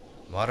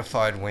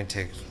modified Wayne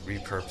takes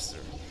repurposed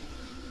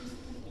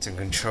to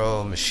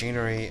control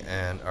machinery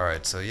and...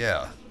 Alright, so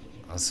yeah.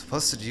 I was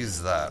supposed to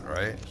use that,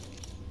 right?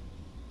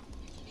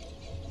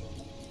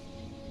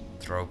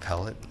 Throw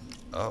pellet?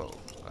 Oh,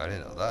 I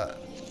didn't know that.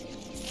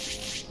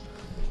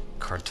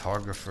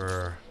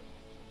 Cartographer...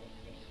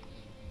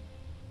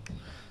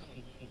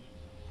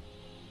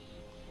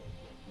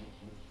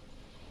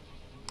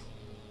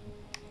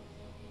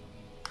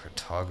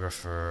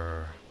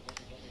 Cartographer...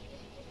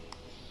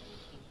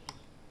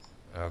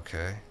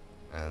 Okay,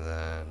 and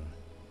then...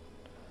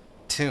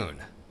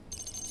 Tune.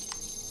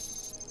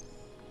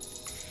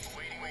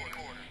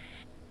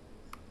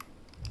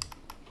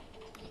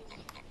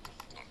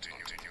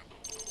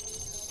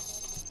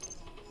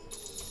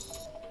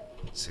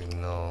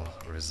 Signal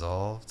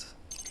resolved.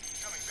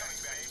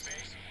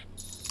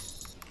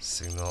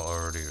 Signal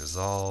already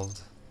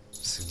resolved.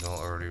 Signal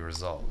already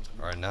resolved.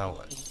 Alright, now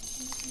what?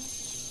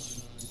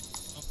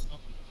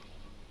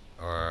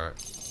 Or...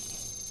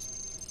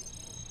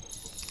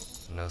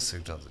 No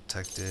signal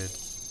detected.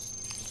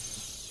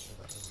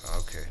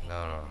 Okay,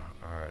 no.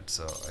 Alright,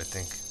 so I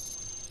think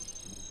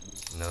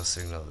no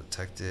signal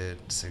detected,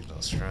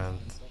 signal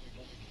strength.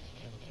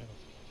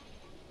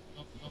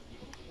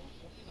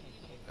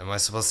 Am I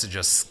supposed to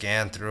just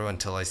scan through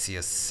until I see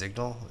a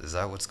signal? Is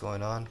that what's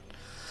going on?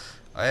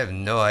 I have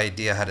no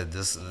idea how to do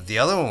this. The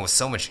other one was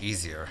so much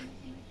easier.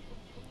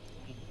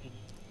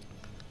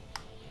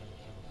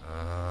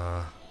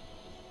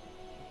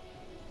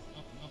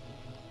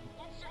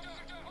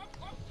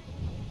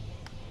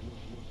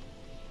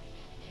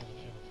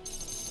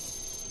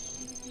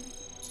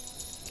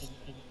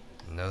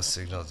 No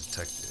signal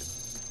detected.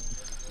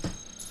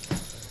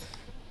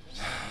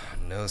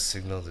 No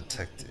signal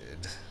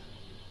detected.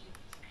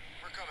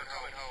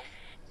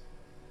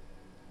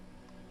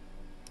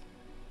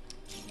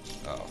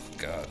 Oh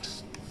god.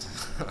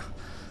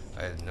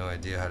 I had no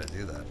idea how to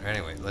do that.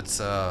 Anyway,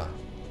 let's I'll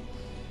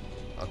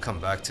come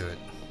back to it.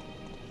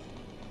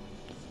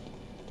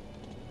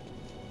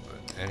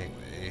 But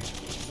anyway,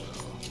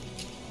 we'll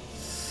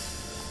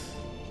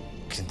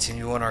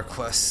continue on our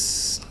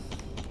quests.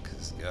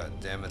 Cause god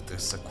damn it,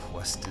 there's a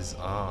quest is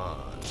on.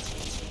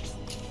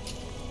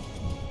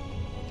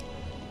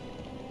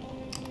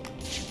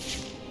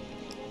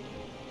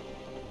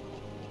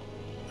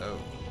 Oh.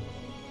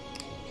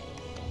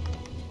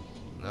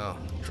 No,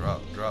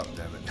 drop,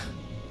 damn it.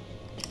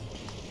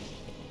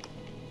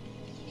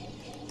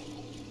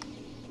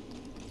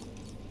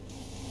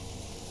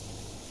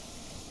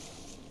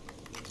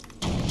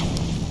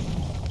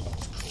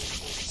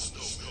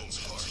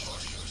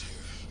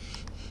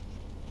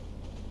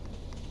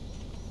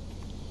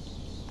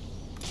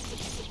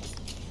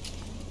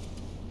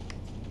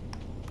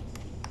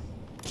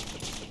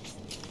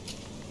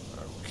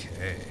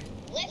 Okay.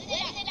 Listen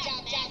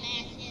up,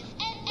 dumbasses,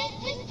 and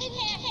listen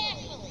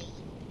carefully.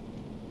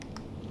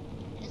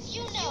 As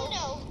you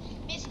know,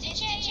 Mr.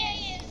 J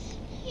is...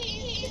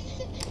 He's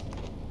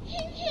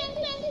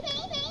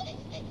himself,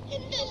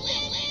 and the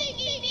last thing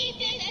he needs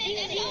is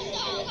a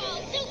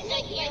so-called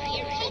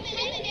superhero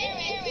coming in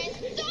here and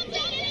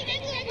something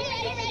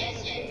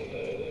corporation.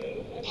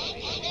 And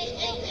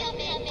they'll come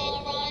in,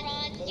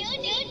 moron. You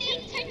need to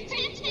protect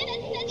us, you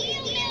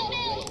know.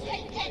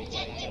 Protect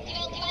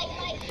your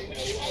life.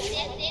 And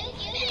if you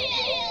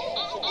fail,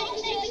 I'll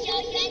make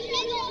sure you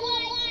never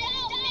want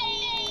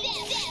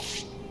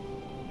this.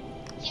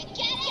 You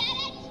get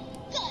it?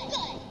 Good.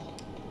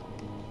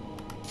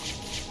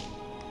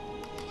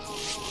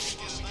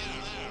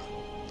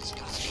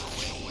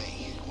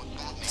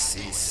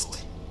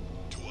 Ceased.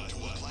 Do I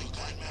look like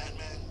Batman,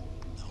 man?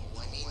 No,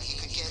 I mean, he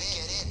could get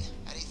in.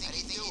 How do you think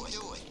he'd do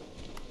it?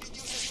 He'd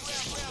use his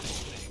grapple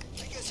thing.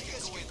 I guess he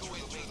could go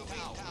in through the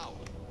main tower.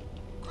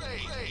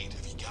 Great.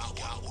 Have you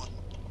got one?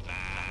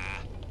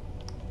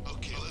 Nah.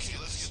 Okay, let's get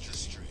this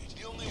straight.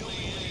 The only way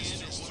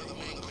in is through the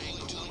main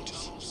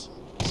tunnels.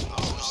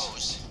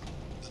 Suppose.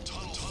 The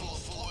tunnel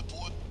full of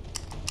wood.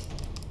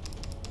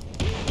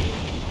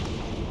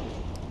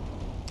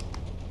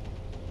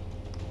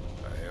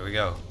 Alright, here we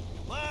go.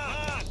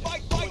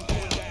 Fight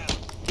down.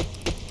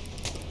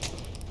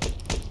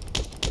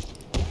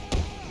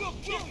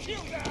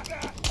 Kill that.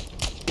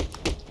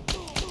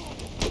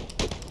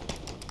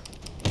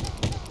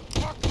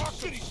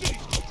 City.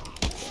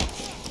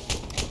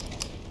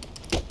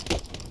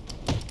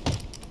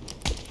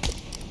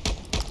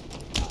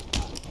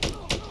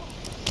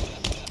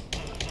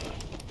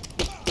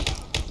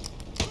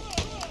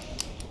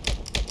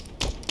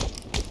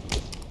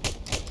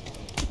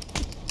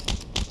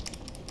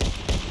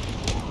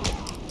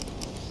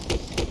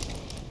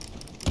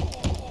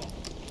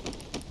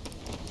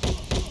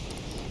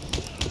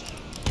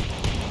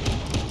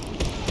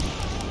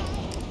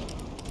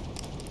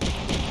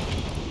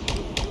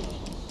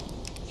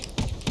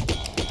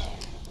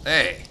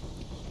 Hey!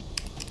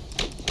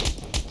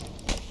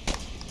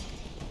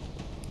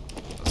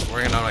 I was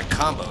working on a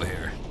combo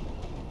here.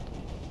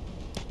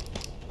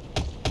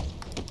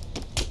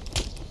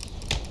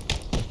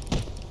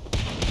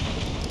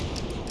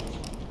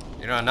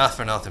 You know, not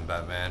for nothing,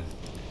 Batman.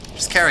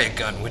 Just carry a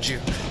gun, would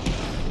you?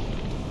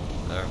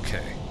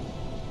 Okay.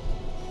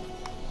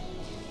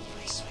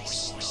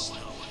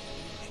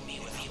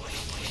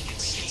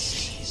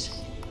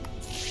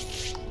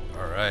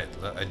 Alright,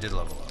 I did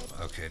level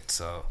up. Okay,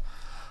 so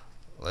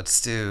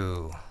let's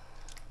do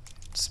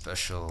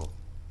special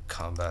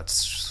combat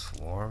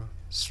swarm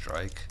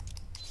strike.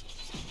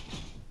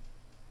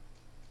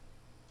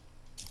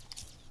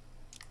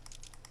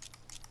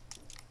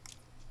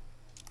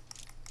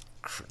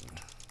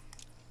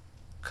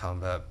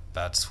 Combat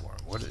bat swarm.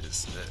 What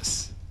is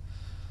this?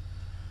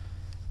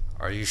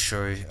 Are you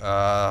sure?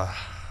 Oh,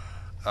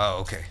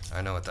 okay.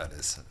 I know what that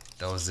is.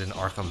 That was in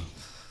Arkham.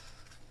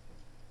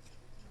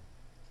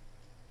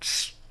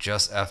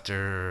 Just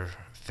after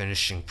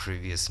finishing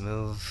previous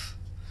move.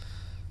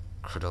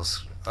 Critical.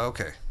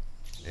 Okay.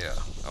 Yeah,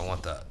 I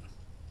want that.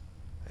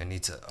 I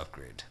need to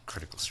upgrade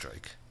critical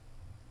strike.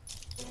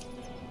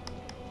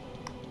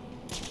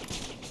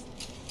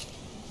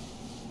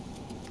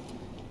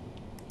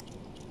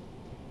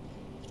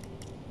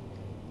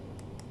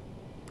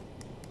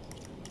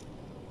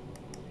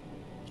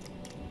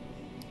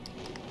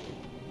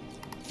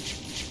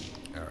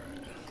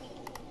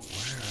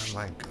 am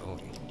I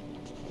going?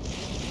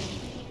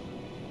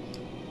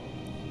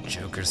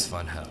 Joker's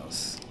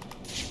Funhouse.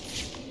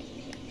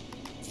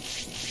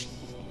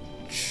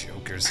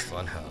 Joker's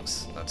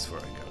Funhouse. That's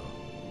where I go.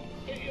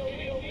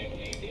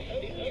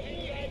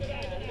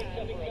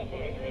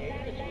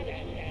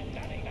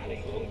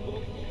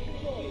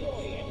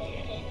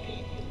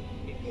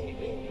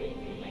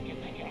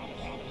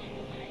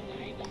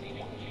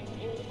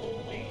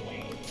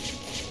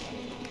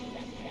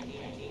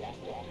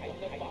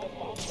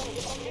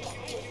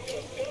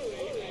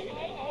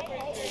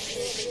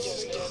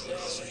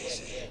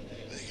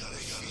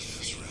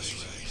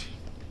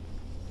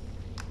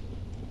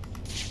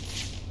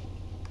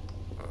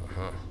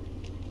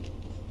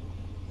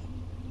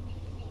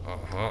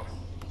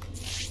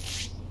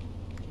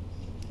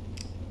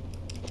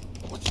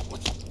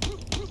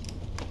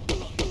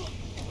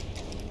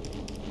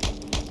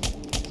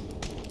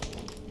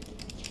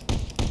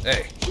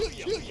 Hey.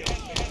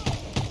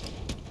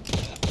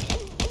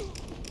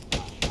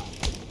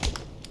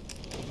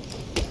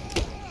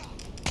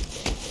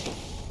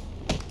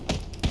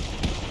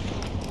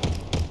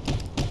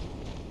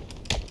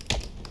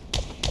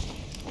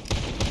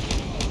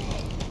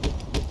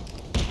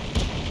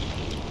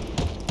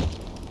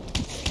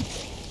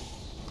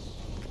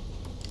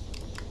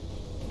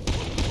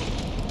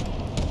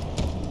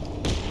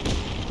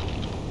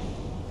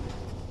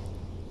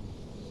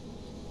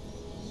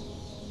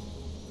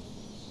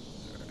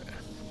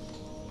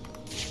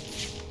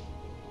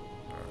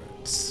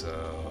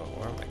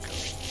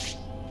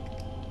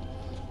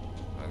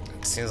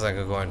 Seems like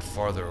I'm going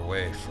farther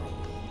away from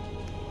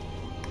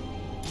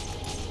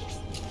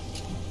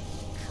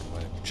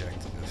my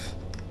objective.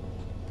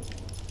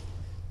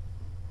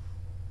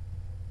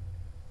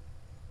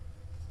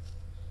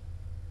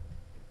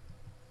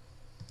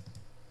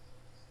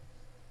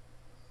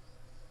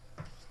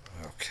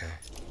 Okay.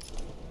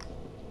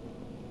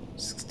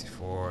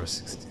 64,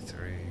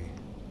 63.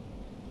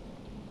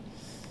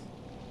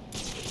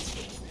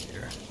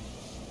 Here.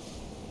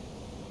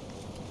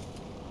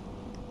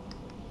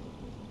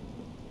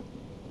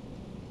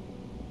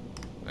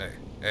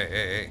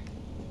 Hey.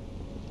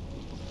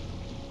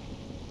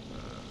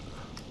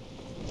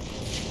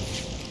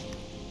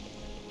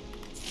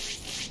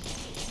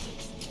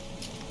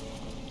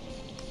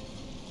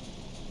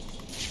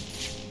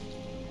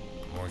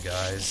 More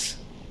guys.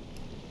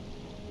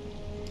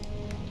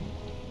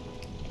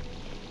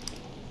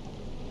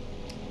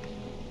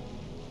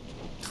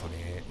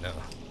 No,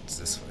 it's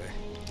this way.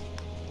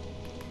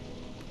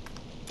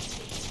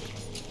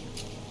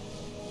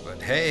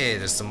 But hey,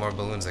 there's some more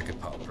balloons I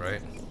could pop,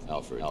 right?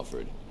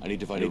 Alfred, I need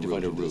to find a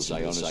route to the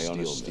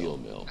Sionis steel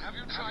mill. Have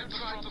you tried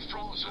the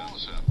front door,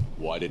 sir?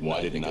 Why didn't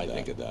I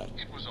think of that?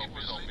 It was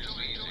obviously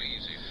too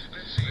easy.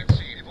 Let's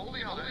see. If all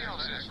the other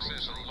access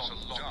routes are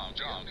locked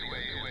down,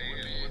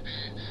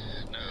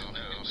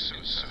 no,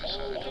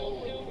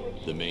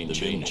 suicide. The main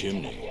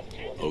chimney.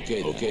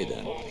 Okay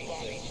then.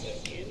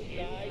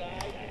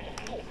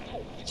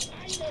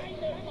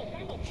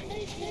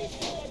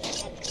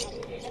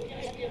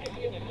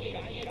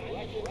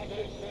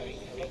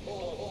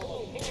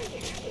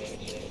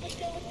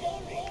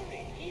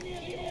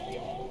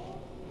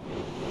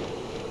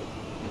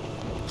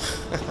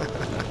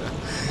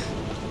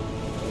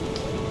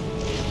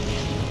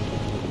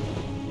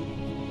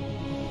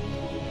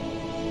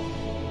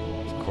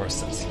 Of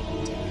course that's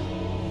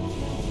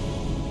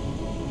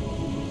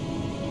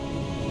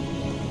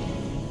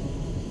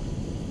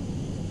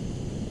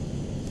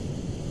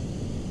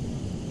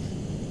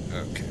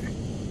okay.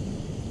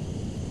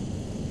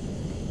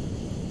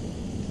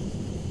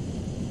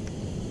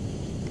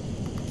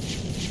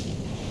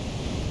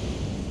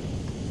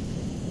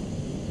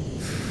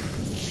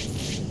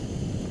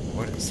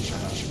 What is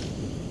that?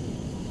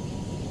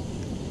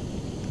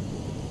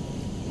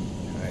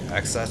 Can I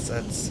access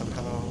that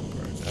somehow?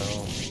 Or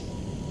no?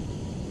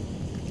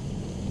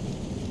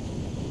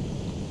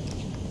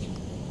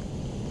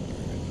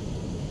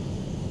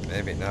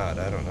 Maybe not,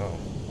 I don't know.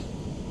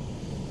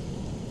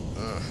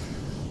 Ugh.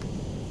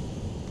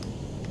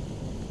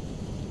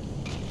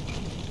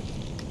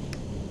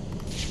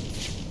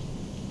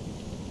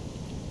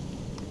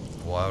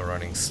 While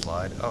running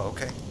slide. Oh,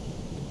 okay.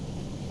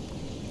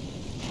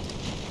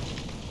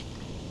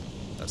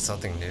 That's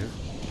something new.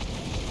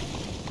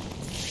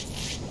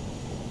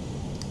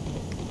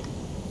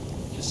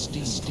 The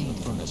steam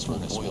furnace will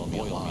boil me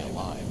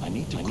alive. I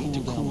need to cool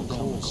down the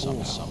coal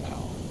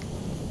somehow.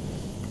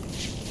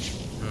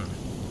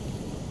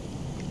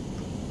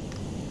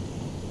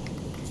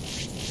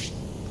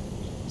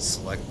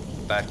 Select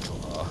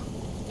Batclaw,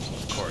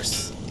 of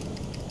course.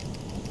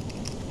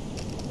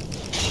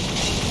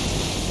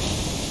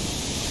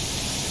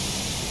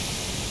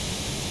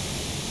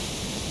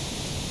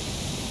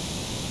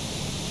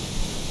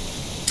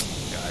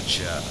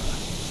 Gotcha.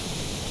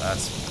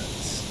 That's what that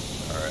is.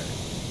 Alright.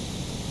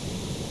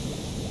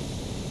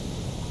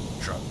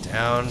 Drop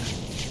down.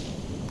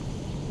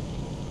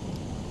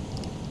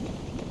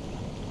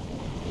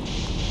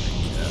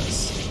 Yes.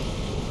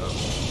 Oh.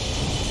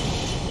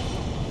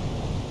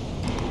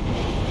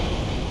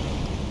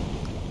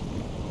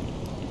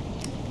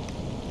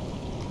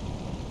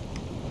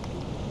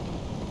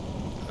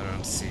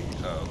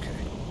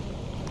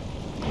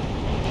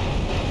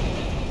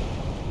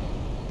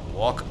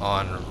 walk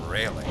on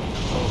railing.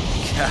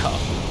 Holy cow.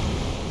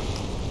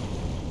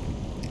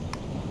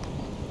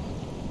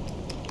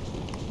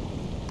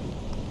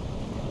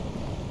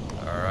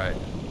 Alright.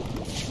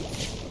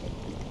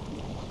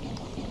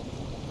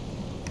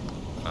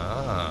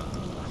 Ah.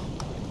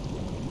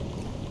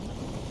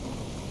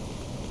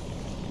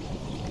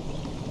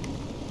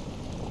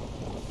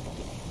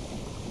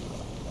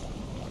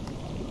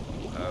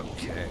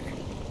 Okay.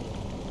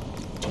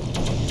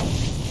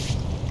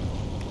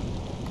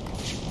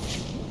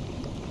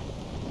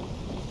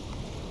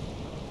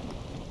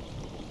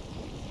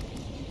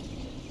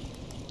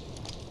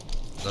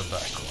 The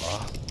back law.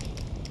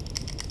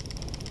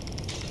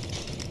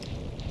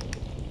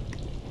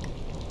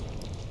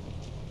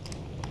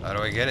 How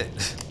do I get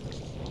it?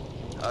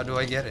 How do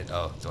I get it?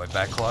 Oh, do I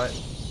backclaw it?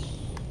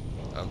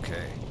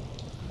 Okay.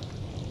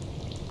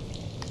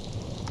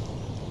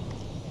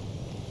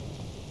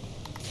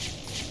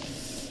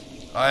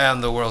 I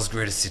am the world's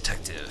greatest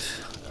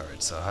detective.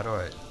 Alright, so how do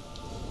I...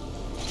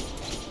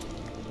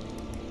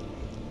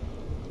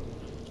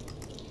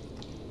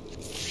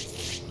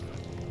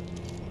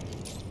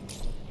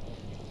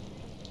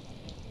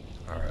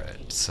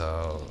 Alright,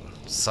 so...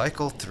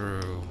 cycle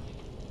through...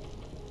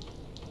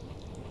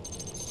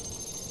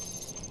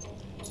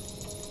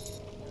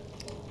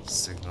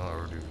 Signal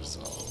already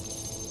resolved.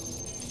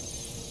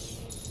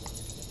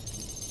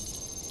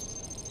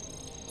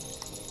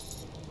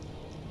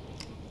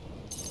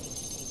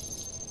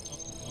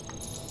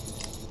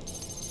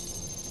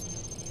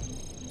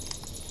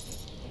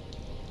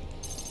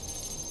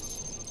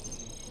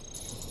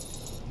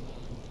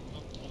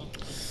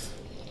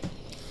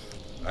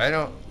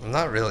 I'm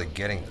not really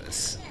getting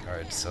this.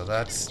 Alright, so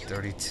that's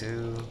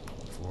 32,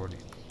 40.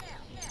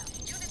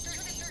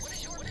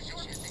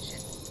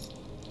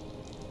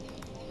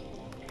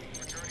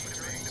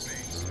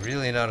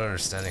 Really not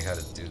understanding how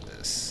to do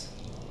this.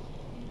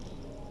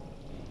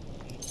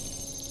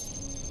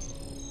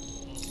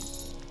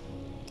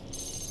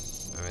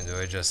 I mean, do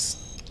I just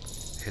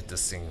hit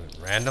this thing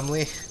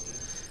randomly?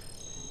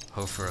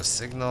 Hope for a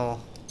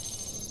signal.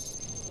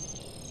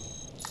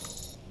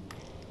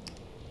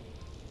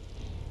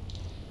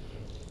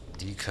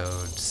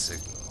 Decode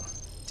signal.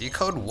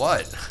 Decode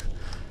what?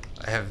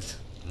 I have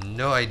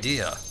no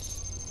idea.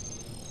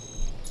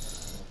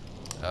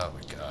 Oh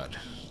my god.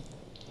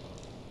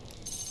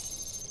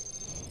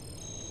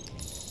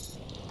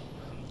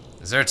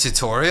 Is there a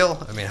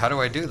tutorial? I mean, how do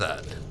I do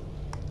that?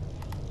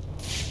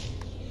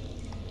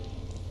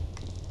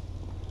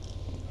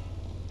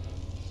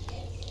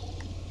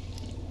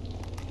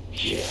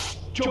 Yeah,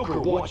 Joker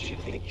wants you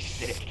to think he's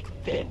sick.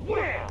 Then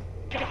wham!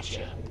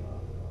 Gotcha!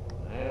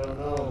 I don't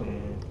know,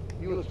 man.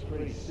 He looks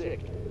pretty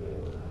sick.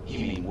 You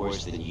mean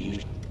worse than you?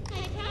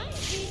 I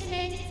promise you some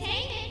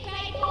entertainment,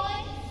 right,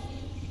 boys?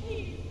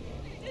 Please,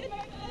 I did my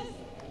best.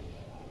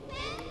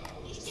 Well,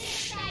 you should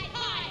have tried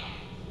harder.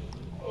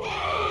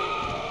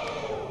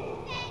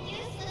 That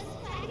useless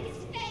quack has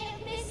failed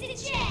Mr.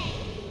 J.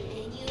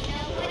 And you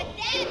know what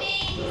that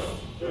means.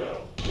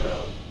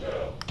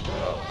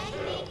 I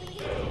think we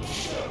can do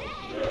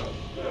better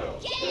than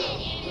that. Get in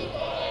here,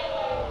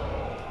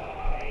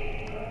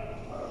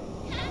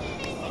 come in,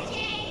 Mr. J.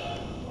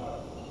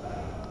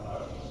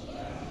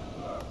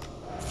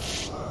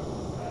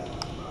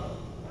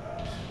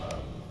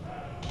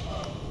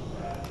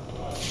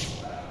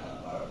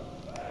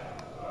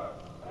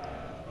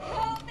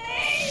 Help me!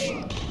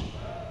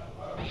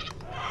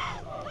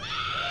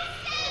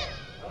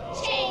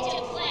 Change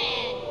of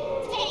plan.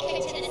 Take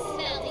her to the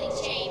smelting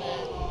chamber.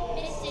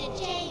 Mr.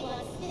 J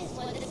wants this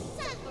one to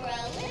suffer a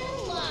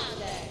little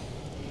longer.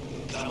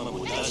 Come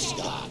with us,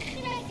 Doc. The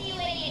rest of you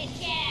idiots,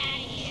 get out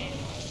of here.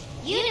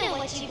 You know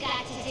what you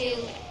got to do.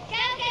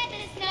 Go get the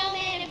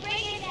snowman and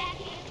bring it back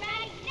here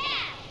right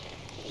now.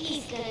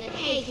 He's gonna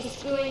pay for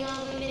screwing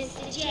over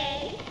Mr. J.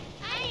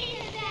 I need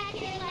him back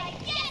here like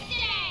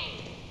yesterday.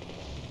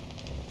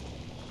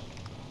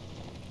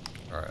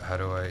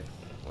 Alright,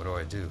 what do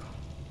I do?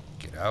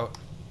 Get out?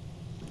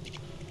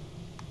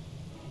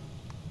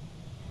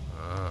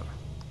 Ah.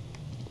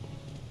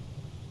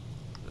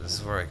 This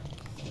is where I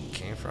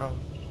came from?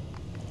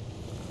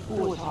 Who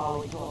was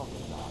Holly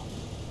talking about?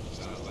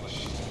 Sounds like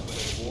she's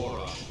declared war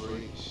on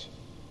Freeze.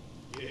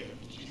 Yeah,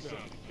 she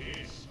sounds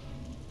pissed.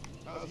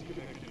 How's he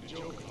connected to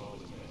Joker and all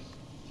this mess?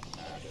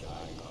 How did I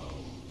know?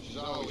 She's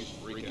always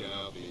freaking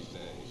out these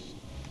days.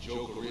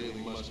 Joker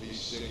really must be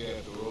sick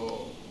after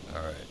all.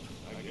 Alright.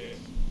 I guess.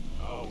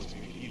 I always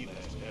figured he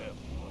last help,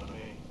 you know what I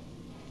mean?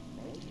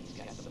 Maybe it's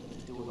got something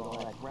to do with all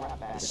that crap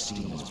back The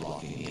steam is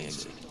blocking the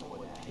exit.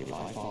 If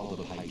I follow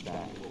the pipe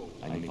back,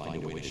 I may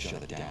find a way to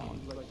shut it down.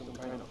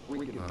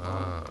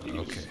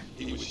 Okay.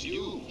 He was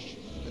huge.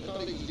 I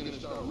thought he was gonna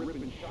start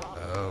ripping shots.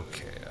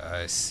 Okay,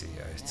 I see.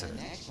 I have to...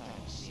 Next time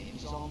I see him,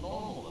 he's all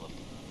normal looking.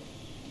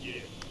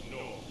 Yeah,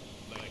 no,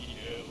 like he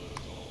ever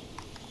was on.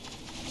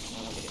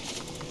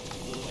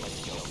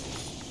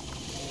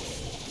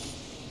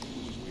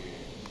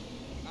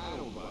 I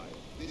don't buy it.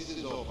 This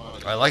is all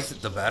part of I like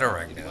the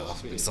Batarang now.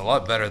 It's a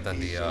lot better than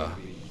the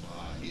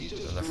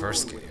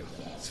first game.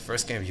 The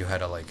first game you had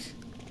to like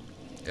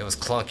It was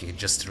clunky. It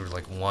just threw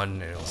like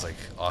one, and it was like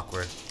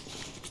awkward.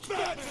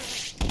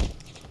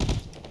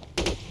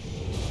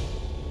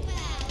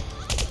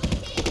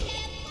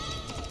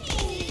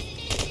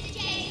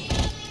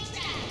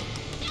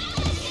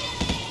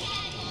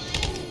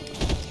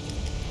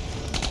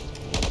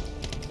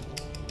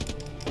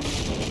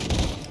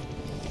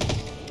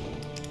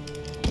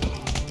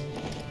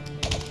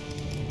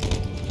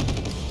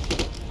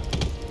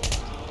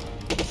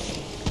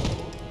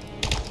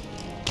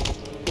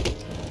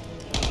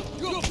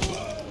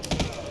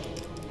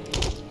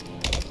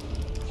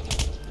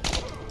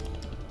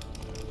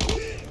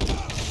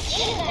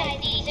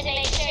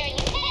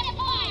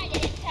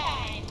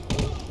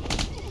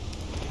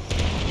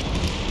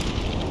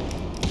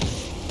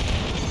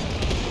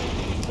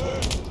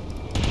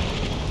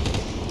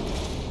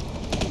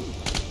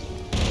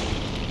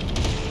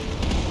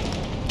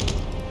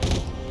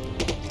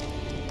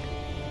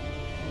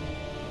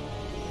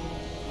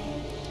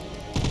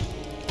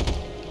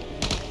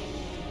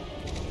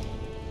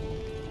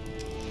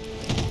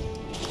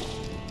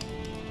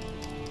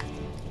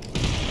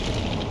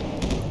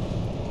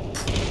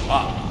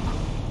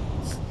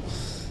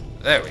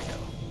 There we go.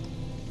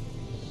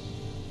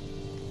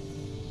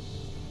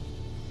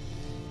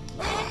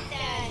 What the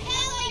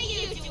hell are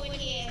you doing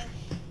here?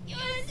 You're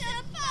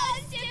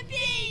supposed to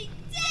be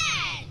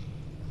dead!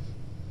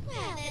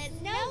 Well, there's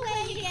no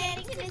way you're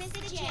getting to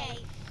Mr. J.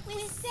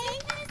 We're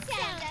safe and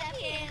sound up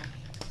here.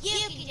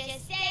 You can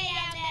just stay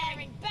down there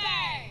and burn!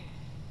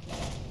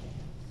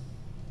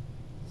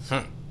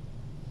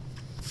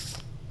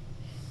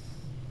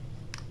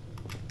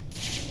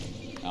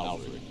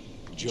 Alfred,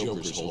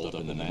 Joker's holed up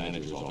in the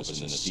manager's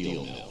office in the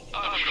steel mill.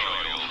 I'm sure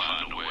you'll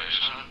find a way,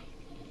 sir.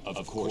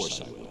 Of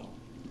course I will.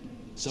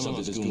 Some of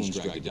his goons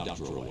dragged the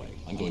doctor away.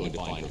 I'm going to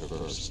find her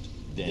first,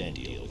 then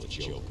deal with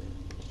Joker.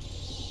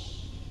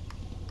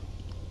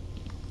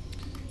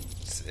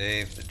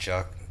 Save the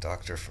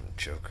doctor from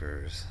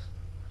Joker's.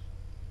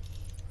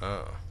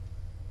 Oh.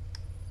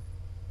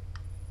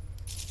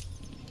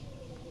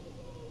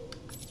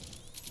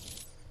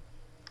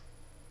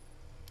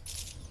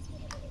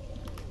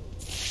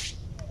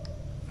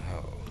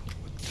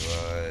 What do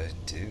I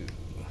do?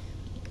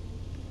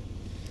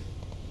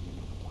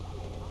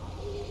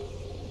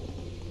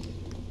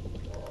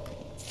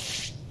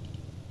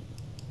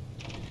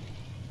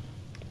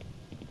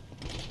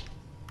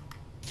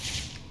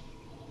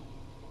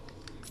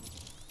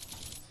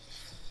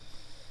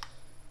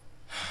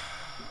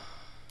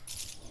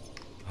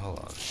 Hold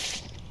on.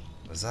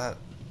 Was that?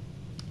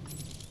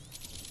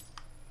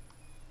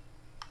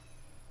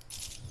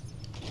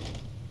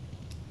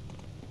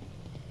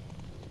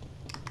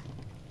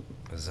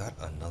 Was that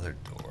another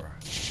door?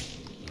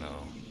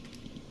 No.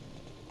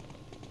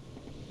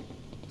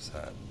 Was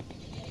that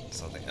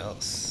something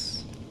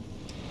else?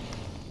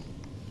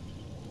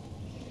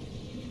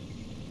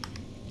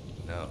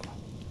 No.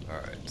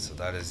 Alright, so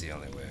that is the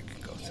only way I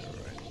can go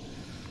through, right?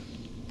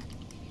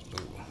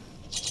 Ooh.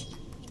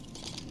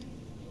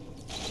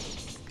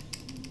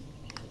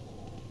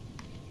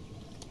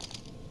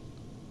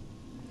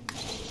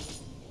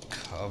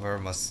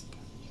 Cover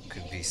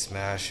could be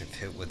smashed if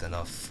hit with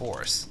enough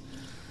force.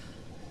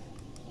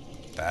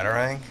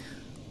 Batarang?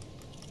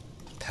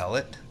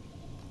 Pellet?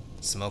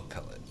 Smoke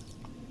pellet.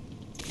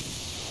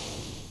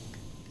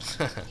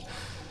 Well,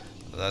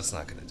 that's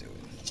not gonna do it.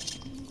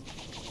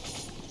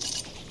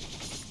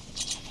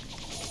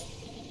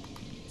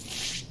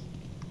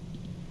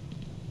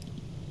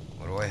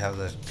 What do I have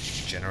that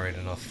generate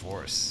enough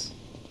force?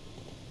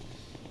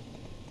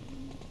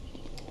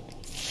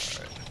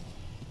 Alright.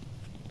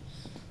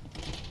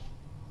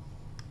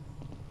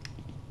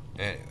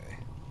 Anyway,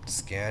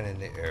 scan in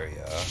the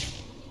area.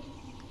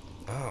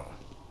 Oh.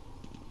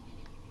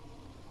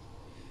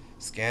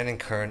 Scan and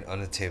current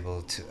on the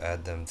table to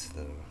add them to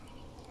the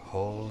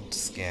hold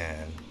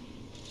scan.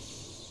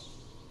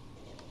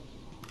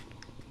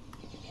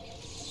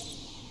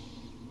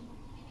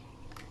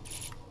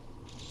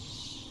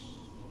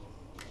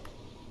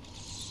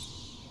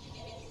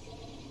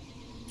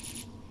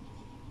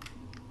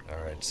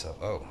 Alright, so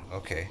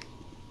okay.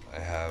 I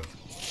have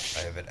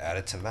it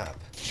added to map.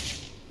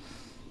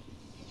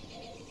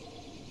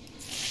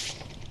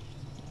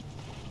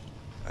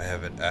 I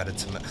have it added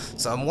to map.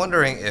 So I'm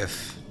wondering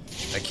if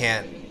I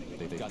can't.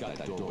 They've got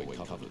that doorway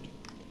covered.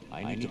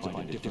 I need to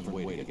find a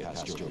different way to get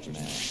past George's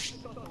man.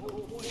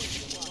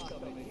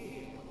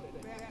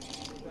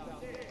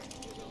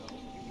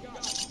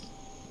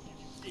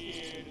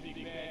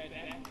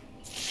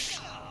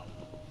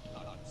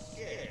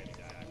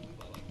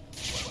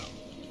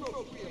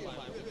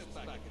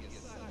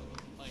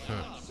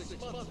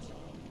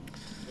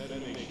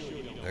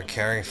 They're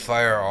carrying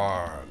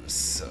firearms,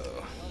 so.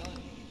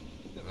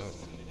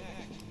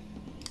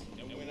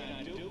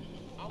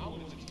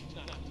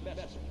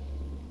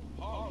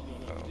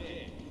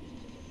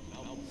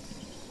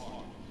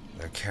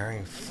 They're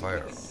carrying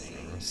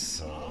firearms,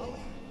 so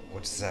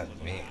what does that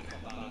mean?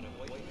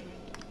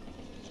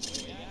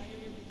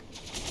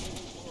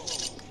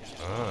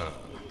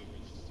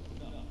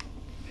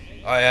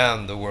 I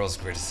am the world's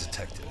greatest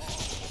detective.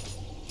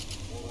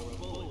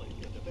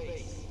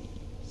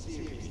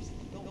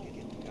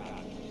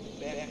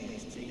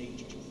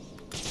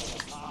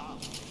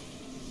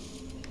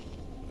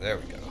 There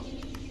we go.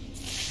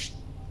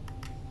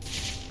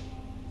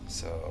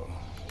 So...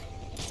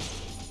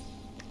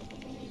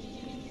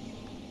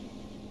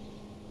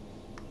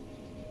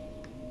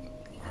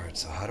 Alright,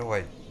 so how do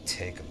I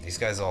take them? These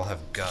guys all have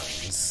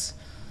guns.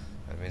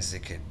 That means they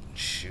could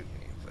shoot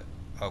me, but...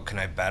 Oh, can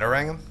I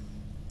batarang them?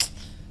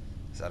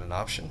 Is that an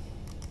option?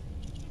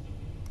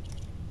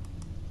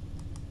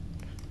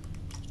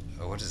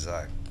 Oh, what is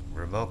that?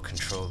 Remote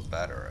controlled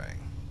batarang.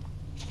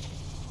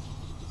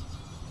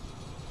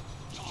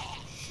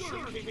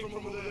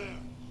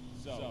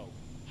 So,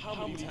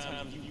 how many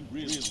times have you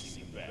really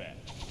seen that?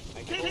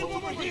 Get him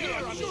over here,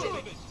 I'm sure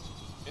of it!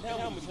 And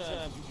how many times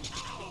have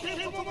you... Get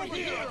him over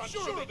here, I'm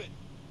sure of it!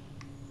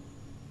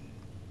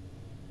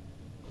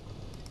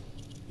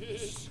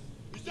 Is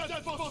that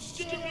supposed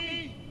to scare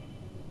me?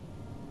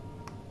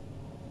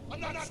 I'm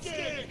not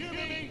scared, hear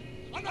me?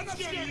 I'm not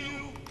scared of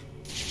you!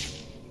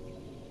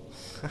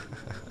 Where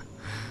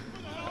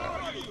the hell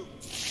are you?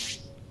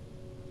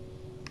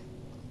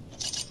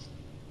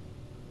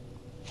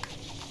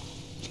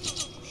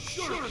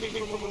 Sure came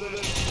from over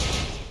there!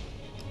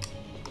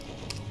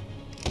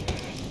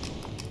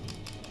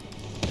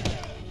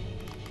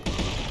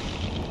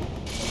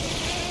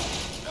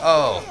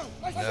 Oh!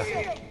 No.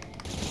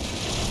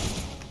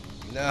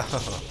 No!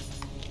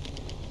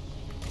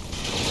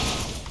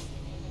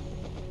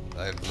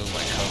 I blew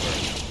my cover.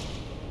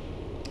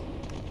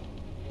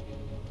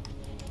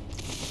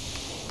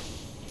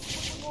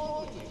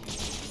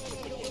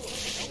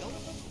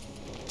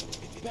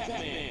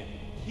 Batman!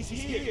 He's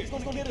here! He's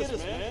gonna get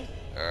us, man!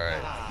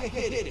 Alright.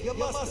 Hit it, you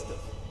must have.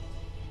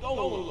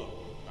 Go look.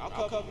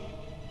 I'll cover you.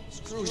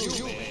 Screw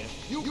you, man.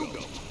 You go.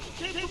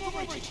 Get him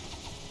over here!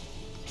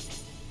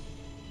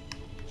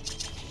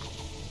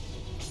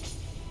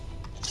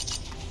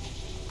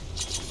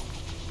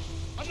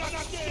 I'm not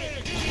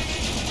scared!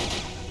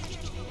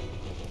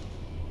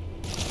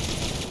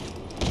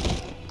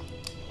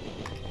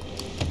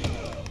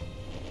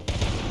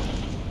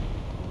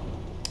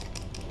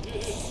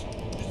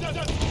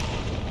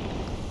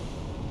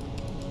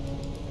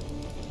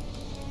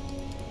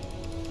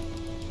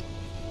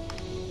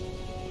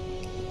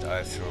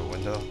 Dive through a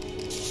window.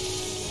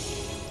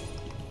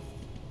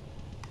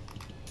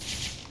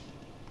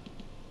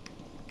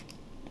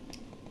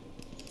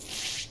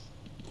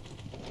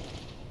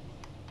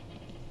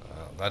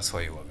 That's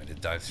why you want me to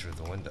dive through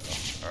the window.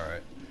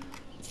 Alright.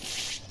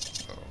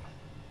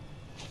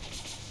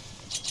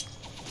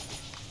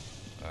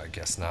 Oh. I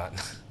guess not.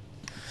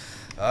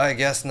 I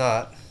guess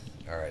not.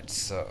 Alright,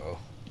 so...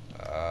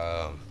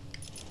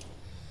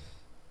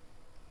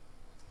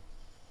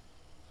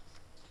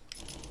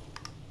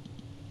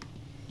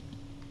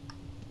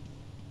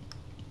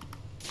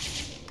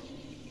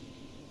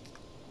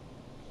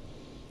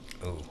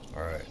 Oh,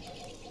 alright.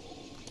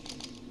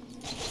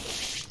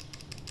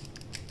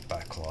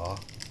 Back claw.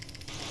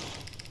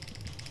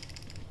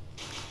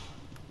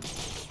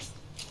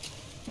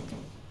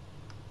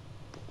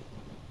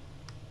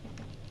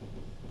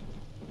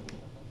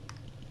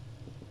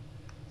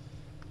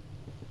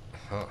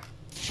 Huh.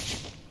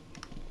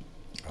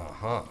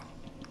 Uh-huh.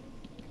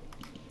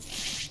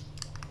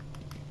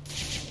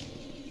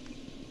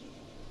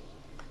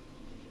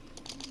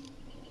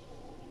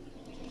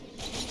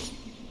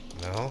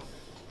 No?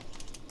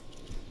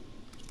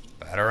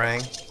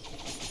 Batarang?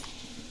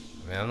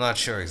 I mean, I'm not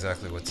sure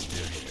exactly what to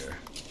do here.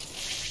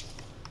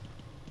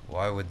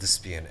 Why would this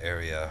be an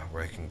area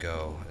where I can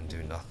go and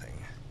do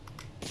nothing?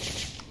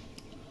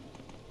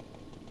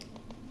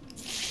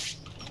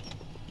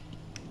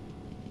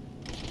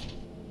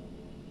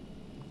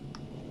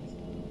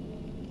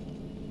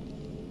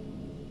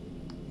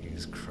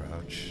 Use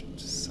crouch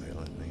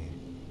silently.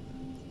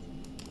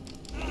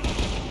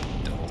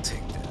 Double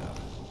takedown.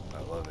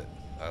 I love it.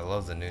 I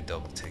love the new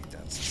double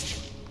takedown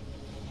system.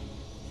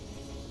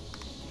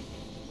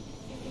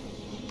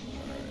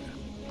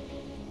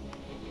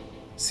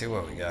 See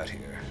what we got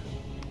here.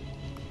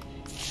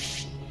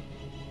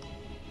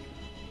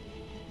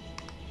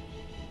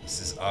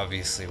 This is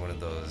obviously one of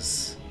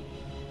those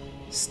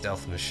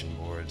stealth mission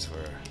boards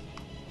where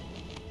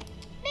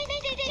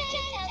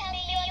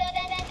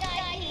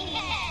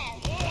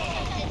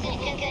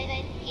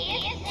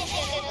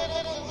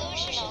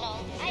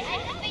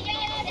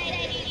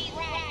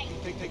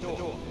Take the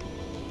door.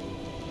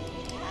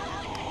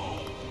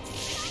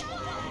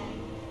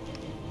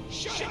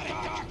 Shut it,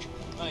 Doc!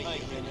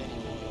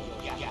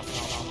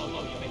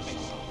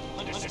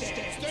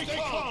 Understand? Stay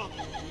calm!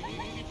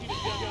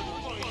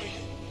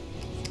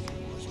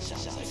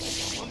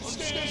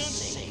 Understand?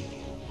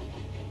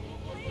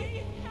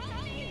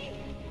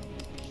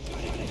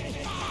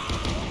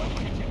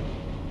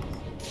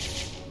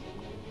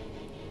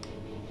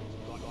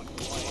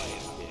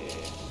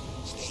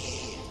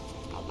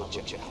 I'll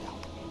check you out.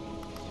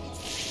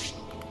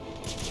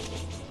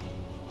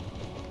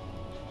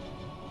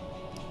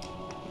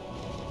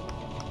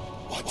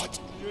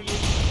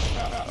 What?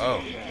 Oh.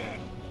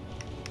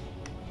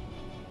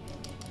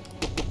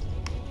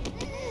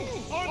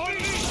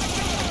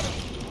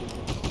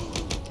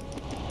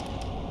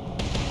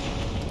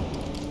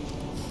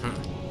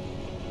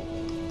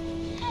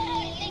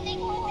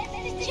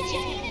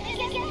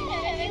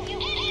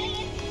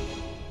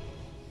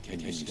 Can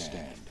you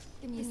stand?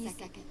 Give me a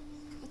second.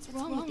 What's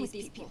wrong with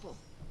these people?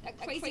 That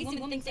crazy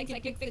woman thinks I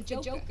can fix the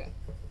Joker.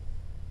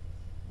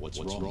 What's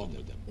wrong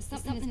with them? There's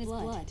something in his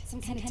blood.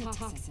 Some kind of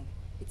toxin.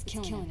 It's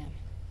killing him.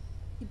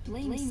 He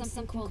blames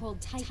something called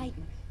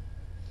Titan.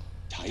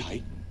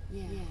 Titan?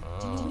 Yeah.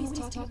 Do you know what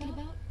he's talking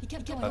about? He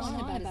kept going on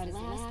about his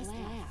last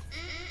laugh.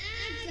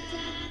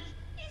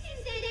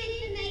 Isn't that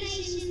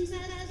information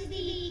supposed to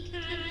be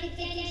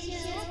confidential?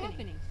 What's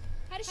happening?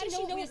 How does she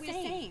know what we're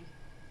saying?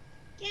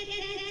 Get that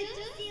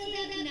sealed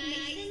up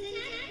nice and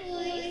tight,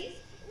 boys.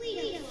 We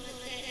don't want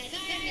that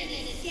garment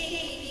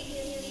escaping,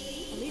 do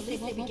we? At least they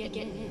won't be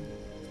getting in.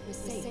 We're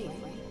safe,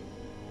 right?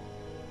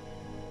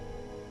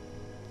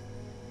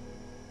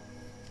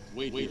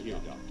 Wait here,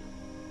 Doctor.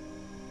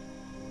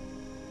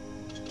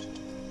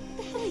 What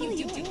the hell are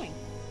you doing?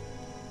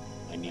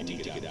 I need to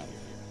get out of here.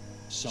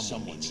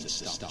 Someone needs to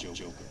stop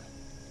Joker.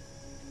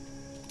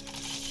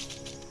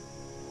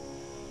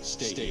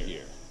 Stay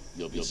here.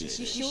 You'll be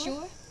safe. You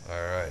sure?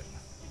 Alright.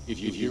 If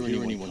you hear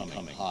anyone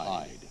coming,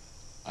 hide.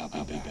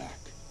 I'll be back.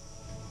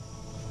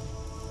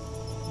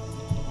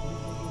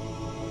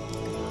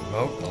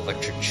 Remote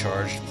electric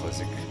charged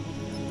physic.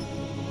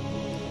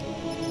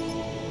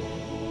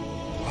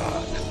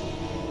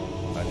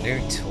 A new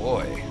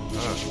toy.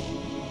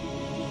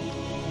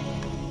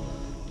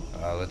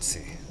 Let's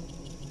see.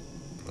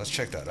 Let's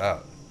check that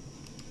out.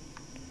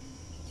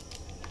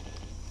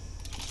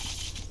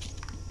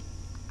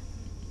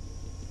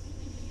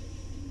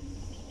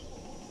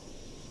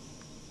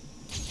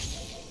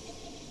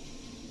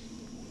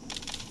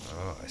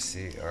 Oh, I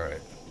see.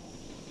 Alright.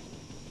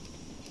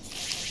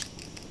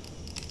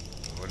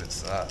 What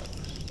is that?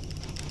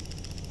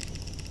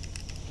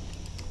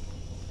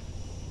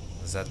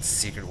 Is that the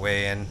secret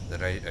way in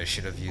that I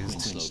should have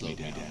used? Slow me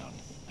down.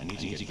 I need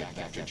to get back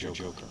after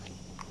Joker.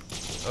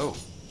 Oh,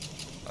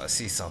 I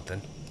see something.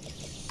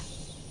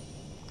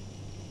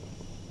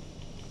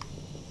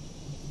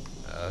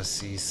 I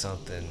see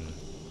something.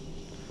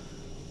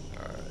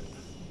 Alright.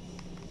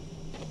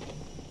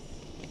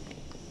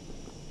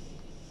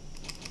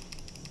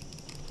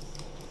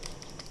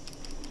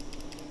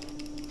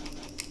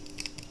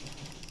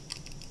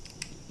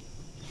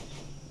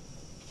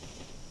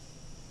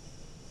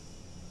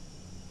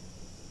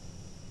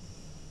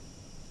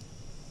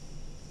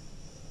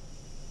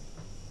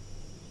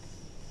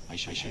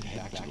 I should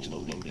head back to the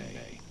loading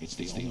bay. It's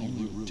the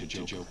only route to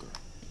Joker.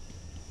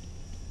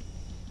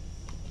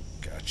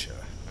 Gotcha.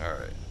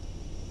 Alright.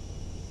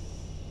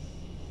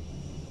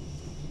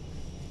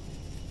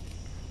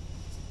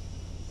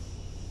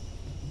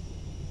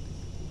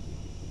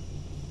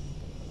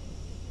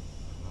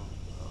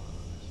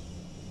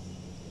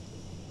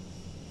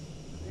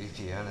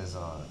 VPN is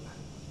on.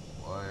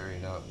 Why are you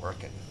not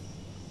working?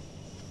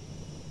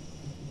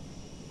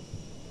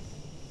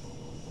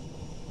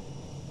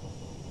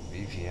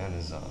 VPN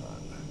is on.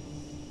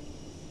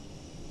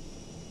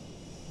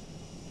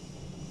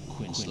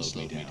 Quinn slowed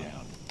me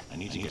down. I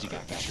need to get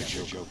back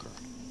after Joker.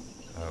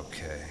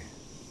 Okay.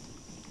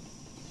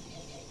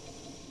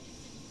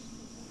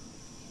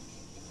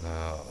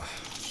 Oh.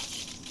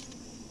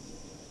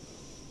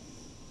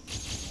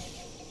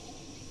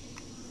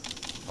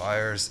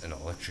 Fires an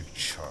electric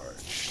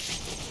charge.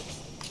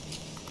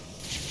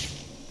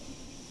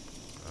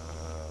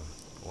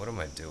 What am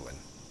I doing?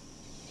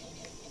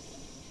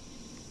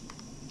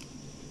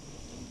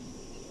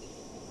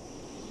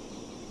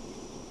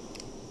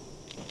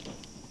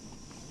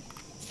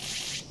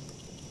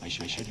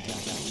 I should head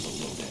back to the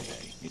low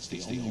bay. It's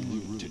the only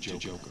route to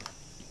Joker.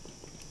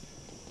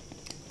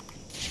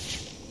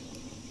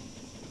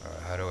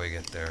 Alright, how do I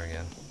get there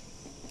again?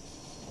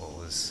 What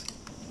was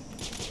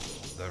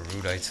the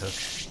route I took?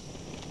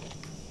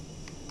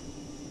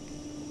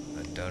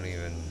 I don't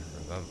even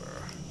remember.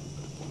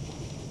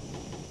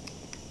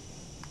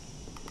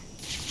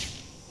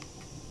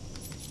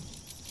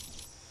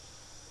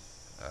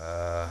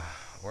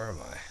 Where am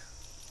I?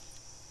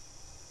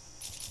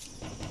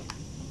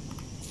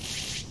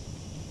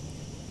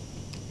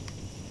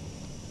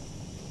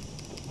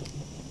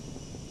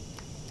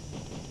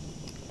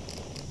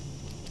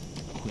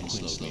 Quinn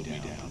slowed me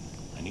down.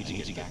 I need to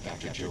get back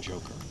after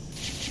Joker.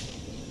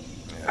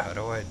 Yeah, how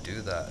do I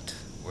do that?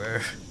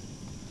 Where?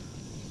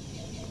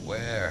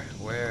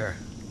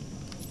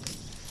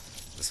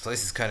 This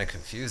place is kind of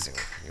confusing.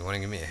 You want to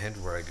give me a hint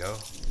where I go?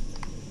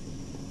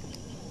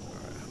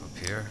 Alright, up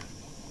here.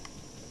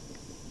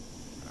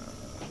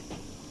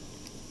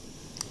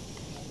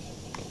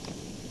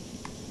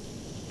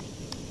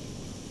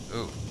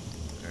 Ooh,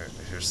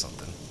 here's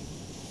something.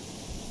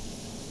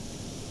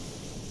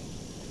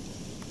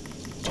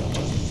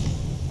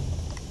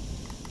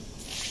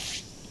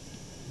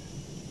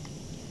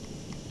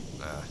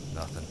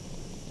 Nothing.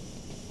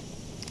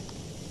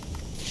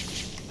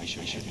 I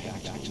should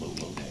head back to the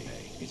low bay.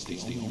 It's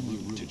It's the only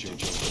route to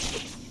Joker.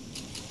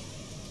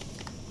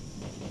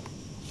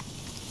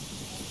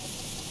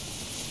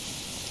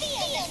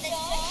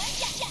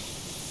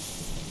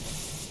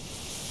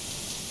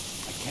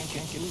 I can't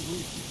get away from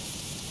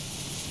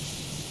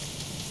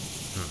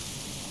you.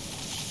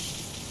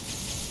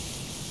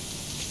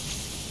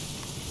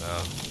 No.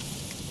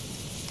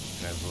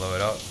 Can I blow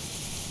it up?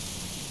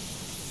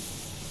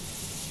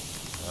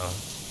 No.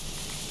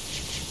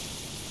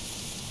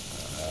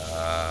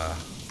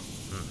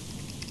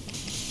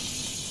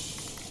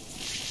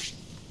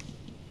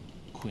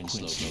 Quinn,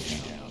 slow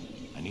me down.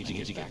 I need to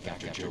get back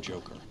after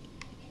Joker.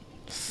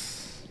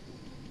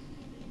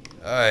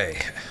 Aye.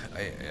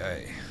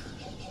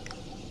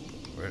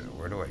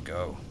 Where do I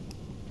go?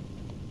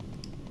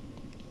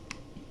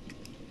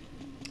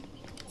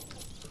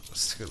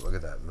 Let's take a look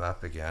at that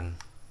map again.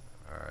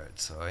 Alright,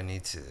 so I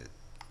need to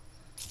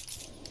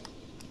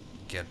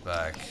get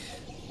back.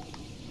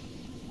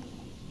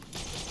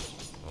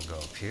 We'll go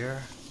up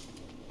here.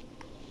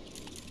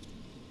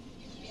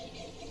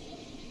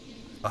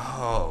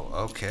 Oh,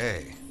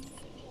 okay.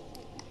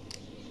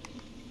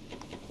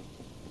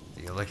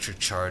 The electric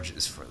charge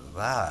is for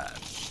that.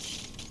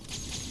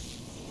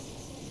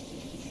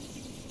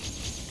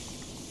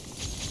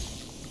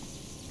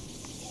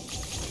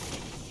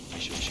 I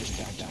should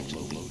back to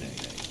low day.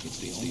 It's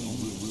the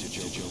only route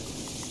to Joker.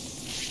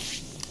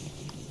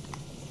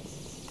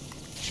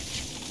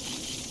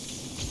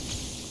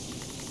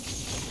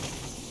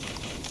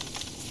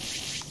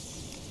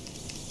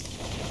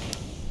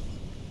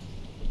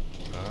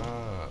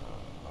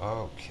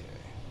 Okay.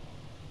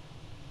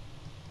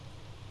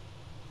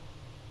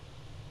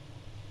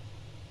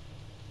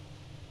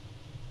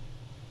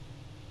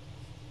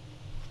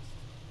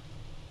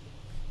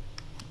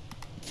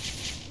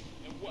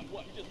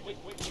 What? You just wait,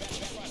 door,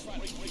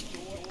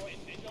 and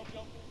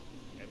jump.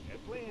 And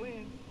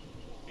plan.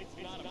 It's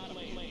not a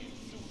plane.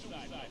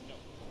 Suicide, no.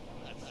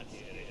 That's not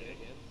it.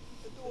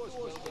 The door's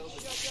well.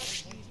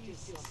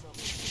 Shut.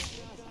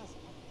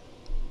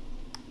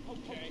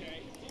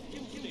 Okay. You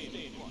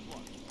stay in front.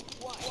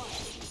 Why?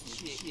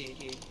 Shit,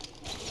 kid.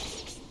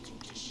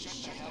 Shut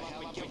the hell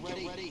up and get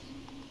ready.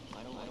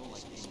 I don't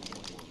like this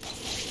anymore.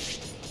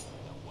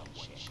 One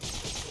chance.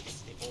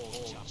 It's the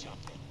all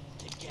jumping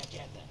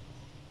together.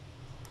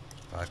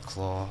 Bat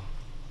claw.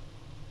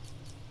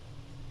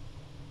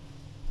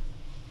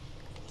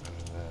 And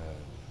then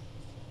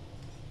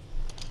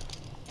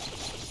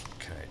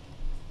can I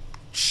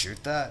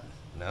shoot that?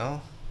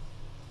 No?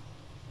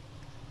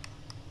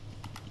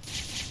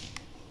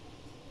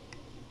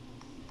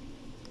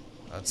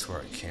 That's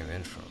where I came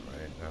in from,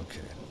 right?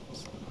 Okay.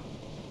 So.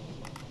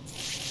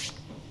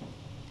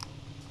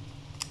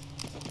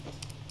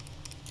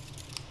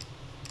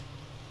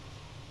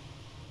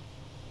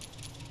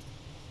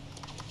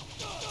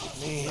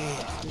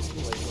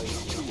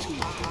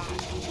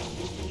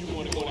 You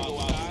want to go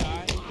outside?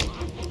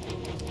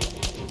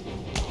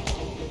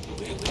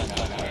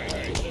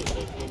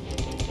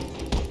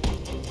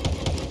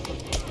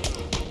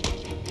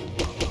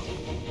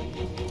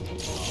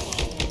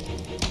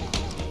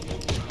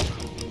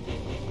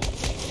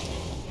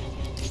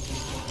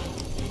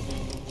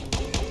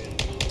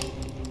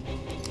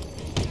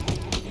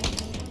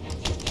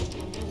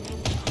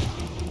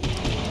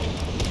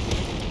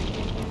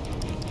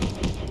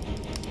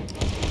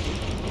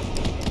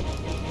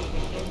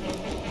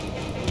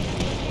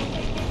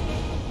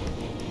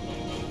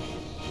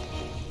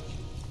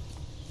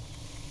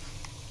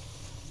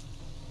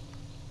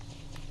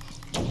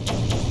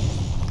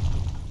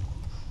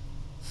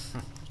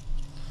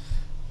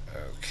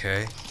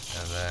 Okay,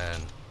 and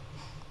then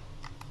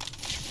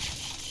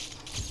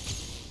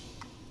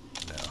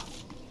no.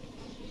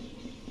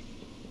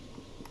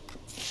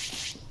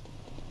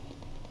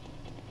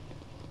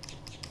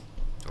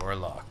 Door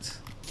locked.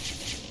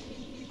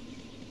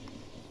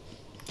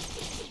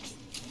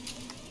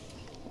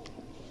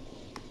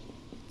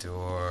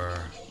 Door.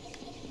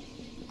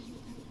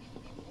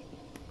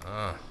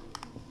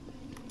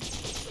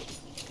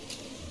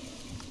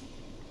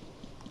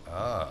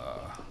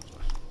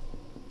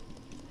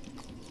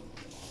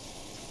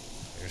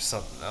 There's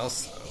something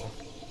else though.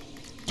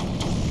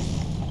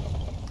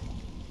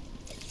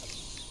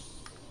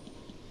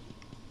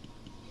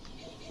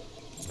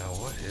 Now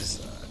what is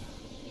that?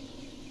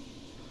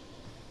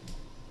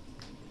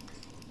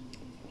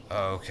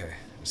 Oh, okay.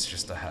 It's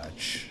just a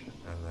hatch.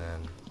 And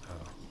then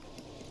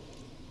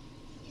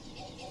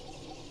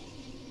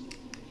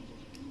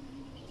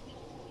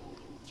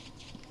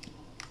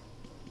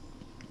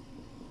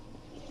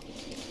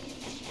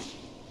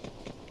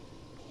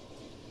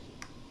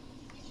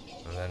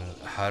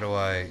how do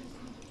I...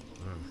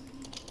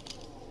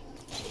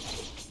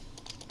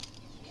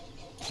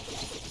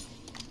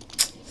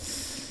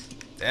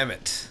 Damn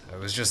it. I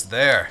was just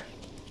there.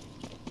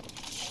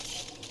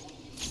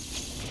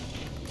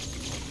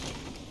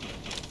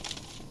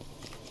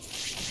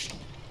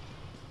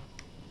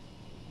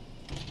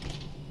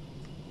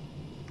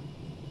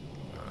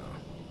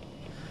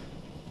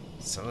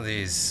 Some of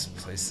these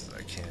places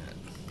I can't.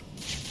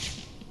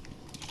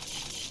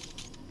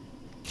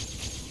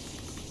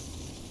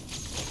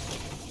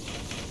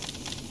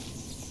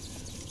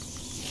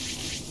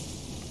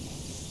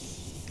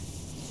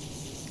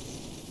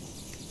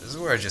 This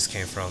is where I just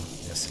came from.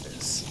 Yes, it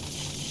is.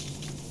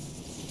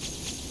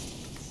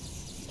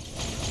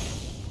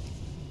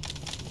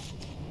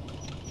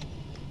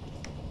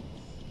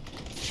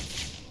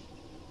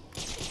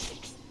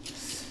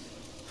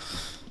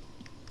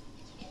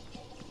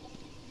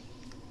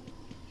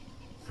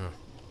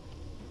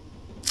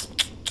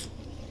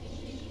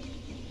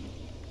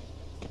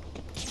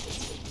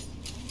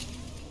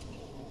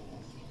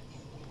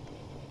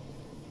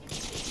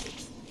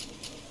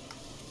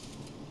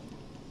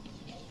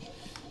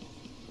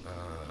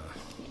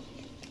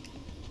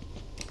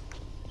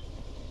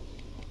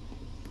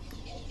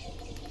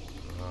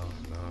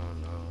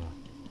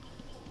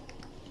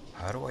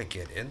 How do I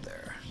get in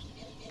there?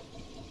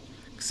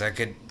 Because I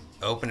could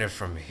open it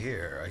from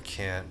here. I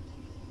can't.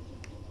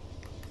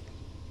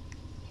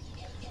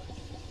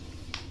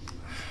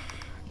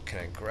 Can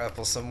I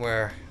grapple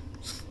somewhere?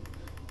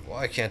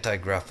 Why can't I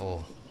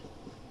grapple?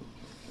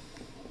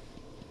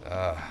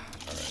 Alright,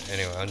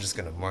 anyway, I'm just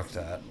gonna mark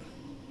that.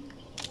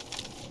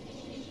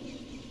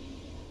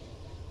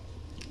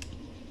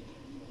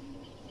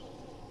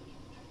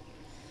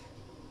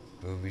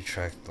 Booby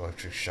track,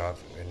 electric shock,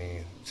 any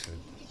to.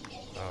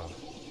 Oh.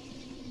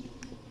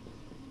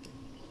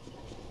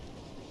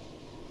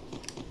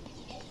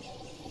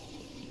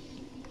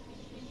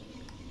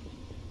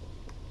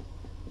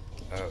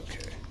 Okay.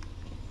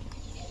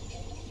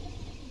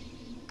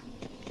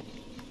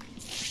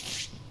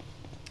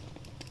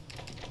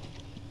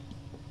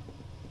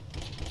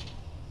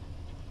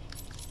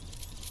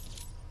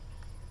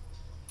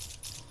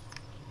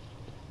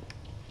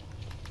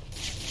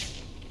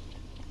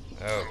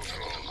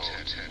 Okay.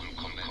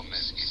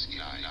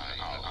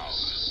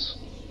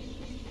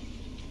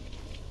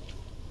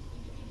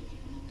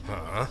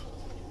 Huh?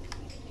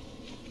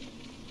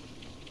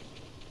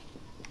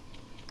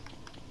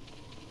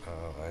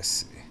 Oh, I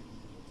see.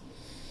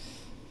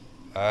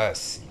 I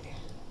see.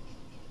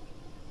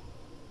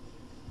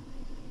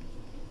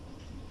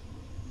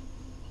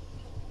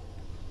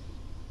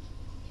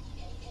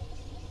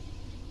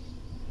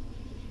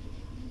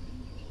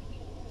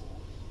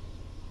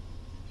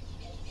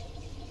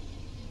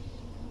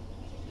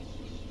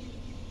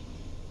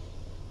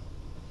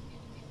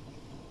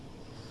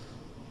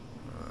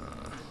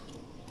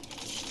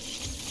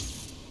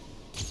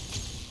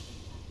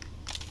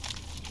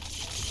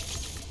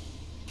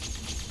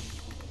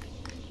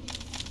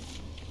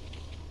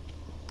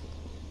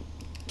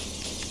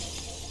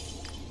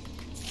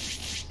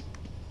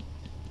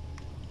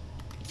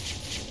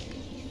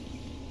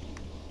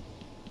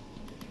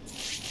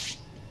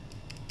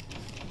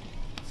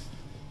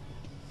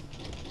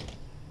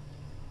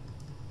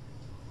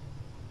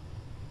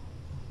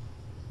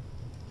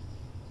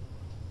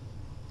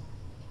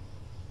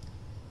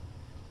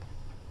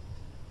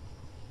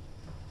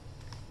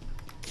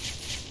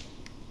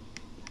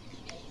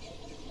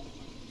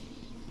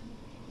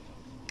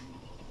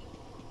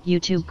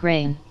 YouTube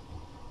Grain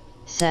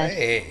said,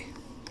 Hey.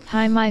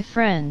 Hi my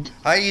friend.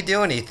 How you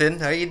doing, Ethan?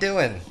 How you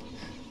doing?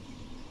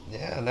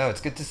 Yeah, no, it's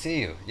good to see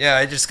you. Yeah,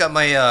 I just got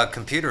my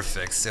computer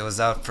fixed. It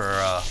was out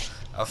for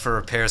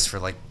repairs for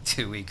like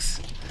 2 weeks.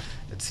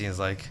 It seems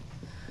like.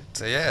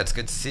 So yeah, it's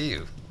good to see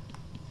you.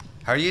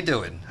 How are you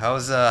doing? How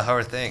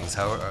are things?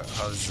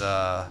 How's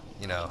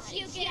you know?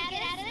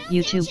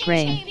 YouTube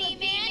Grain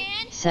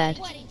said,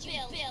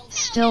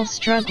 still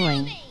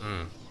struggling,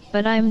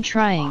 but I'm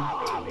trying.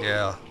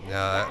 Yeah,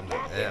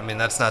 I mean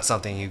that's not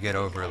something you get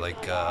over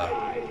like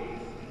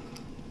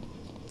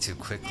too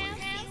quickly.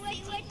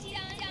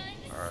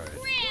 All right.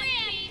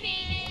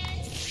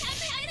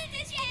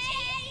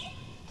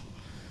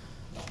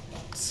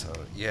 So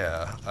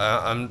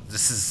yeah,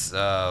 This is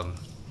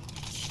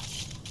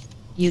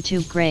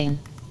YouTube Grain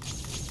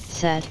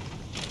said,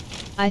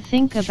 I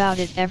think about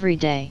it every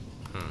day.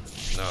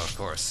 No, of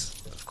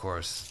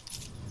course.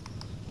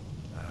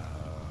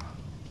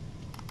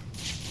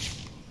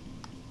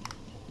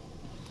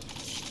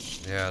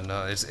 Yeah,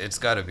 no, it's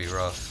got to be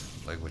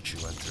rough, like what you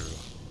went through.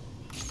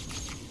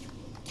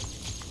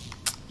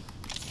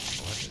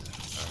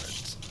 All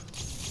right.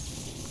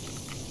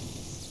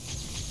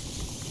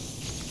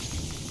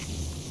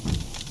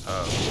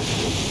 Oh,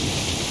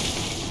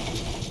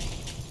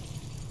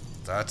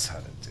 that's how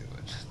to do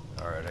it.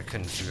 All right, I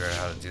couldn't figure out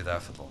how to do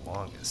that for the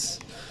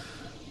longest.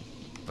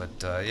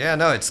 But yeah,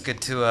 no, it's good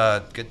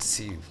to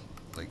see you,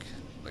 like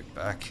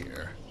back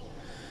here.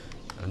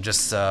 I'm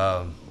just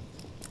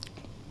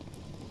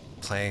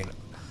playing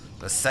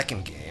the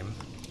second game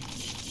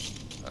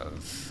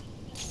of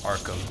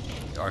Arkham,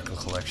 the Arkham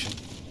Collection.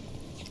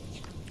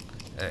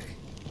 Hey.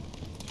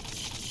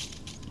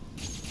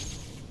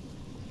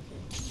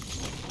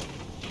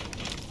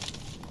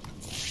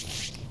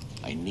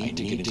 I need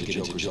to get into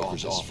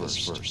Joker's office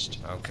first.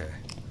 Okay.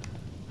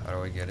 How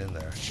do I get in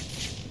there?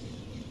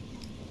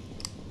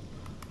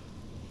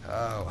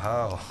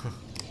 How?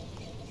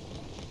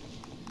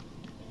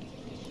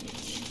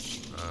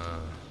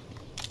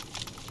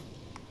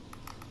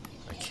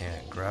 I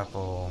can't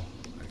grapple.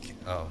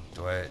 Oh,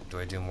 do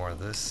I do more of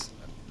this?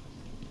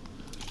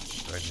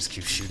 Do I just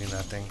keep shooting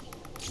that thing?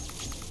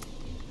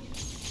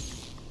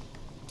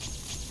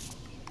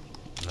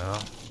 No.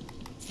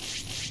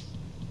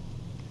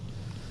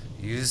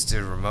 Use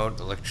the remote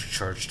electric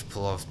charge to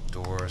pull off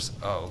doors.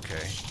 Oh,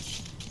 okay.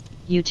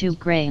 YouTube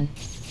Grain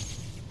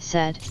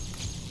said,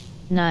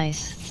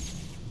 nice.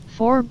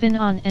 4 been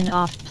on and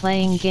off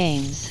playing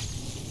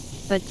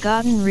games, but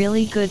gotten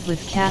really good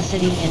with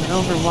Cassidy in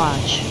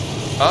Overwatch.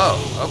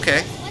 Oh,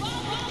 okay.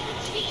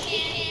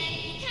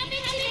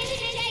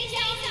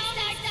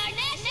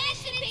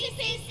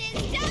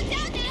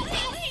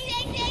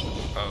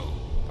 Oh,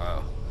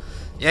 wow.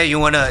 Yeah, you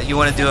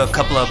wanna do a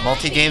couple of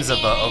multi games of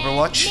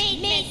Overwatch?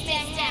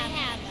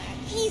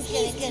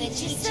 He's gonna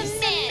teach some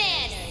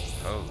manners.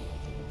 Oh.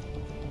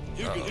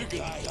 You're gonna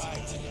die.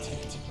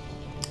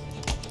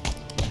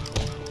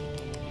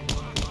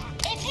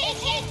 If he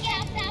gets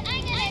up, I'm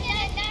gonna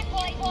knock that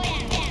boy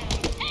down.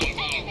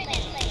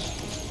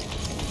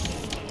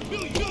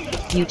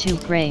 YouTube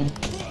Grain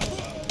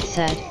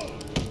said,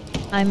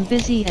 I'm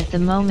busy at the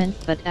moment,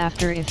 but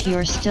after if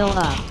you're still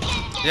up.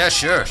 Yeah,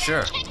 sure.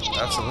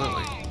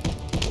 Absolutely.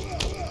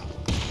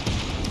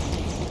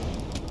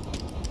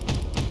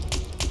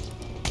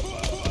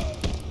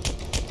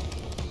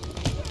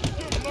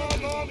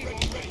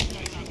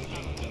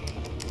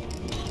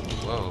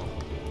 Whoa.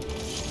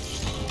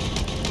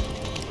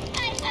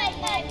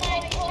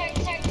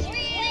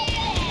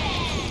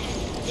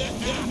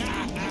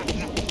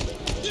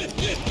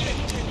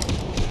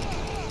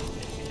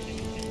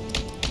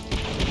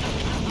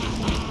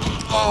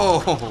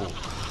 Oh!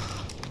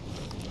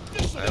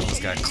 I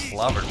almost got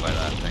clobbered by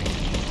that thing.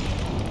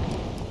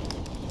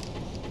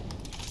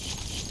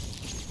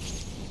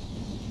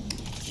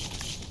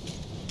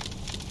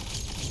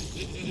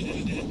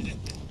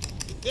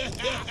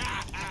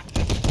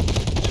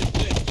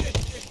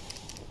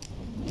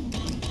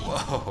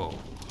 Whoa!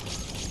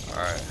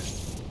 Alright.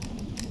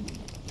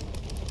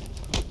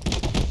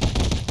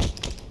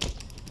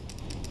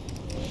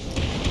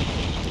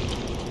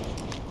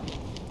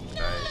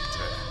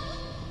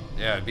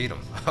 Yeah, I beat him.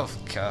 Oh,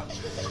 God.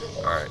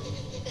 Alright.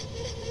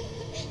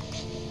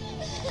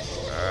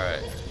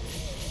 Alright.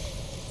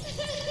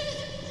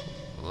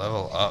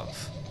 Level up.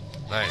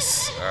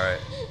 Nice. Alright.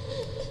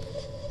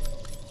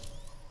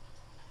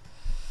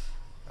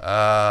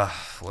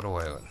 What do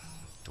I want?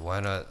 Do I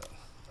not?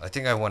 I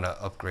think I want to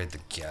upgrade the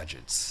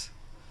gadgets.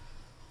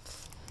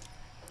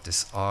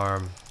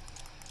 Disarm.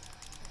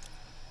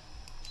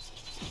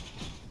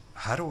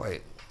 How do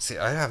I... See,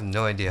 I have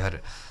no idea how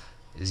to...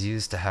 Is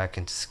used to hack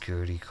into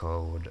security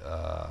code.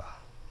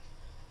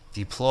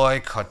 Deploy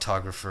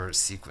cartographer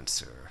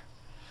sequencer.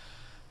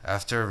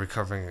 After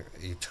recovering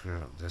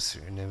this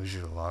enables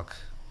you to lock.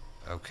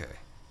 Okay.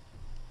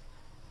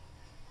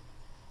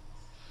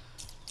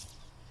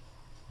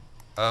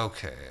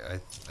 Okay, I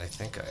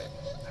think I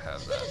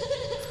have that.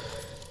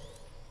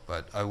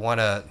 But I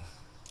wanna...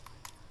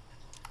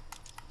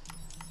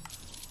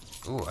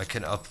 Ooh, I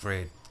can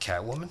upgrade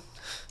Catwoman?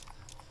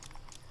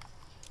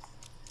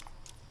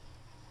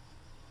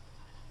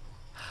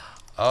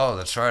 Oh,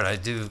 that's right. I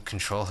do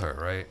control her,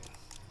 right?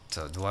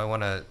 So, do I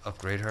want to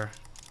upgrade her?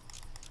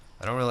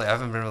 I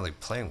haven't been really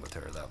playing with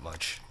her that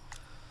much.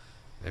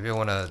 Maybe I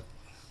want to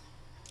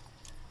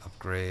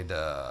upgrade,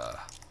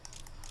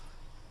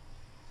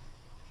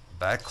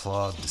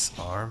 Batclaw,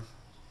 Disarm,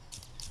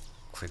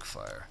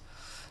 Quickfire.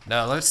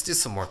 Now, let's do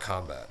some more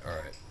combat.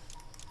 Alright.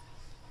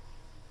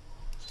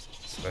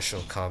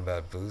 Special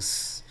combat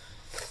boosts.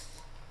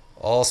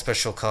 All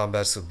special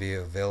combats will be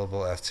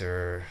available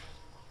after...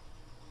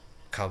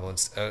 combo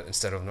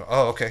instead of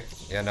oh, okay,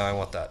 yeah, no, I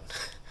want that.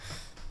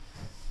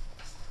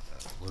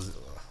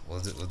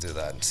 We'll do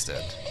that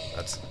instead.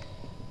 That's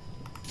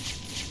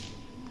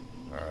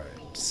all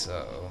right.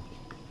 So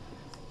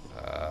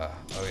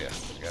oh yeah,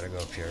 we gotta go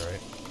up here,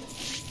 right?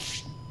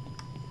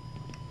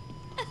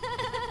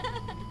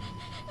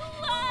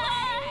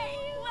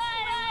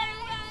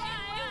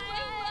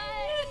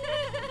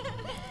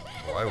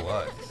 Why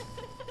what?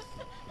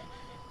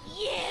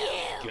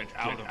 Get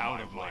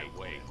out of my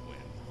way,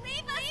 Quinn.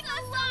 Leave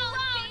us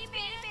alone,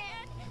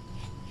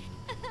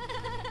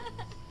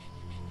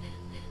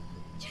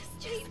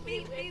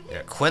 baby.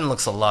 Yeah, Quinn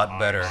looks a lot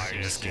better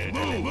in this game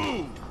than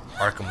in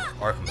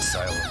Arkham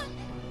Asylum.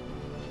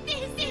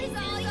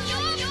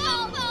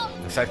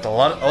 In fact,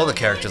 all the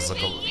characters look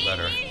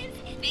better.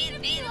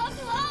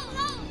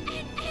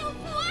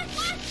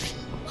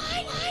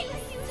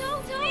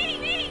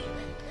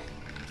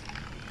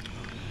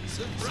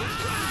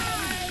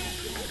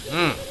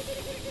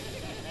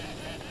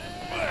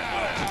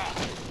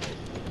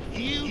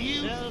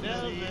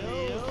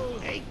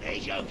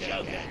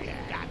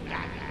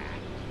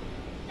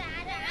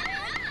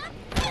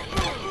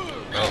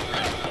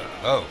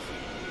 Oh.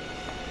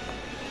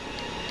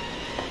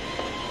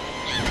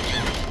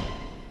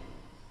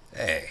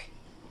 Hey.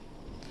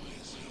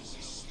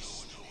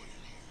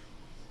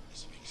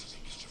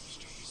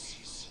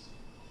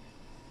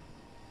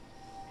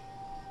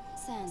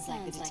 Sounds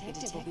like the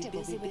detective will be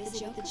busy with the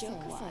Joker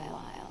for a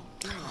while.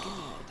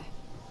 Good.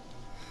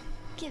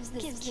 Gives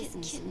this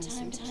kitten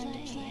time to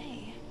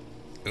play.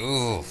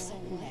 Ooh. So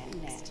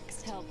next.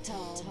 Help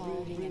tall,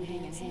 brooding,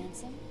 and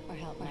handsome? Or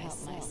help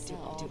myself do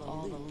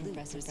all the loot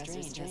Professor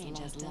Strange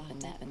has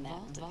locked up in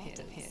that vault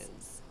of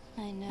his?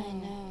 I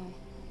know.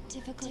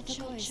 Difficult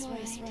choice,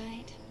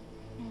 right?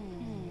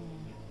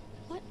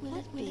 What will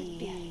it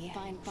be?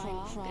 Find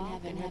Frog and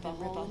have him rip a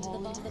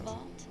hole into the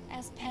vault?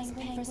 Ask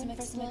Penguin for some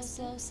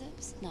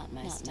explosives? Not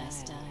my style.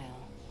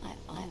 I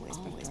always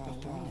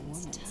prefer a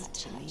woman's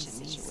touch in these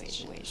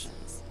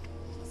situations.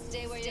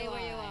 Stay where you are,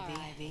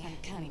 Ivy. I'm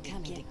coming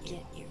to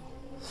get you.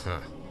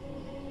 Huh.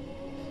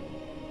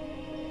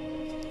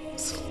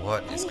 So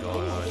what is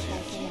going on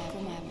here?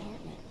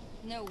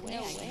 No way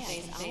I can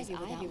face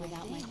Ivy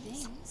without my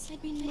things.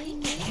 I'd be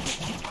naked.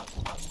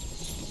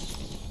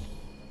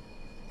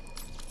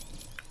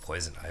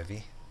 Poison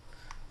Ivy?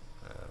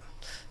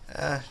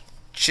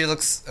 She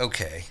looks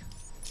okay.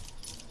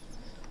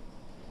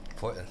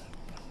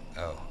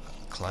 Oh,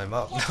 climb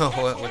up. No,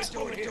 what's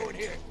doing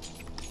here?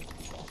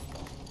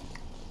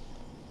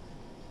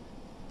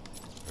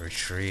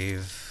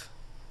 Retrieve.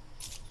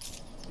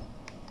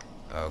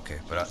 Okay,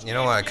 but you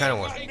know what? I kind of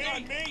want.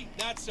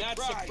 Not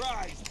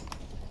surprised.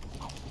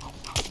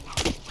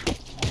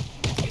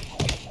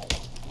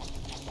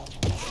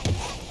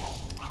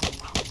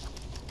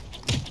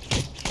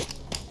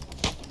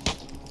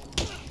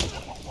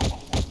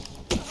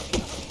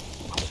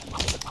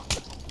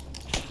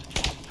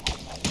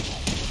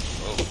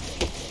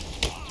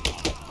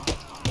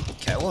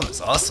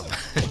 Catwoman's awesome.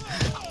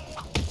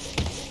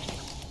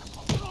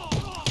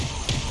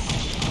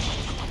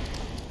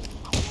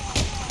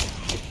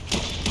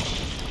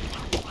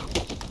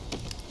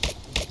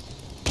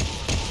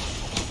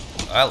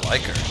 I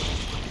like her,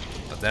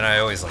 but then I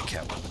always like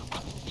Catwoman.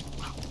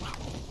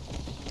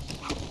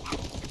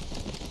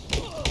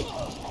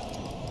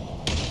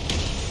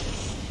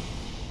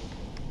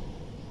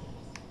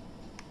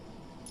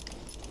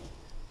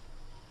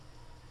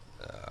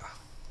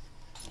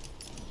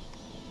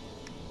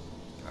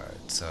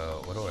 Alright,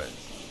 so what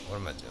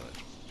am I doing?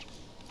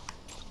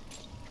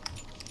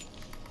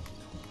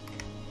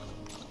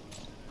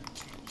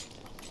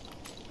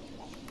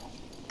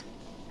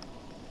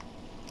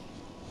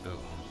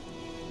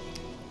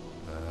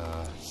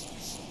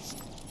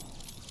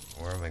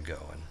 Where am I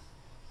going?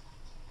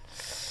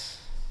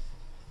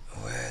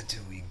 Where do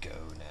we go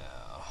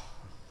now?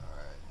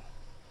 Alright.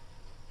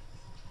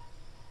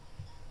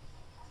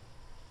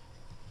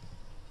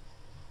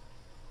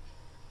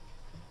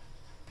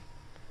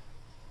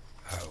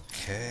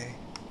 Okay.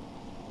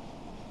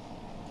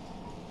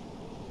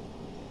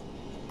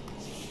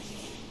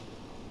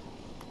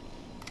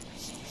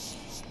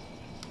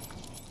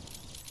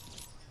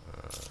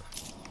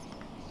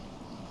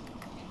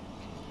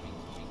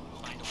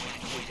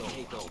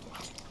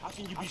 How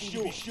can you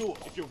be sure?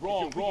 If you're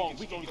wrong,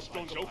 we can get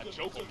strong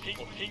Joker, Pink,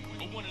 or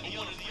one of the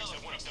other.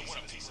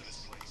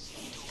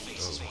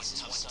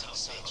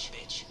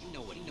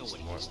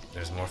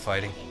 There's more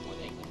fighting.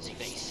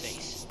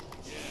 Face.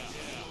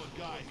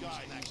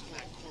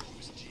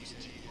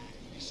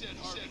 He said,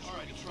 all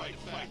right, try to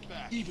fight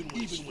back. Even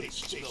with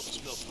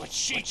smells. What's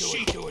she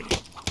doing?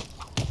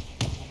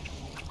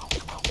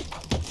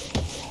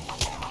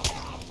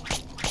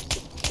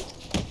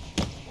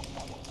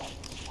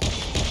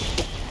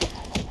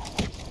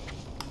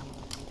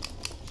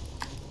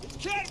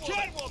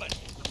 Catwoman!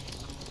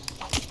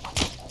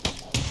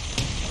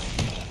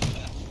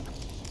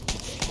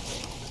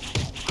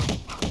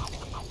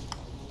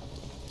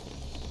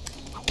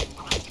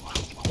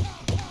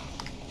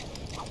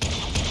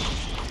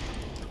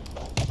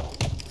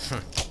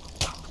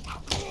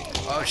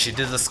 Oh, she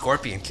did the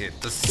Scorpion Kid.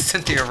 The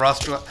Cynthia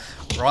Roth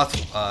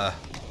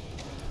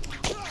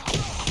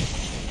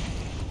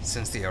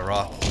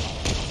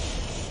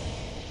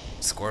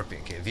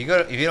Scorpion Kid. If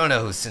you don't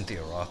know who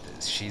Cynthia Roth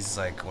is, she's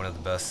like one of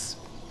the best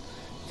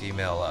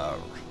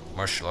female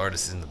martial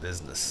artists in the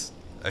business.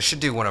 I should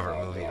do one of her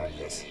movie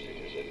reviews.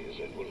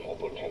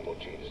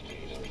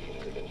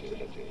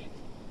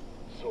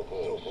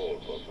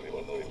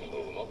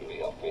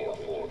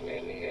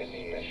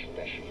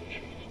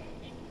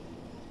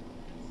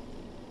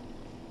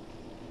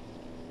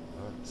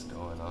 What's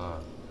going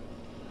on?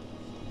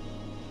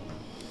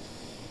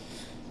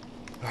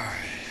 Alright.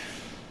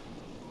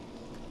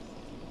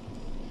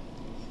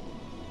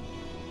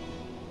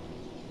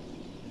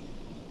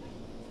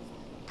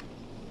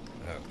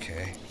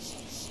 Okay.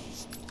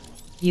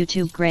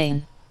 YouTube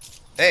Grain.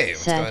 Hey,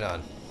 what's going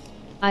on?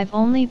 I've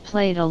only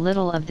played a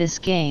little of this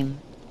game.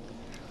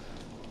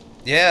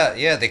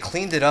 Yeah, they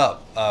cleaned it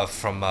up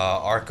from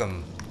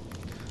Arkham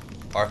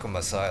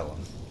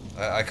Asylum.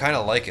 I kind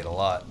of like it a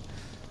lot.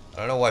 I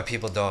don't know why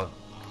people don't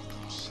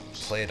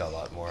play it a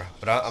lot more,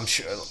 but I'm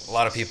sure a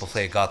lot of people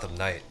play Gotham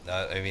Knight.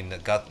 I mean,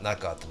 not Gotham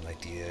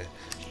Knight, the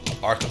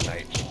Arkham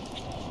Knight.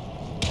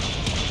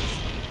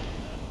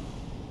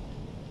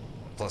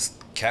 Plus,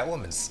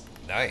 Catwoman's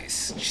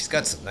nice. She's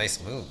got some nice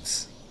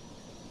moves.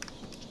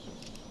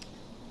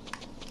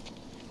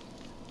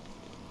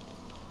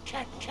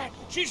 Cat,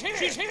 she's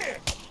here!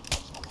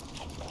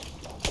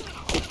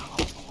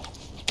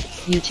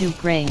 YouTube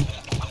Grain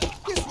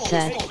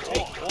said,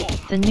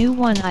 The new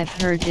one I've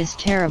heard is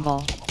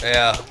terrible.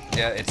 Yeah,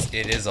 it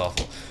is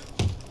awful.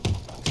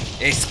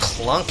 It's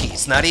clunky.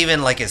 It's not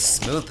even like as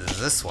smooth as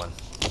this one.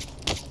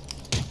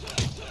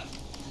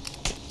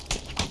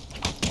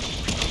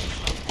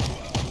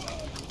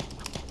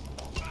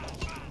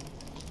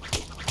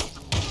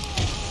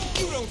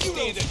 You don't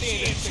stand a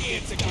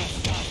chance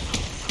against us.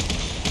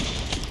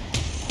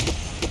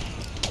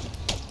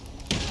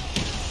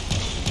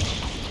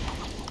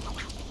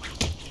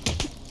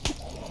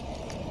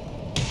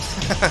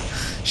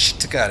 She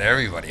took out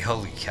everybody.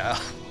 Holy cow.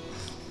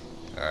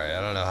 Alright, I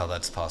don't know how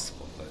that's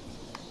possible,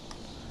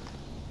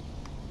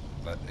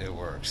 but it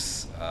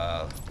works.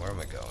 Where am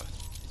I going?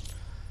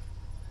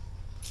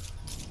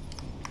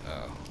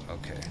 Oh,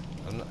 okay.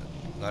 I'm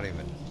not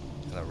even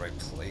in the right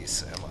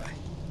place, am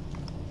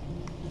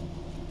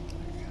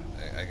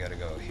I? I gotta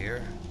go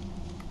here.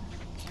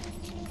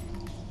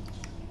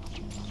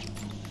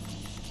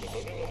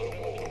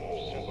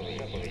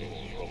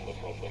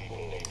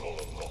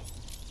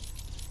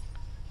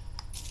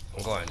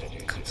 I'm going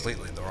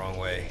completely the wrong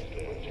way.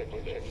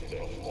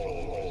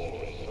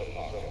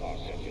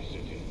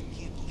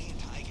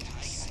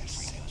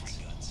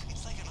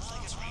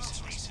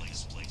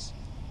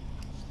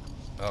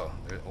 Oh,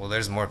 well,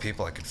 there's more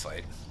people I could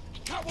fight.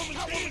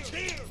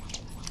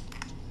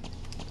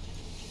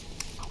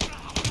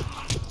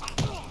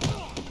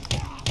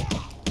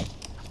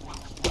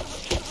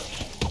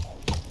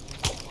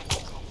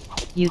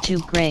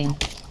 YouTube Grain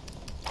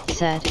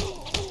said,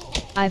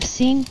 I've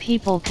seen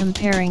people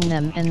comparing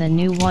them and the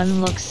new one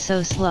looks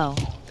so slow.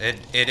 It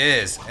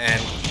is, and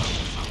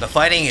the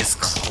fighting is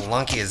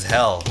clunky as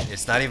hell.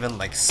 It's not even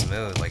like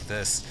smooth like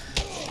this.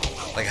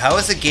 Like, how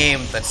is a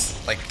game that's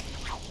like,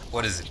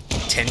 what is it,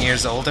 10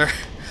 years older?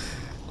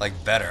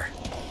 Like, better?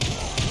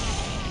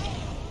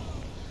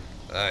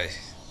 I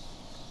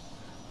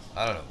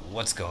don't know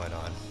what's going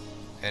on.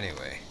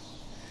 Anyway,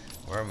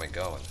 where am I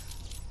going?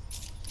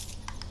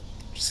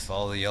 Just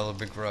follow the yellow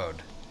brick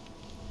road.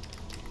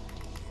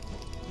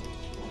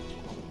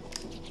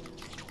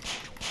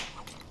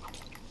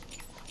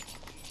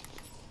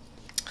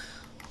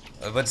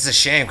 But it's a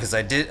shame because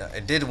I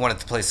did want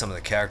to play some of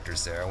the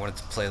characters there. I wanted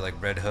to play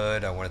like Red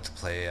Hood. I wanted to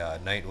play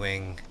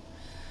Nightwing.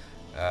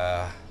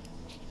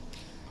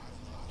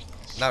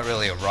 Not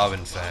really a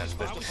Robin fan,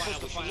 but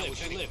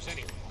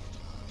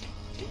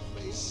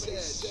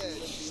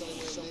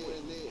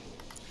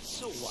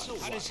So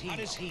what? How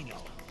does he know?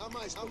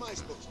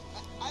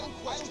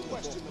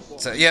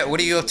 so yeah. What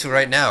are you up to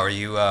right now? Are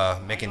you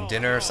making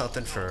dinner or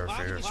something for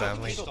your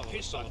family? I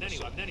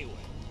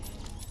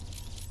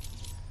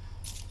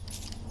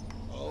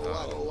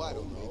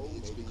don't know.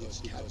 Maybe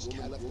it's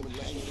Catwoman left them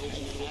hanging over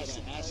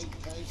acid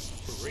tanks.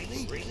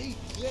 Really?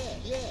 Yeah.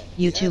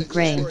 YouTube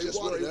Grain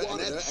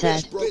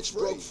said,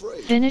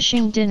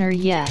 finishing dinner,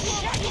 yes.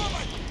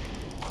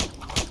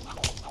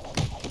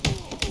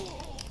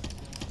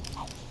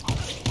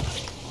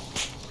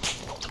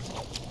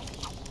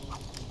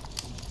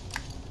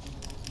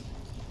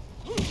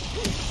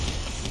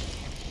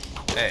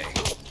 Hey.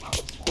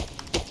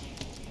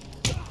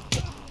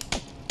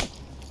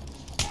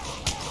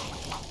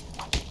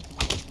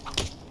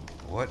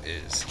 What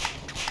is?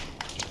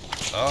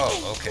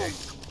 Oh, okay.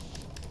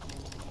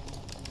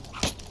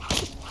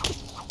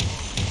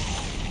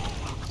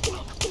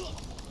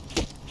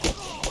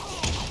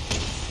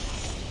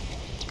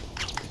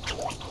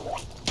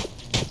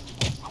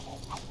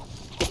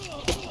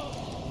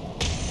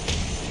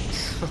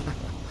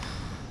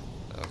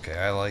 Okay,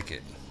 I like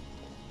it.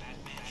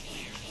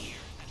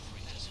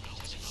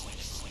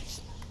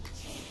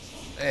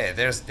 Hey,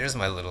 there's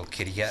my little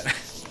kitty cat.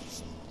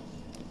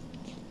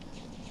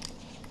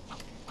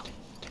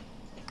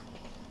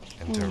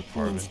 Enter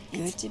apartment.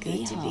 It's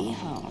good to be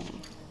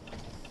home.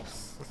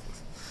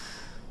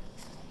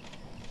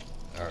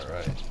 All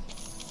right.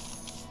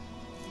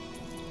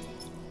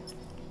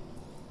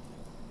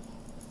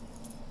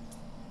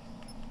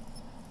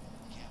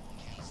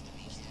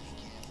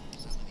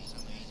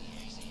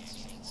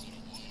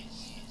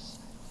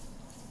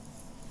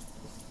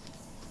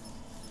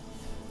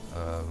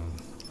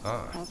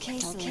 Okay,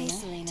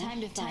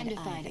 Selena. Time to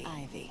find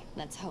Ivy.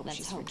 Let's hope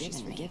she's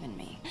forgiven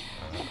me.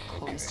 Of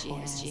course she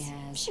has.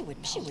 She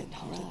wouldn't hold a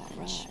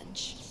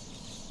grudge.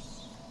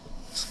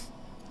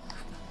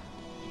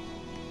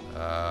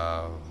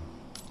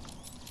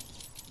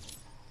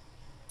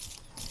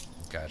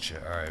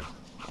 Gotcha. All right.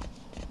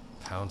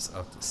 Pounce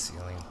up the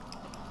ceiling.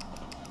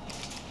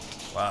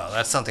 Wow,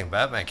 that's something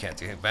Batman can't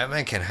do.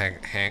 Batman can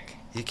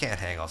he can't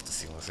hang off the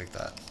ceilings like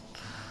that.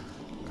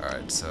 All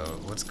right. So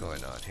what's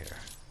going on here?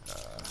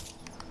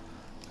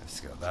 Let's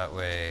go that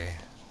way.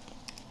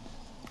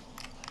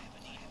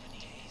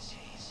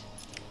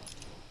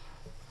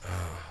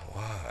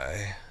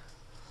 Why?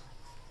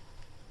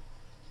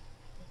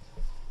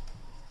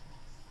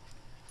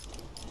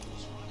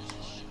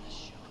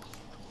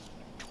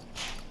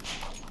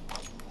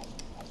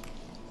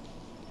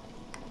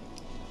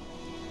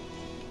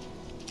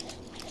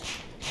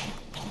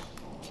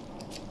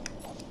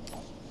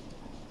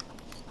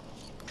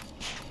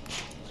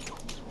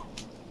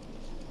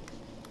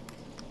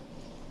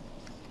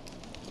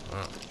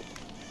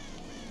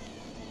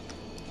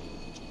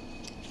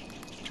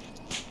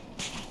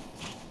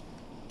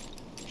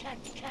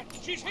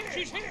 She's here!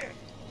 She's here!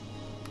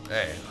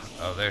 Hey,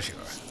 oh, there you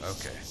are.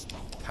 Okay.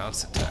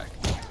 Pounce attack.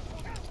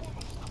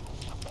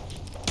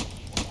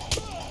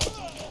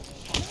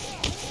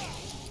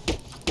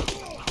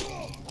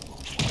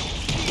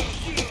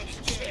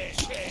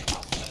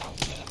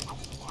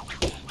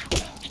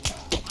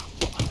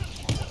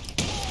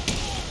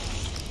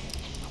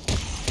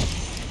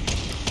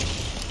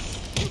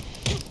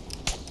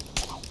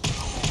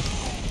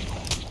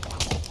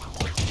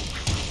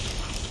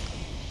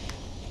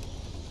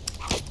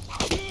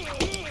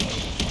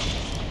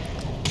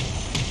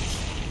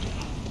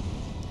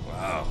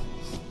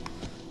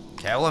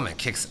 Catwoman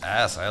kicks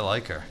ass. I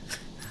like her.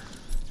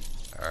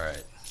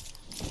 Alright.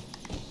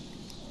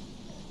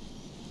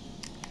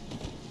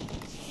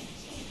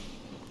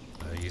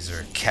 I'll use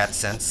her cat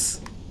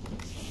sense.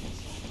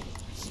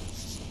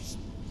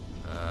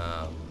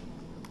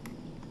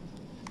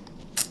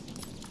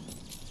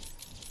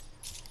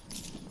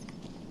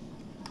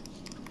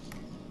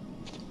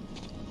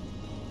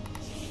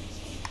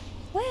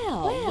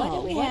 What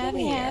do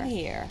we have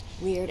here?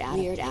 Weird out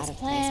of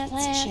place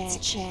plants,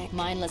 check.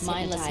 Mindless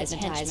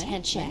hypnotized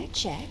henchmen,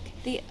 check.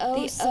 The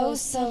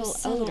so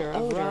odor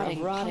of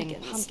rotting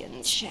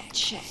pumpkins,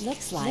 check.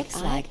 Looks like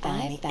I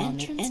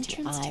found the entrance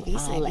to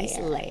Ivy's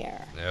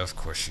lair. Yeah, of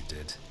course you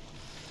did.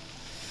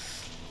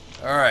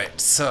 Alright,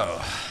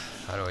 so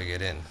how do I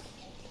get in?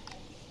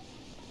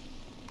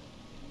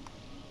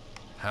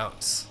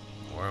 Pounce.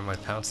 Where am I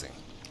pouncing?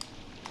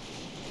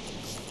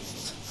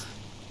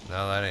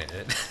 No, that ain't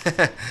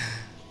it.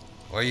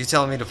 Why are you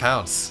telling me to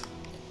pounce?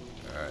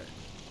 Alright.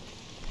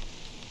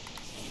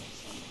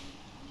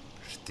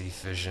 Thief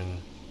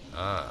vision.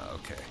 Ah,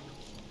 okay.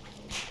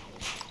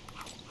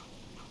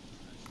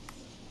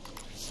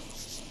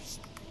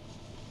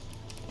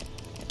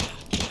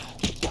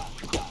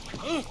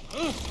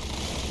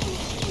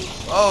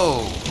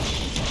 Oh!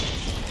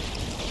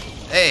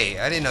 Hey,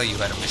 I didn't know you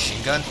had a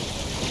machine gun.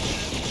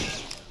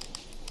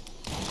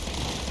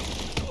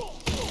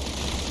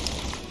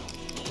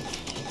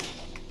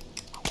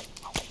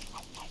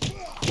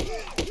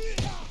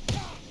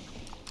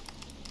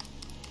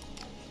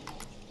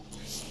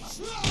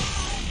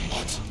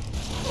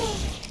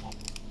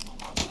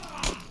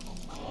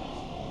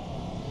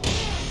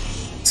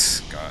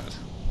 God.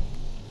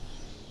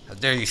 How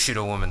dare you shoot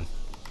a woman?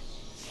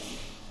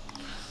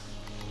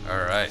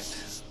 Alright.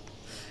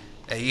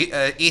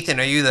 Hey, Ethan,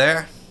 are you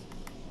there?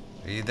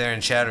 Are you there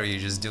in chat, or are you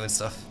just doing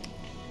stuff?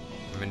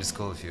 I'm into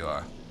school if you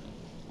are.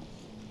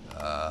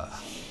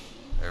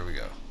 There we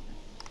go.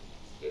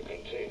 The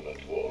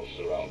containment wall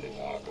surrounding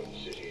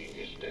Arkham City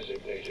is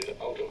designated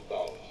out of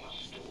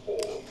bounds to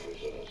all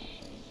prisoners.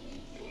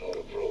 Do not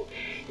approach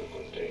the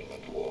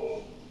containment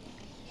wall.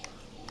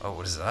 Oh,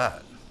 what is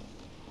that?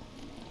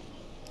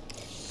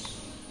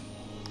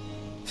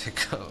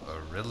 Pick up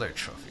a Riddler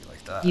trophy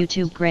like that.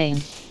 YouTube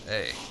Grain.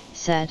 Hey.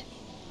 Said.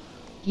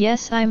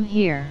 Yes, I'm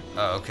here.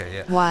 Oh, okay,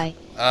 yeah. Why?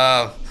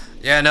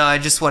 Yeah, no, I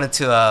just wanted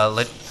to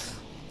my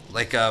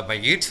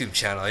YouTube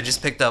channel. I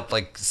just picked up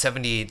like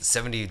 70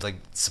 like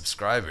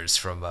subscribers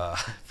from my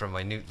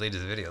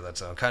latest video.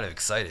 That's I'm kind of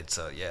excited.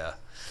 So yeah,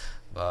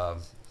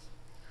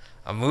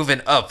 I'm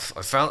moving up.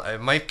 I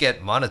might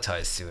get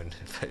monetized soon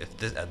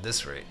at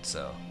this rate.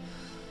 So,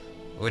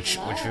 which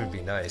would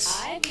be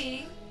nice.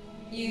 Ivy,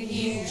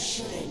 you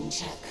shouldn't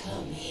have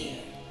come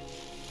here.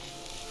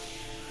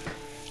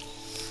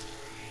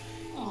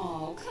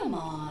 Oh, come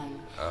on.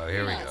 Oh,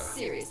 here we You're go. not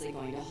seriously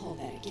going to hold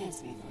that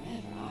against me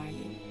forever, are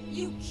you?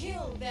 You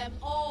killed them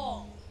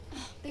all.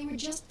 They were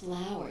just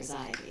flowers,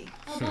 Ivy.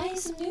 I'll buy you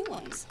some new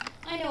ones.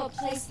 I know a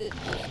place that...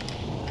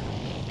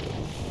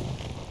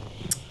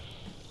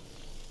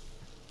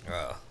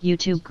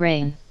 YouTube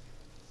Grain.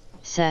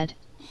 Said.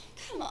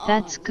 Come on,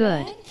 That's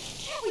good.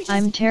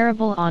 I'm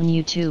terrible on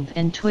YouTube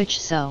and Twitch,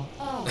 so...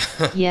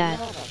 yeah.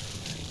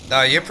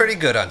 No, you're pretty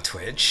good on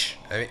Twitch.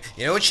 I mean,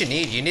 you know what you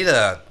need? You need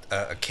a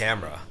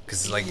camera,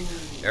 because like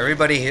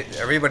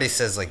everybody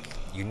says like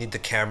you need the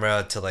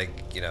camera to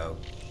like, you know,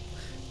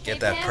 get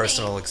that Hey,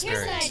 personal Here's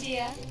experience. an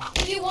idea.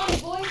 If you want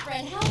a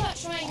boyfriend, how about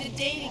trying the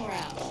dating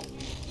route?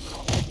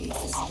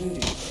 This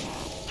voodoo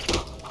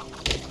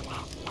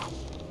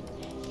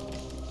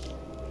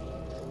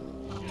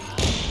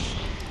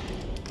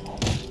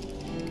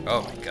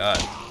Oh my god.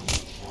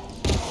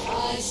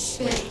 I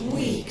spent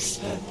weeks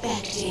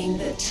perfecting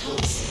the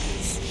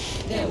toxins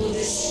that will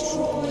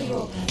destroy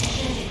your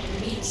pathetic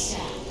meat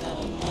sack of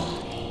a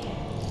body.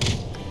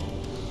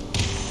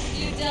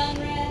 You done,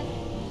 Red?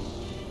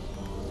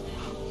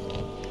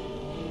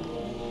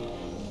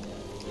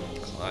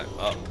 Climb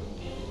up.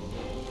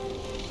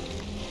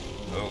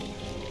 Oh.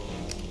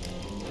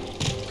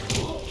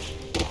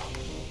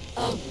 A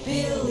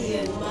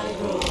billion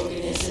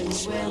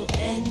microorganisms will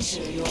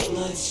enter your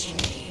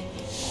bloodstream.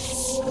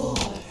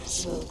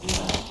 Spores will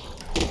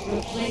grow,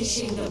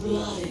 replacing the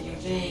blood in your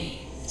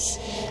veins.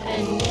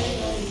 And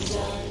when I'm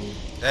done,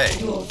 Hey.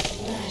 your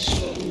flesh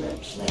will be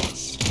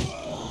replaced with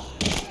blood.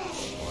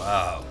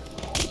 Wow.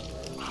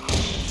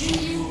 Do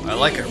you I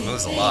like her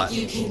moves a lot.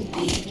 You can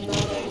beat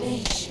Mother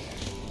Nature.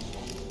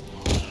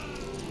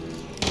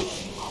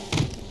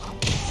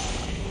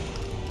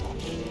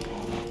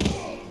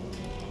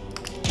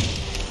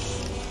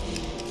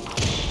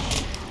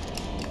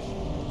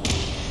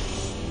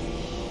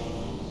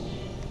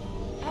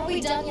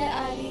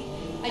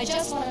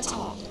 just want to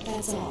talk,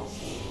 that's all.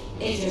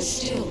 If you're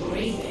still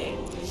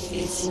breathing,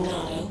 it's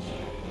not over.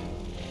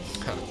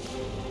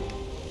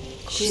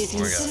 She's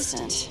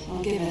consistent,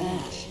 I'll give her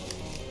that.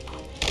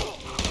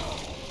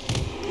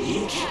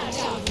 You can't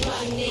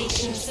outrun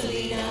nature,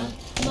 Selena.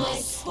 My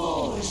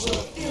spores will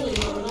fill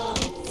your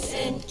lungs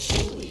and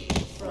kill you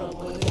from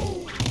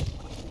within.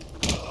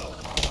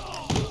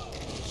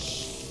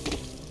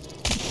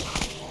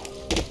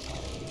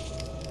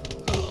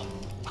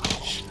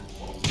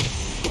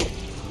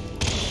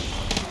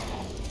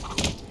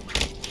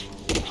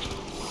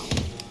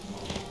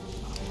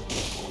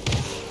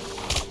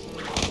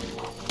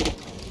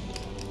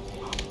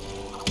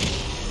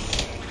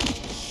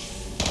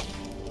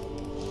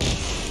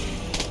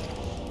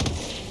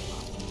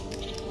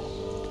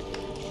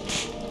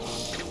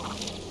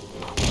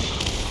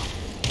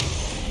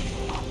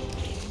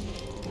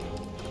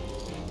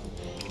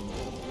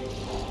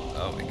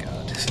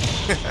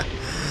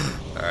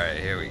 Alright,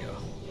 here we go.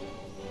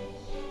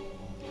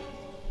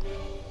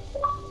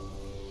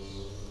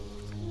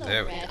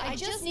 There we go. I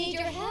just need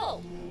your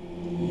help.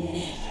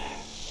 Never.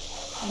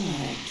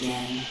 Not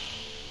again.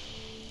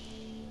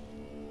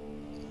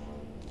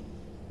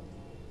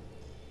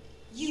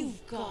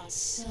 You've got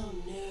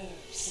some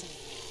nerves.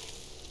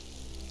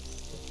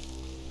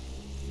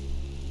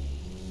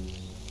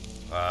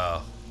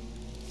 Wow.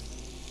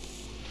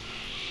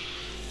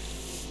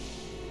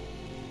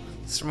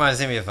 This reminds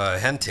me of a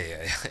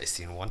hentai I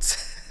seen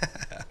once.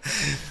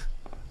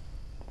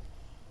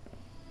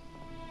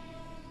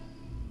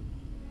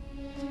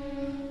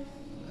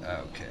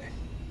 Okay.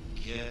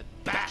 Get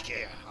back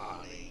here,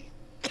 Harley.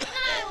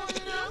 I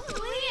don't know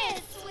who he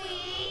is,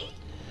 sweetie.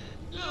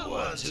 No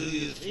one's who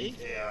you think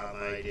they are,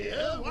 my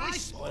dear. Why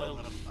spoil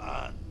the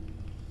fun?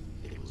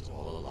 It was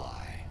all a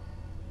lie.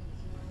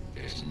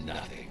 There's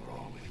nothing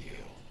wrong with you.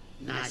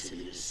 Nice of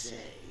you to say,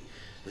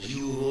 but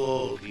you of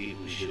all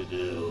people should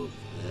know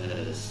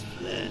there's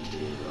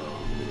plenty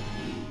wrong with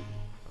you.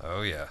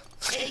 Oh yeah.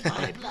 Take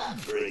my blood,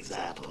 for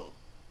example.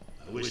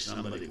 I wish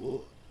somebody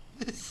would.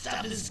 This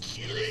stuff is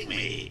killing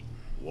me.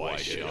 Why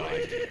should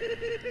I?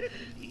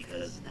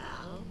 Because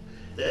now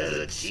there's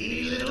a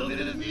teeny little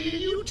bit of me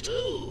in you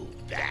too.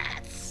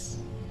 That's.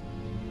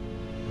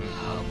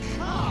 Oh,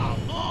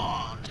 come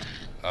on.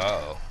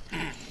 Uh-oh.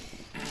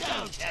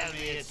 Don't tell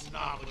me it's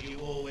not what you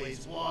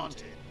always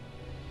wanted.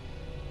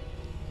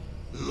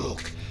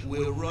 Look,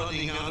 we're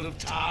running out of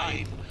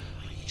time.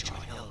 I need your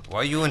help. Why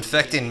are you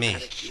infecting me?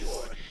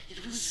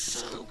 It was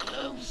so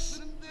close,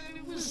 and then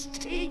it was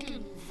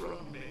taken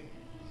from me.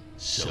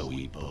 So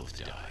we both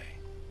die.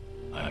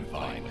 I'm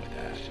fine with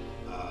that.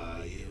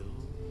 Are you?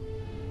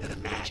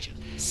 Imagine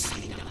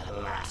sitting on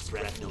her last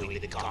breath knowing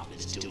the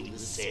Gotham's doing the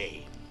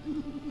same.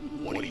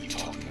 What are you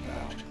talking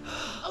about?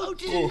 Oh,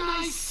 didn't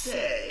I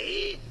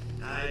say?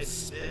 I've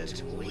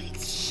spent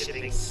weeks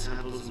shipping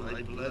samples of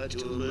my blood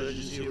to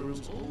emergency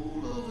rooms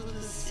all over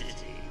the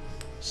city.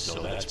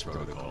 So that's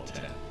Protocol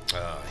 10.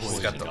 He's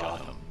got the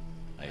Gotham.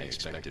 I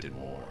expected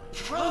more.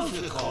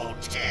 Protocol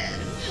 10?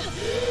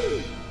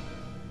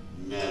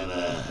 Never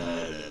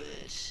heard of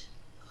it.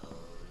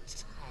 Hold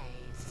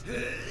tight.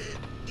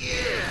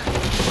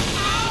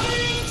 I'll be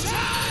in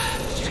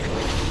touch!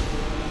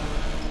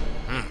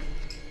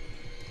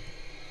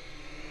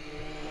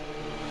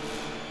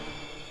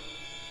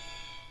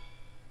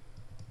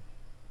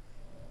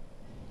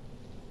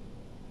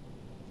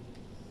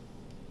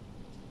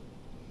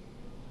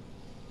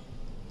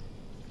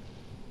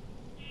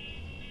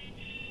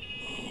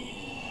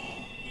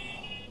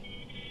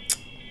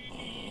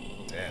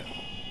 Damn.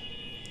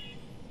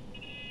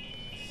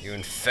 You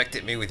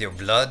infected me with your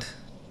blood?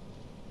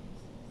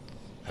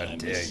 How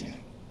dare you?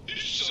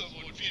 Is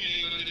someone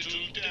feeling a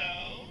little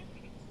down?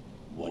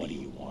 What do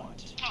you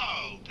want?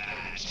 Oh,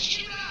 Bat,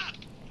 cheer up.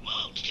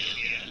 Won't kill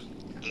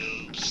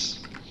you. Oops.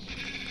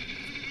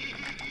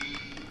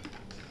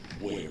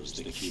 Where's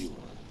the cure?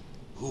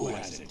 Who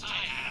has it? I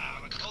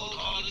have a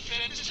cold-hearted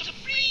friend, Mr.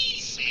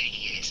 Freeze,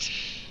 making it.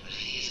 But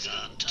he's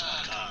gone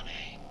dark on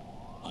me.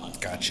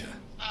 Gotcha.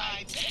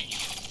 I beg you.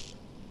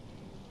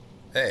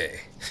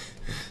 Hey.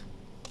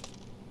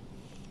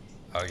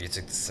 Oh, you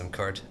took the SIM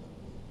card?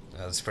 Oh,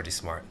 that's pretty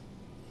smart.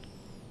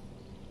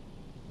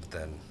 But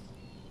then...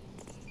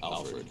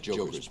 Alfred,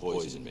 Joker's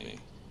poisoned me.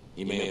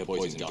 He may have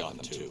poisoned Gotham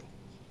too.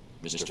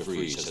 Mr.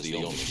 Freeze has the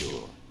only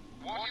cure.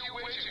 What are you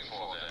waiting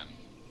for, then?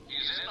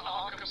 He's in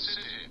Arkham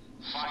City.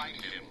 Find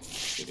him.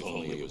 If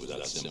only it was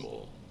that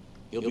simple.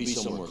 He'll be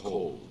somewhere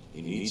cold.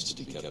 He needs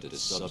to be kept at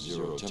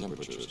sub-zero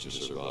temperatures to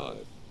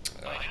survive.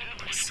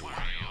 I see.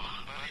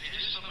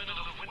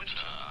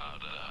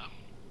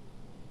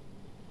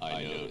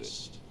 I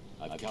noticed.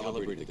 I've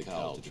calibrated the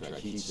cowl to track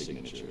heat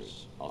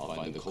signatures. I'll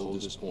find the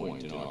coldest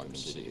point in Arkham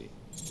City.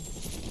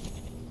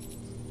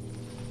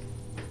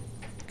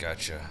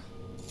 Gotcha.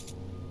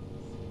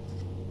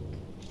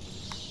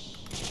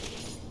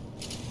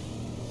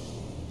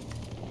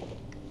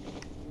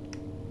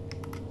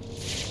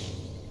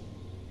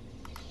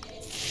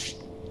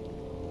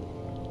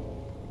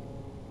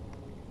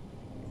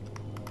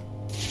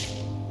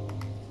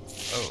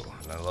 Oh,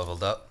 and I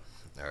leveled up.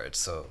 Alright, Alright,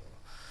 so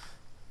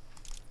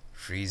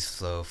freeze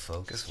flow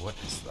focus, what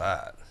is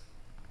that?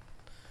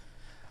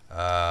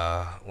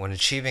 When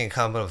achieving a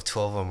combo of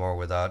 12 or more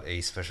without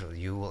a special,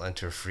 you will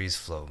enter freeze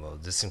flow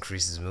mode. This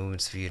increases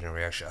movement speed and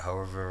reaction.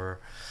 However,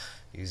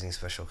 using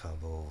special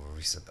combo will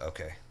reset.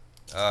 Okay.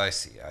 Oh, I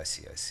see.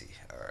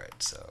 Alright,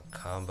 so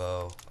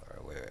combo.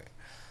 Alright, wait.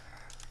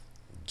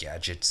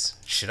 Gadgets.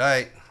 Should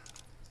I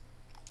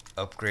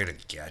upgrade a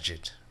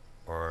gadget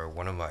or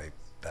one of my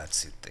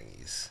batsuit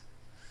thingies?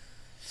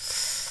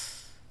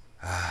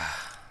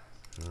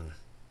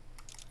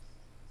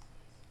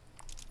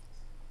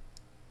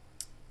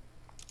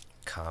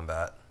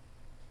 Combat.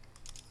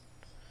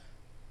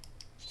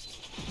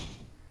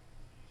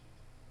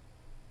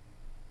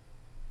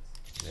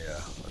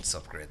 Yeah, let's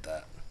upgrade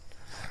that.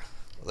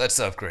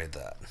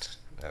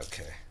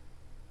 Okay.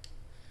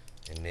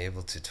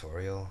 Enable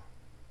tutorial.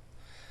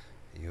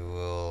 You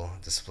will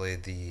display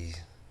the...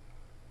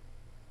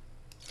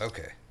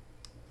 Okay.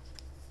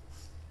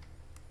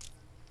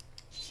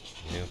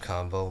 New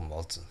combo,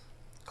 multiple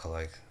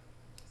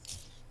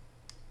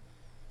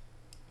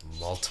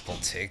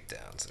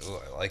takedowns. Ooh,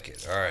 I like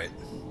it. Alright.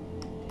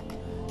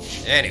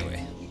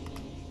 Anyway.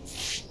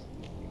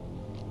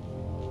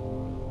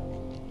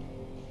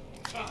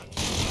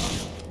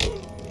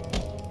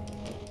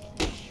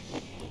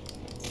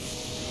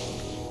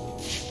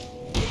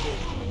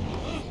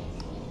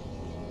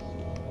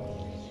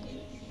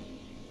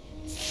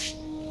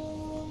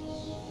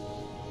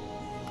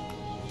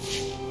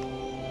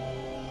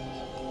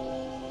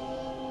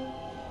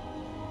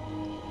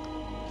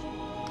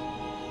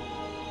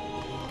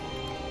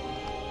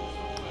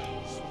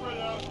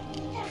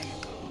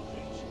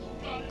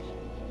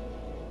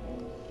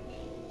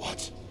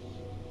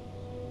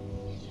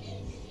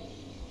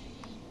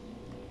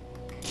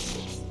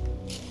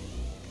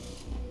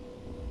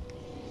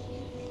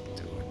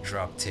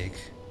 Drop, take,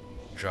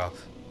 drop.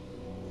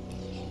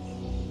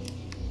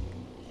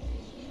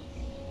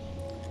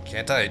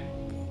 Can't I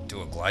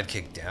do a glide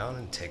kick down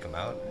and take him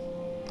out?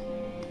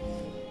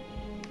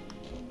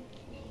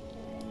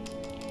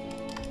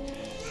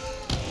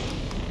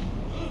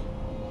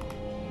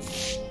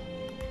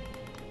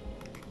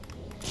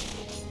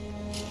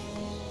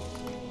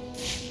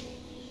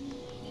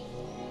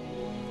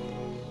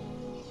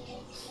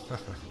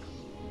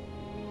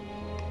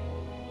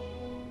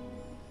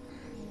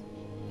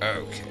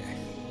 Okay.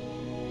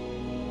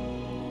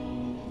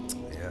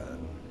 Yeah.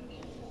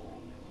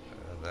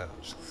 That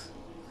was...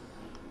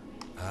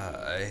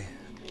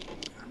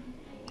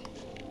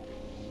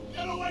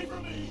 Get away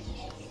from me!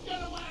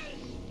 Get away!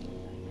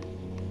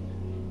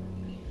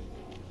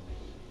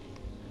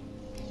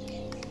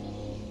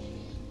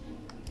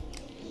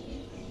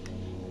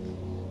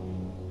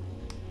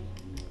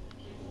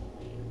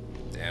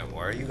 Damn,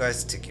 why are you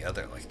guys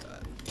together like that?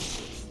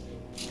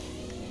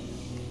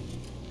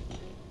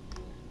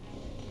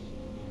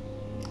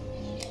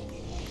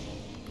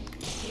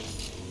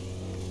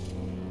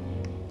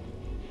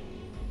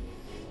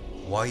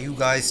 Why are you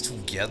guys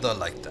together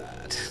like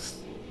that?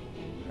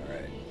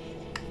 Alright.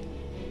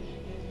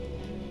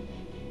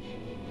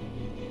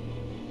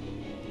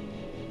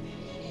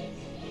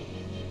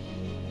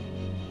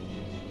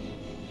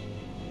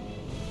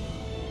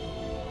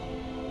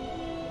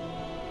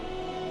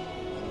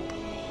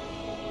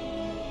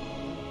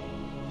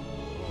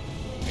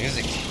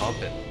 Music's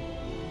pumping.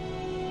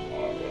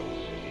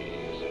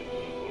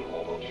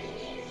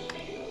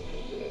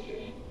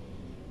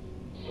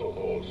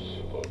 So-called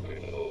super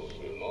criminals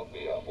will not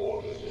be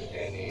afforded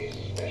any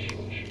special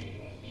treatment.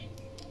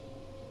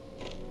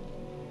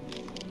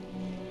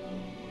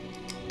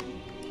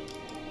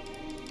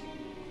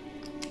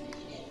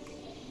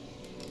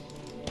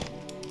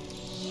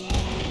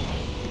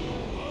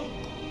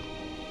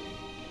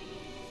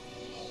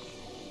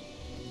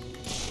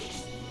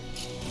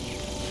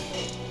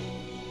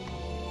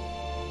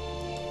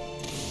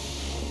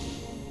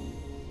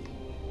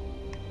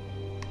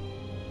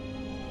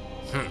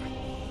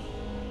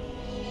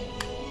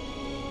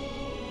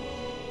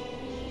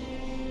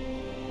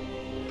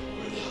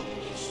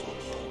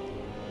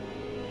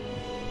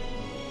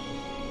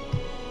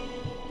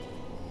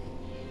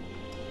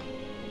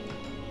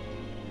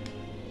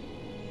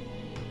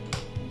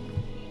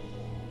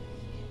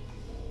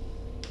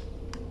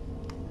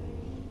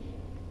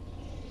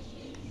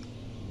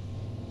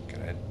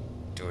 Can I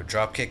do a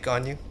drop kick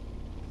on you?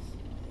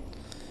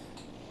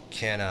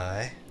 Can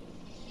I?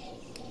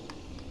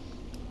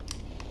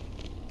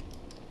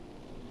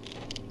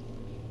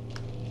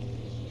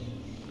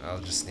 I'll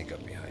just sneak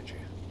up behind you.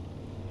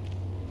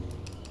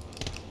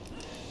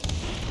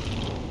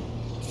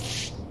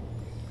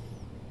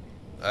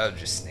 I'll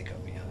just sneak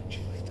up behind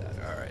you like that.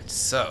 Alright,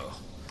 so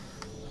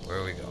where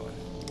are we going?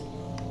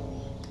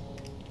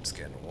 It's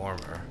getting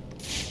warmer.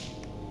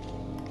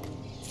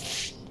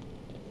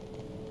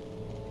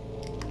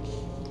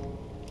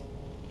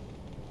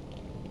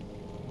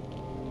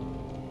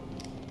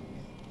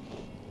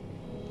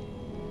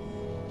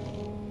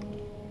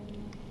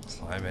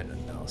 Climate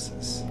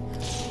analysis.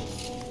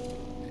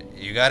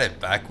 You got it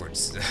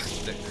backwards.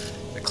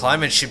 The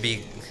climate should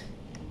be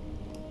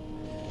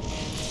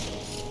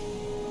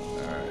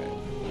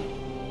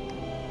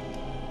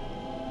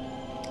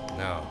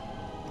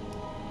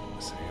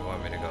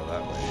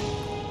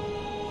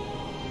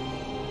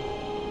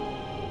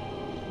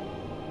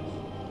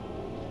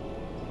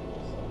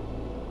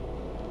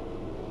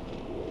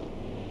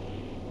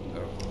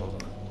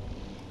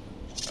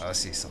I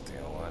see something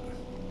I want.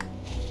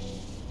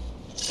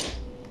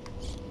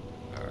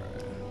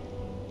 Alright.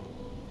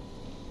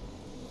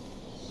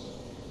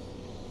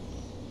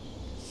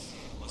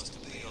 Must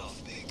have paid off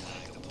big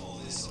time to pull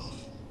this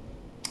off.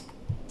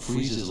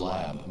 Freeze's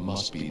lab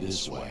must be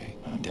this way.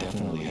 I'm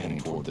definitely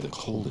heading toward the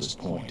coldest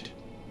point.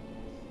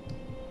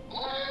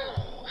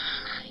 Oh,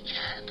 I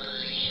can't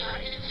believe I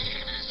didn't think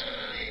of this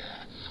earlier.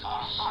 A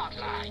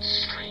hotline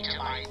straight to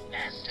my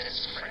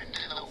bestest friend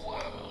in the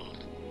world.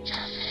 Just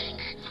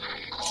think, I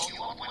can call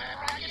you up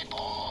whenever I get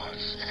bored. I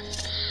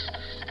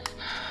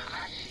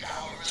see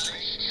our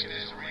relationship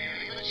is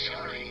really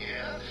maturing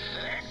here.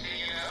 The next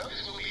thing you know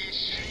is we'll be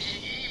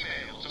exchanging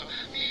emails or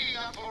meeting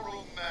up for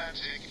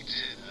romantic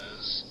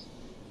dinners.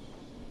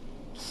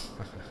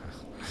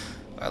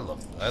 I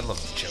love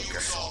the Joker.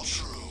 It's all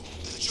true.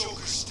 The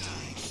Joker's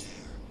dying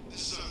there.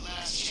 This is our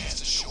last chance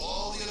to show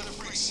all the other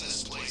freaks in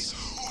this place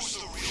who's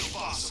the real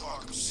boss of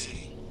Arkham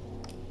City.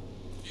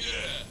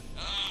 Yeah,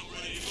 I'm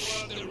ready to go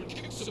out there and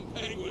kick some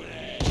penguin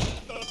ass.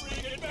 The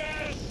freaking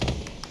best!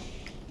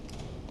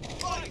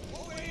 Mike,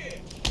 over here!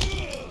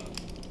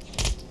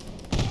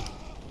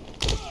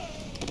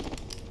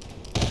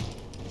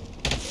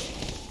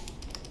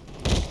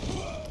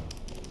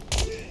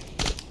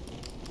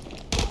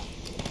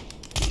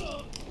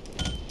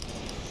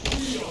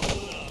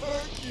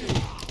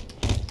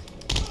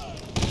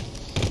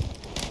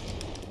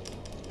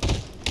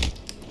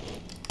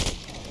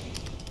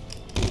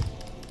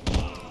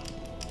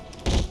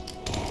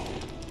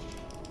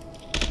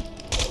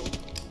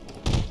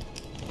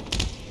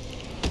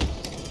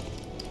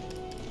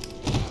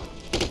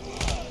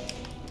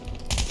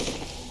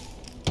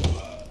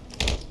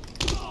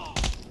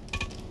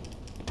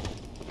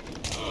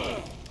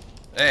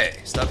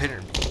 Hey, stop hitting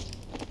me.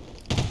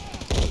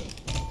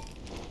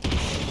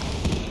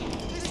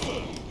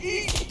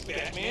 Easy,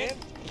 Batman!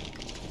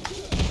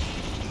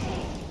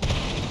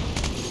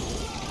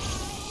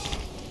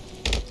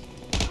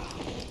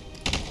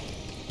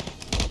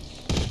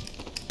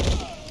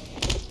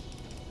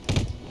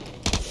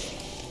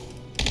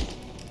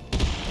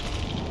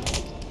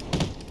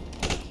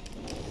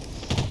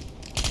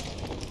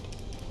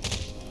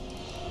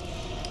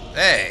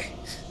 Hey!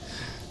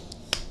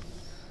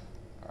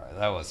 Alright,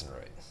 that wasn't right.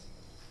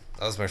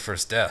 That was my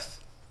first death.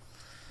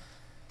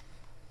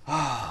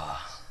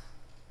 Ah.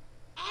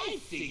 I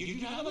figured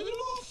you'd have a little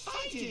more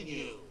fight in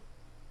you.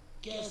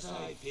 Guess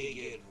I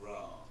figured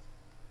wrong.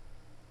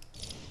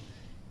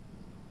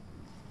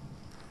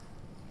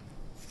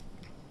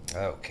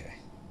 Okay.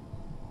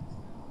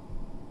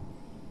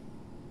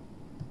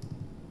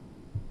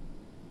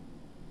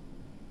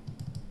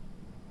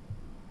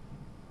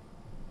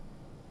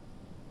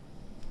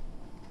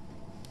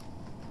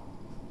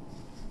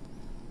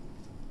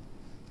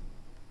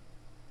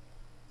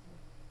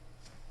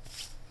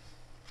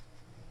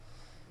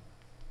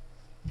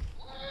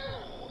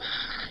 I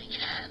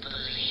can't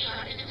believe I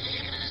didn't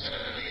think of this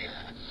earlier.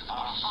 A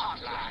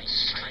hotline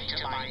straight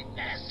to my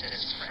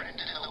bestest friend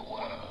in the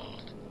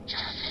world.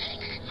 Just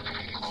think, I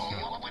can call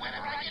you up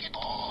whenever I get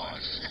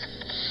bored.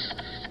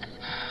 I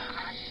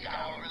see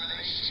our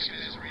relationship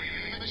is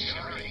really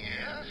maturing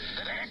here.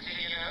 The next thing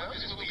you know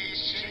is we'll be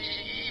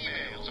exchanging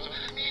emails or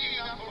meeting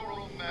up for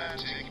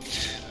romantic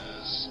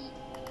dinners.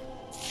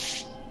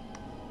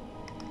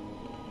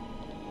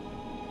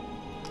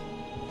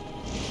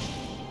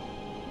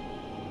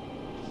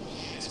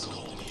 It's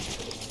cold in here.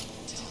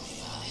 Tell me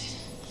about it.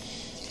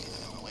 You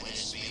remember when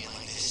it's being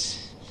like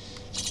this?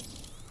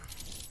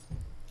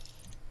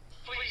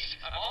 Please,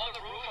 I'm on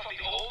the roof of the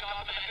old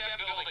Gotham FM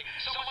building.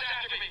 Someone's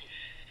after me.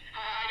 I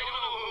don't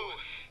know who.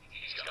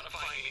 He's gonna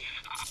find me.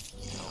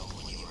 You know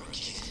when you were a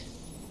kid?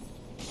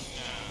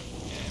 Nah.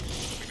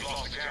 We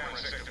lost the camera in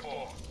Sector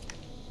 4.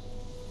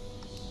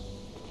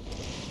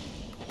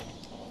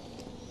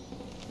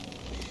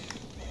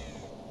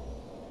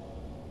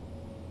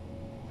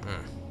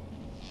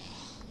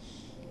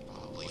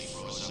 Probably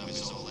froze up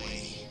his old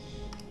lady.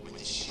 When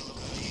did she look a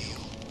deal?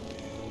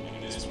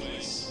 In this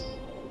place,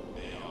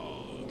 they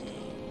all look good.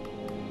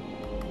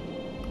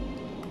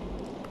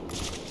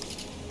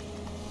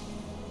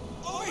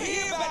 Over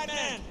here,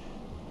 Batman!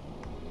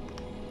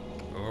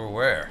 Over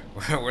where?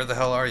 Where the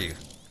hell are you?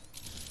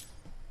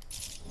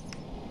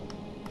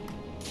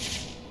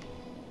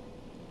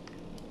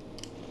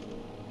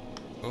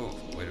 Oh,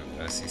 wait a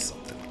minute, I see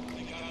something.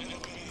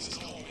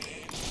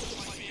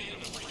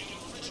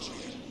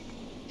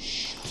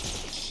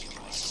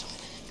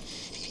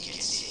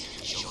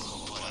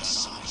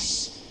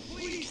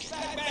 Please,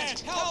 Batman,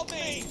 help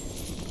me!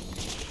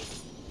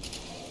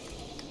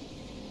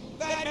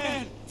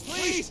 Batman,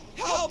 please,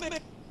 help me!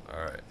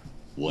 Alright.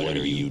 What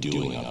are you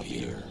doing up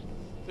here?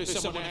 There's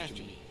someone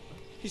after me.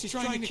 He's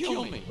trying to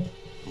kill me.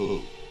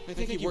 Who? I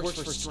think he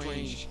works for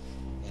Strange.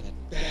 And that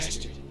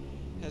bastard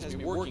has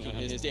been working on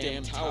his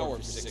damn tower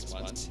for 6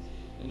 months.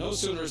 And no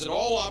sooner is it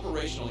all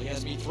operational, he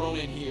has me thrown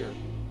in here.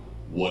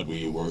 What were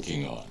you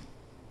working on?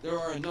 There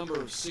are a number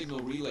of signal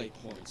relay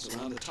points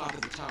around the top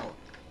of the tower.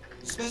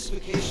 The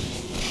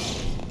specifications...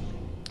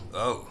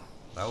 Oh,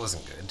 that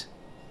wasn't good.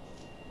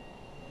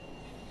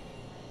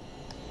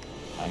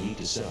 I need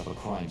to set up a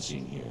crime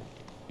scene here.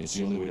 It's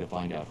the only way to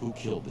find out who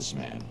killed this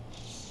man.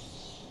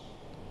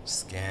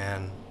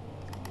 Scan.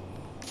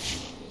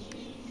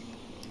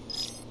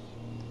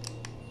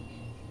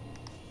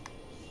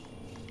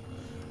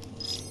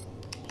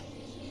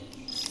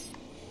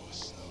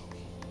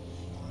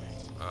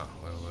 Oh,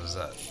 what was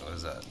that? What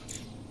was that?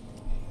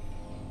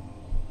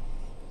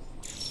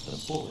 The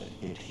bullet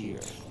hit here.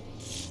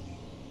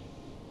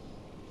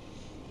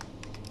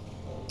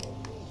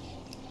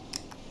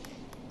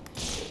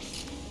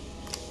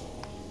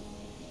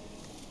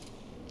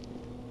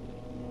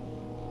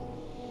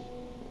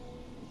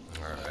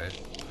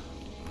 Alright.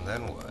 And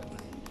then what?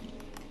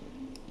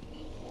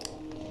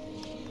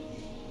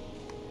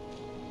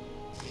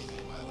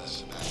 My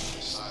lesson back in the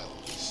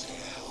asylum is stay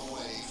the hell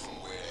away from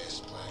weird-ass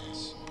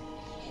plants.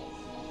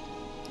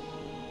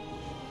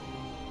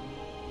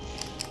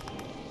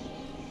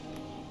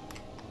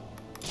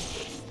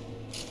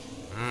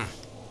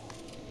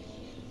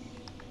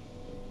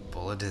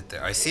 Bullet hit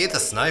there. I see the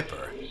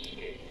sniper.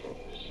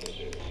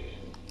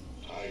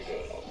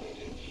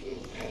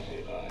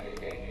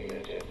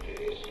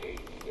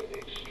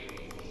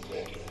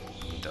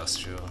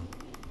 Industrial.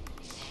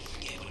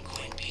 Gave him a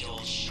quick beat,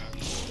 old sharp.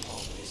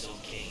 Oh, it's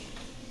okay.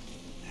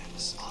 That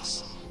was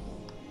awesome.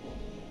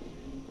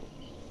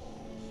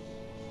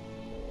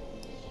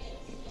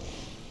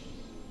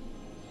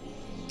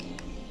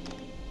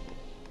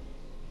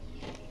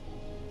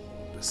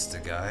 This is the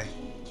guy.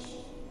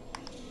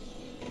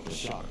 The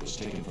shot was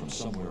taken from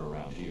somewhere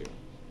around here.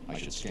 I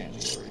should scan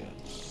the area.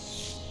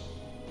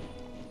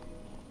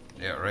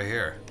 Yeah, right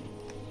here.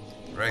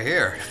 Right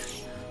here.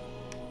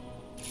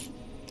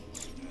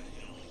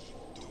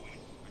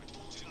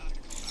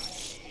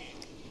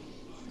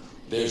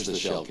 There's the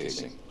shell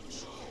casing.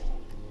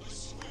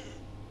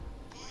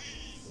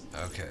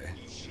 Okay.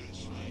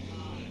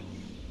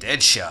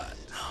 Deadshot.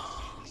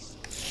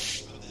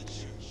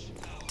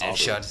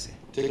 Deadshot.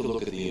 Take a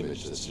look at the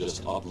image that's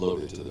just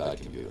uploaded to the back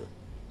computer.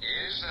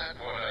 Is that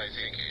what I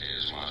think it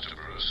is, Master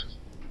Bruce?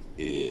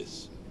 It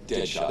is.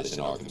 Deadshot is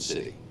in Arkham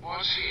City.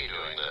 What's he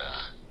doing there?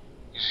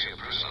 Is he a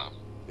prisoner?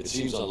 It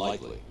seems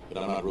unlikely, but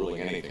I'm not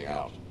ruling anything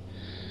out.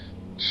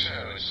 So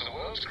it's the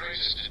world's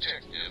greatest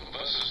detective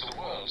versus the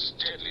world's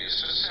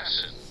deadliest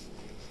assassin.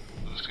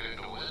 Who's going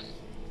to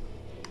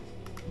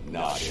win?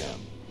 Not him.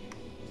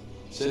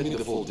 Send me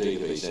the full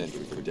database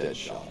entry for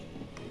Deadshot.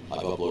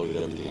 I've uploaded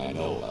everything I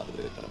know about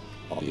the victim.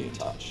 I'll be in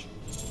touch.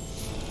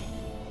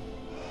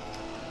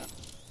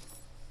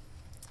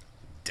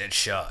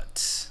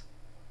 Deadshot.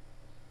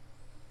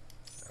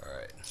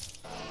 Alright.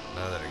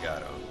 Now that I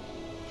got him.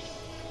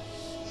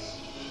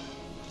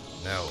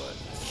 Now what?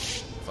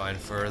 Find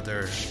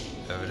further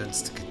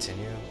evidence to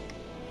continue?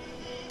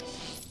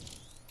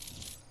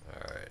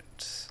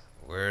 Alright.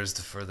 Where's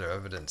the further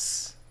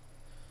evidence?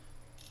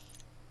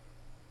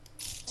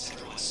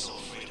 Everyone's so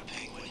afraid of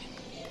Penguin.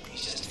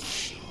 He's just a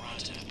machine who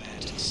runs in a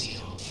abandoned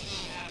casino.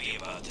 Happy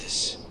about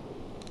this.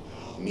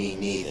 Me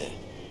neither.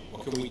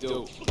 What can we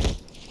do?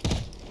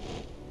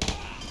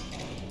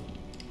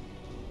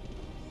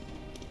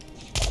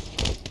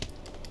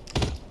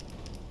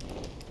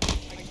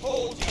 I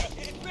told you,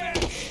 it's back!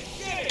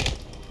 Get it!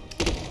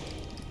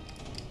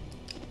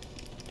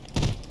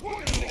 We're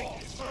gonna make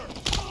this hurt!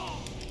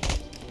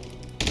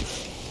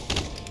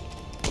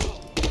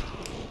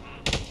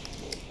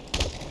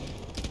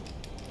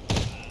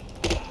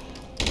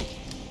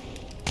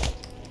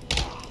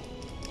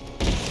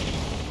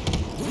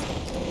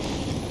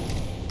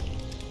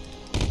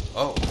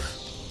 Oh.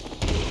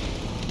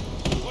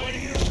 What are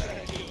you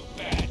gonna do,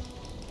 Bat?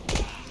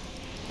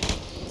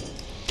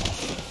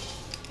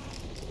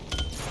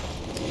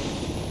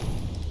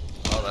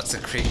 Oh,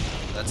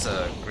 that's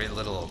a great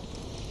little.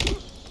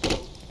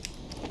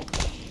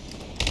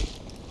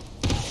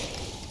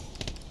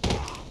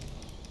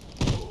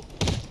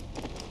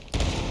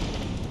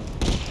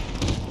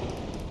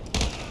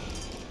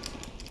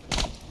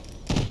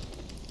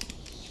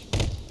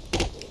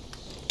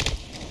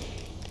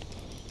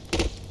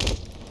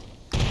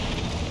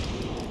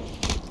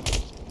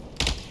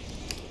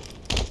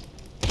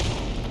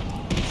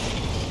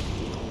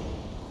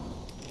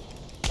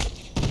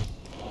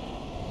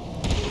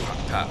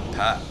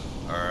 Pat.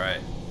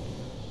 Alright.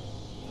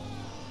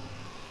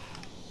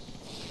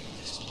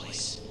 This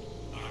place,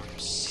 Arkham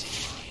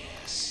City, my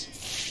ass.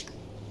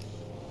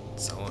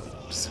 Someone.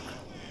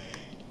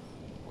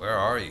 Where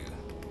are you?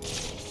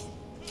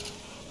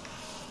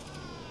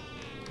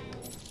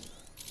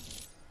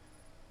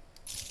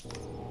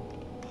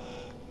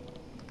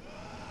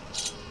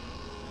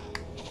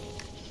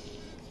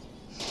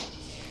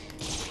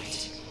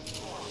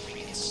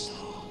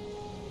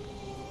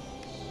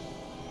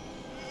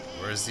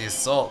 Where's the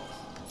assault?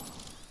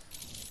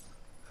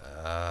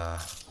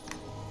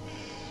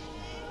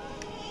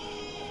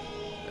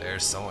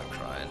 There's someone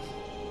crying.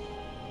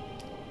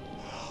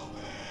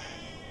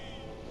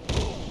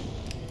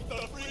 The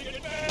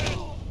freaking man!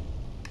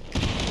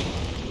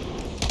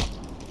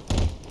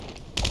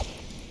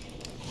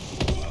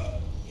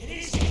 Get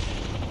easy!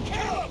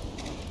 Kill him!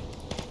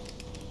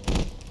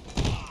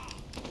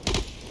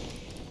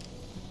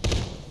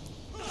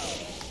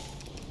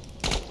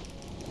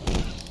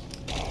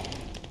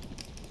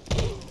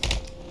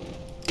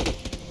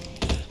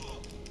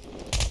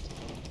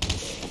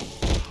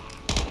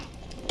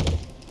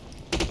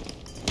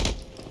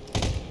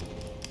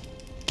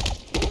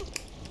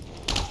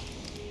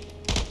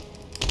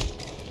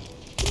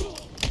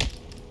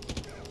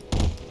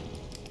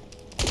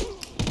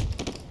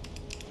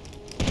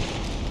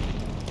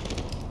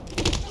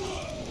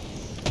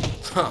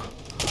 Huh.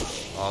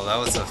 Oh, that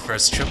was the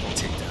first triple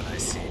takedown I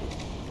see.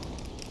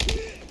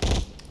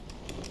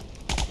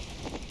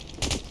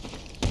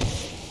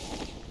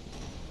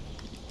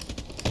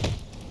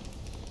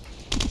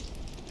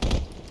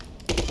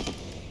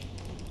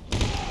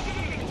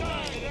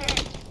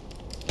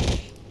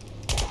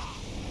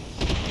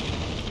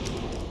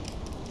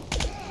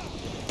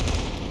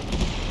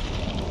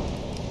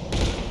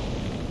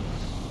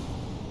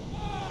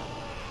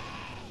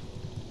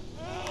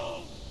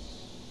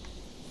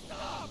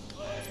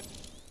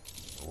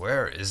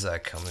 Where is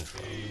that coming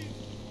from?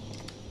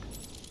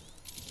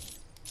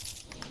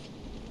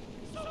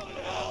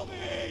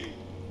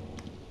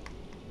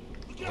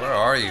 Where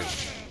are you?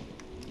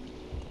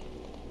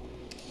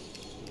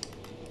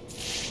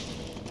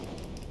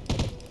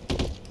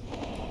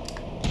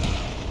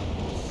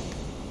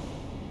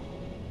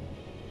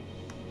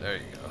 There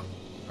you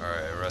go.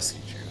 Alright, I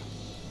rescued you.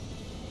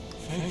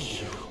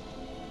 Thank you.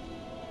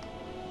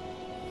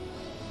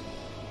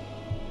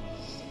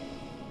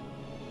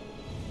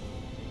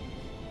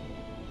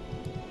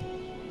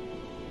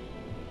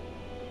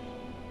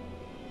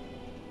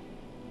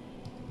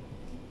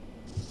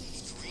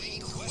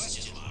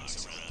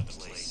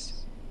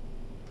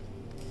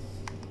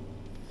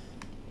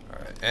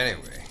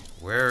 Anyway,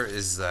 where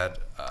is that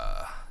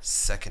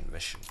second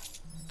mission?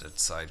 That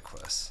side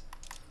quest?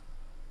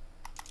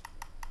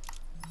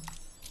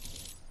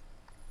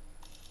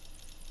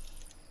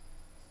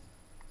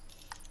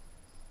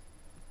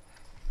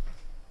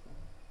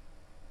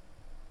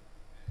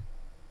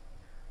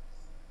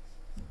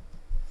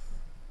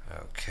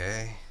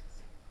 Okay.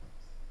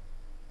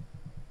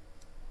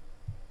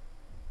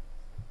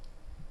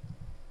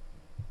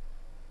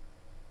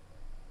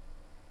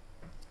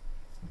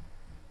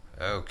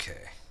 Okay.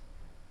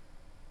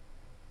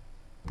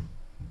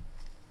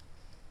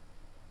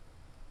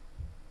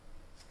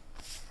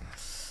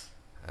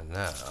 And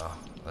now,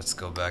 let's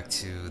go back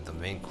to the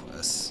main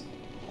quest.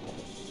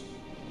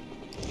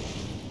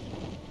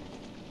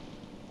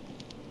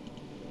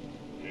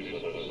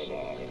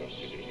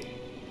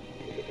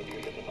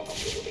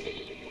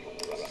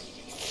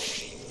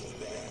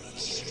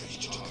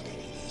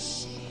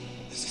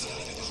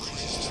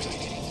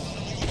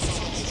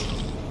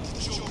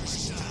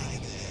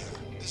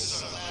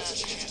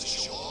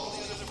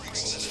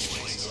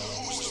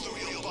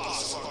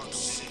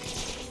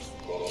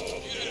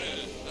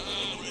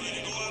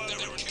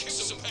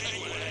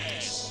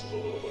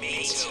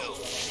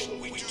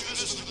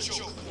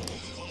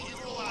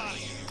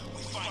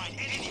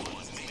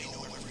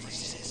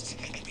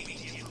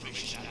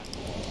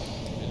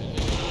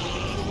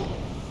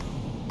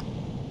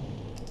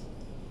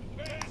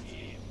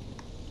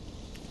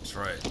 That's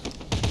right.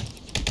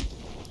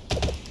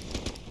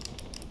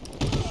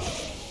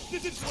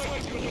 This is where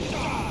we're gonna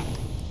die!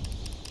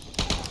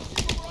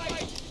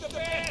 Right, the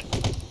man!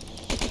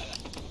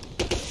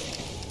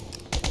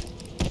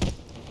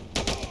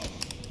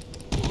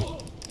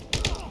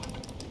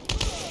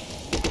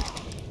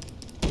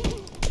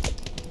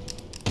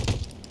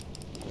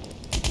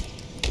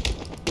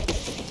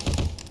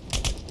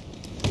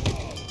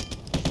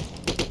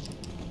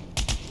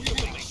 We'll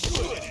make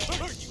sure it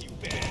hurts you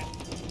bad!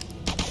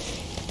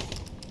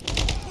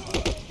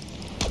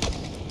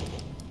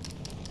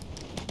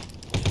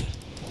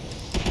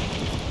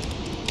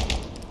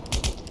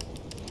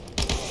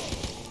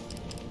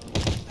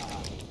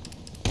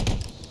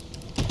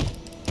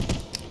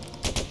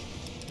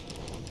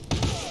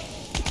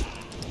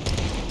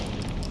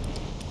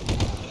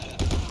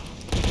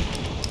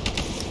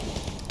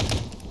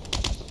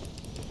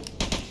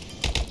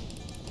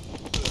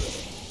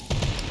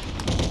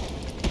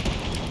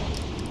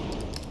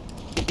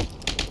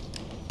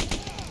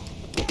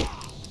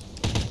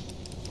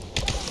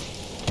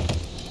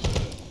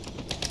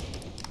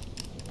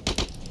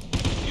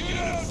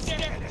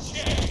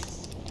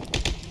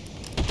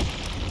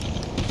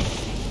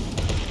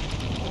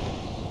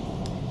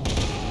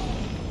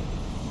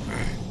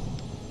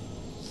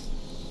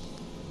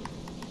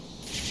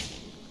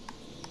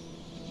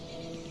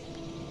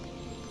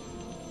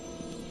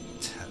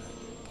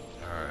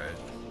 Alright.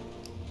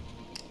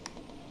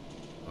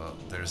 Well,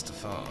 there's the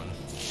phone.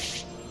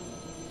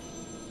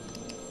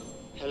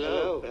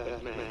 Hello,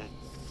 Batman.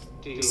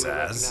 Do you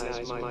Zaz.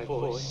 recognize my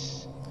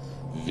voice?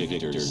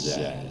 Victor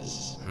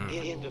Zaz.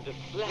 In the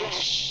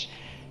flesh.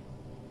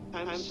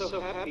 I'm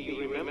so happy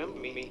you remember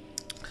me.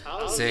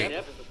 I'll See,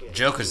 never forget.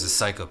 Joker's a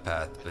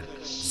psychopath, but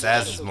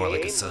Zaz is more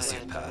like a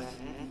sociopath.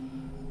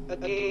 A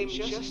game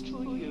just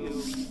for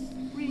you.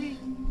 Ring,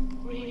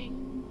 ring.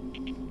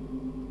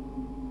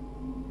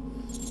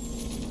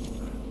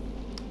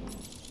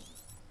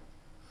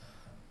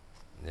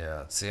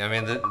 Yeah, see, I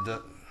mean,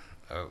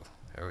 oh,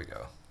 there we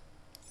go.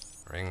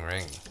 Ring,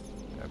 ring.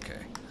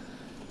 Okay.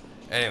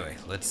 Anyway,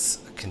 let's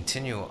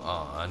continue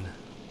on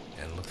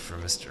and look for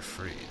Mr.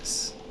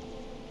 Freeze.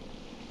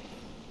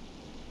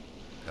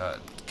 God,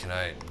 can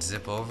I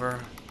zip over?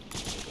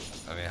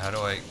 I mean, how do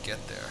I get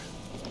there?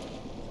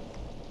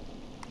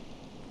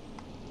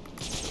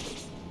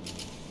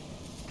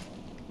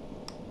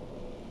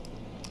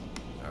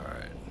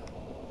 Alright.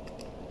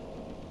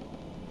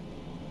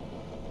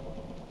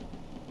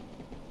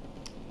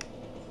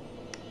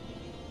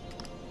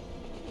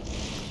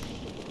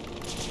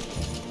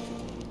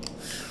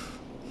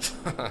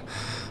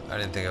 I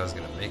didn't think I was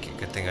gonna make it.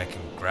 Good thing I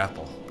can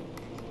grapple.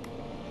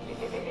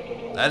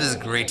 That is a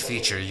great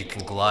feature. You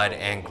can glide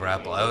and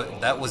grapple.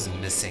 That was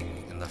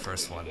missing in the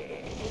first one.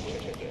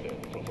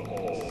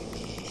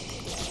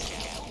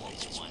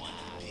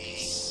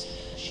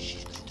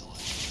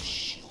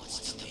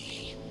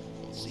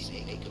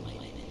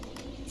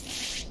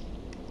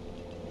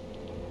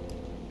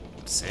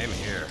 Same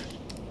here.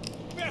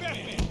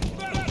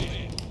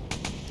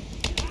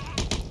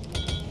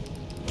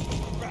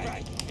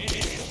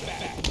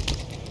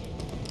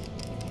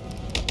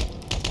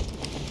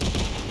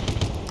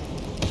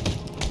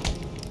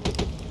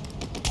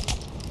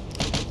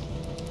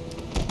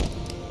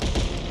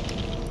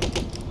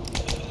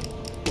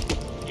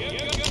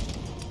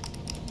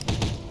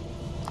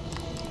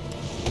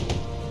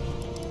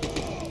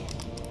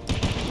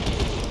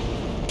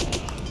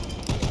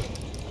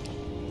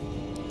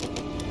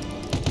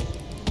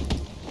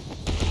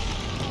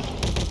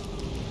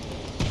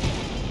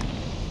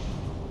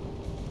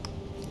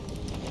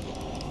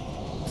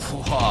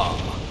 Wow.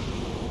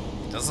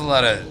 That's a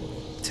lot of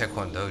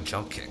Taekwondo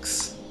jump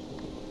kicks.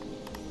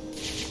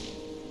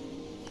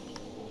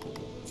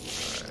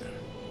 Alright.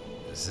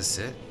 Is this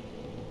it?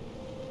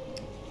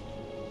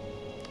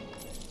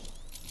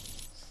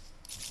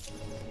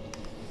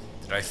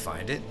 Did I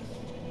find it?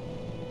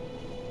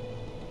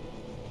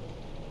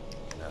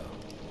 No.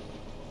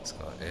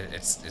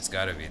 It's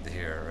gotta be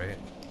here, right?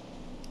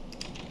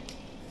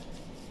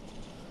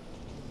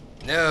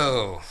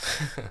 No!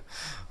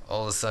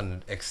 All of a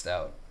sudden, it X'd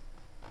out.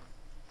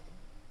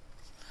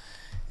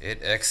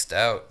 It X'd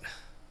out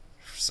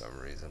for some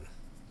reason.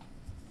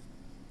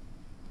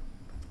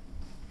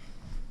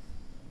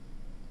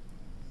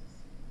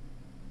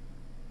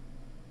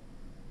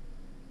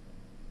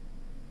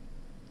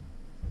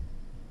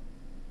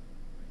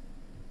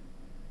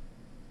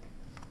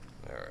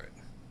 Alright.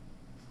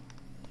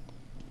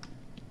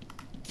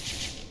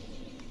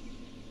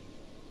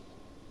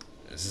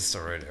 Is this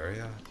the right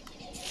area?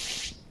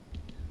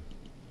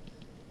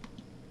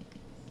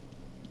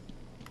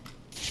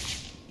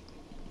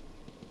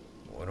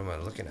 What am I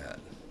looking at?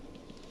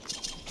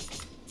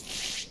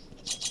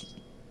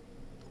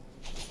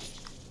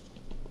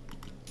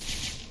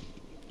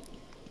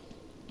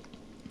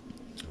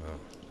 Oh,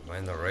 am I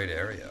in the right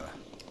area?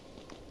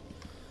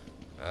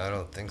 I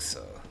don't think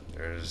so.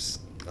 There's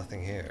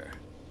nothing here.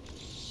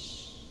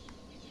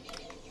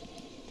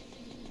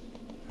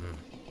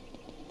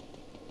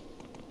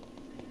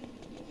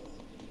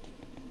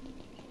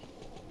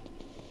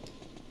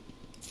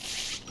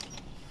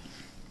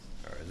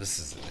 Alright, this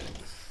isn't it.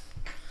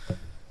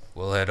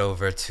 We'll head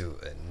over to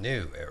a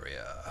new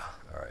area.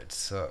 Alright,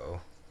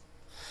 so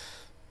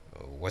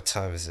what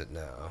time is it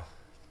now?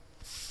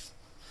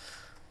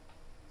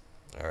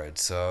 Alright,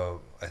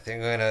 so I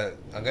think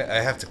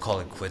I have to call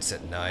it quits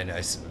at 9.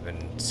 I've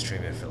been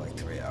streaming for like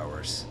 3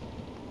 hours.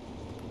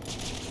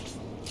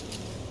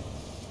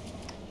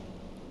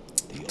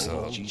 The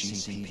old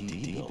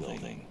GCPD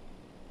building.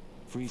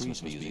 Freeze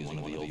must be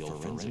using one of the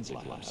old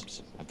forensic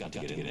labs. I've got to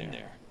get in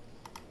there.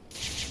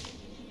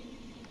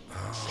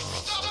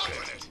 Oh,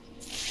 okay.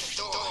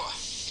 Door,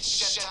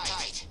 shut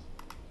tight.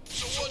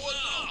 So what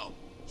now?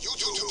 You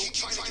two keep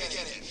trying to get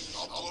in.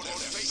 I'll blow their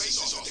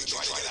faces off if they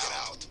try to get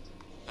out.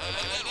 And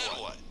then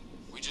what?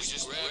 We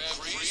just grab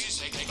Freeze,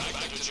 take it back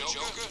to the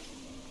Joker?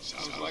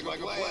 Sounds like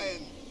a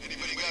plan.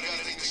 Anybody got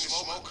anything to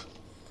smoke?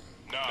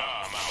 Nah,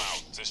 I'm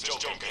out. This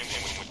Joker came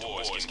in with the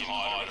wars getting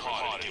harder and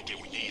harder to get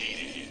what we need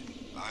here.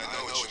 I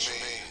know what you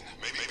mean.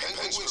 Maybe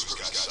Penguin's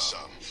got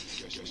some.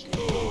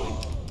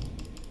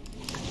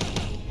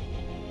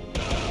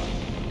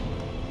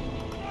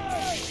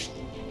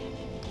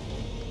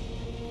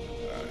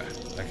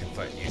 I can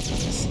fight you for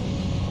this.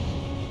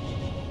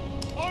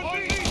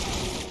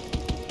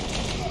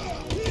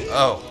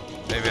 Oh,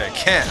 maybe I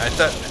can't.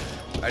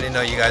 I didn't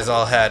know you guys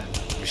all had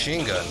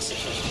machine guns.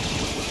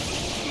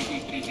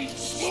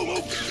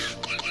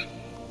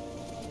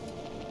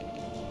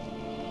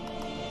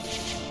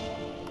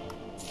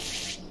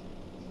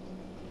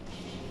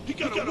 He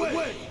got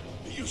away!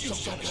 He used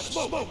some kind of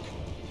smoke!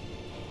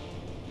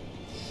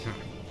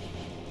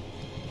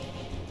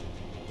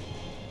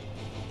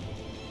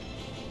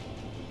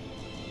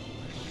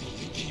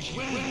 He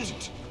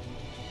went!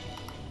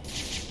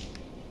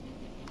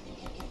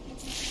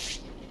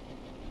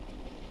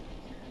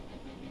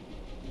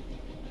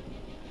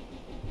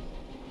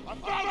 I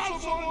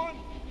found someone!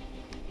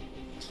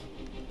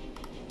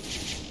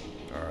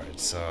 Alright,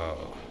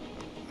 so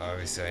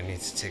obviously I need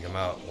to take them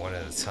out one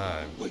at a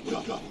time. Wake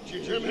up! Do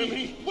you hear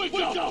me? Wake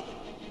up!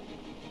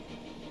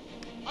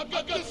 I've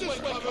got this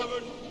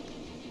covered!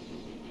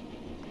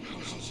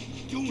 How's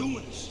he doing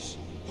this?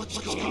 What's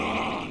going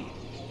on?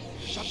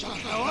 Shut the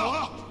hell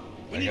up!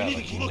 We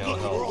need to look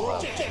like we're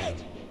all dead!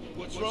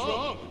 What's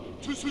wrong?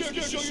 Too scared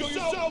to show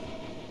yourself?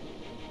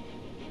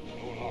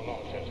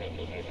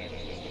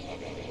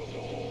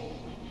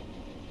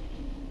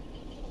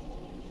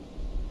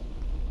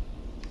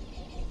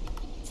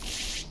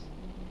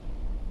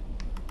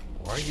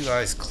 Why are you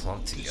guys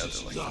clumped together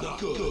like Not that?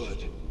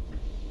 good.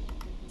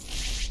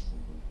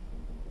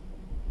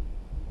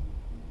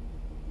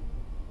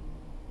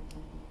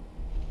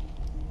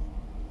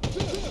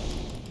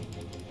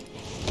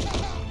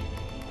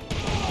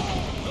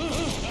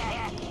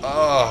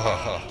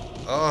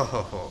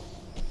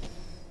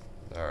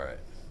 Alright.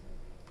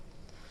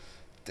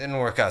 Didn't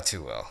work out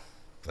too well.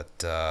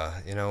 But,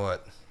 you know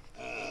what?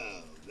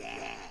 Oh,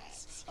 that.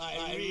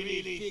 I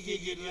really figured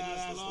you'd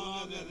last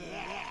longer than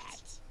that.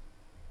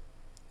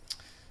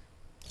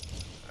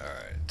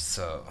 Alright,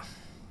 so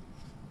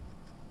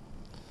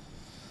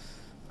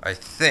I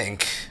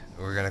think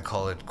we're gonna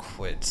call it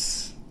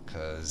quits,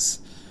 because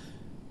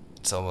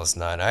it's almost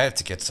 9. I have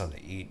to get something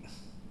to eat.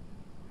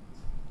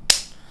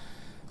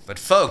 But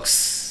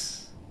folks,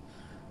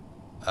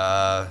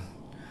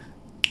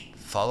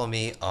 follow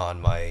me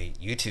on my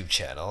YouTube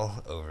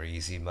channel, Over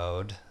Easy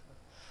Mode.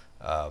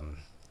 I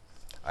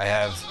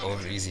have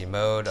Over Easy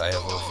Mode, I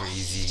have Over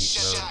Easy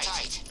Mode,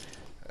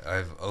 I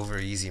have Over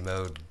Easy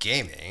Mode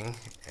Gaming,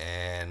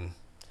 and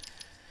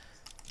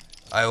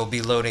I will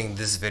be loading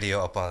this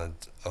video up on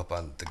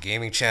the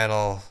gaming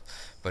channel.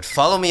 But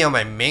follow me on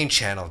my main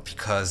channel,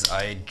 because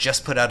I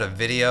just put out a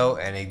video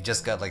and it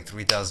just got like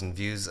 3,000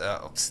 views.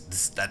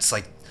 That's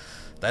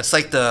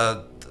like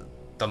the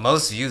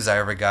most views I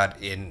ever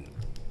got in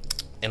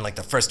like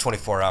the first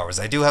 24 hours.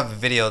 I do have a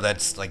video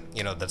that's like,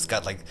 you know, that's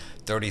got like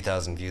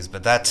 30,000 views,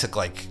 but that took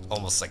like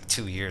almost like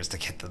 2 years to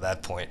get to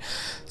that point.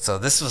 So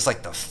this was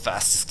like the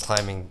fastest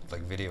climbing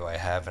like video I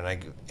have,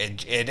 and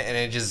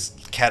it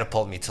just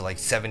catapulted me to like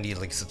 70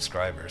 like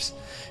subscribers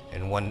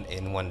in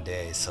one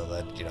day. So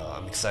that, you know,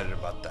 I'm excited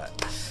about that.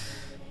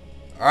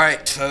 All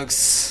right,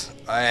 folks,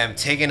 I am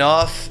taking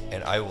off,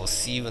 and I will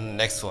see you in the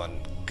next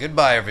one.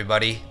 Goodbye,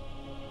 everybody.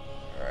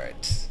 All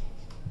right.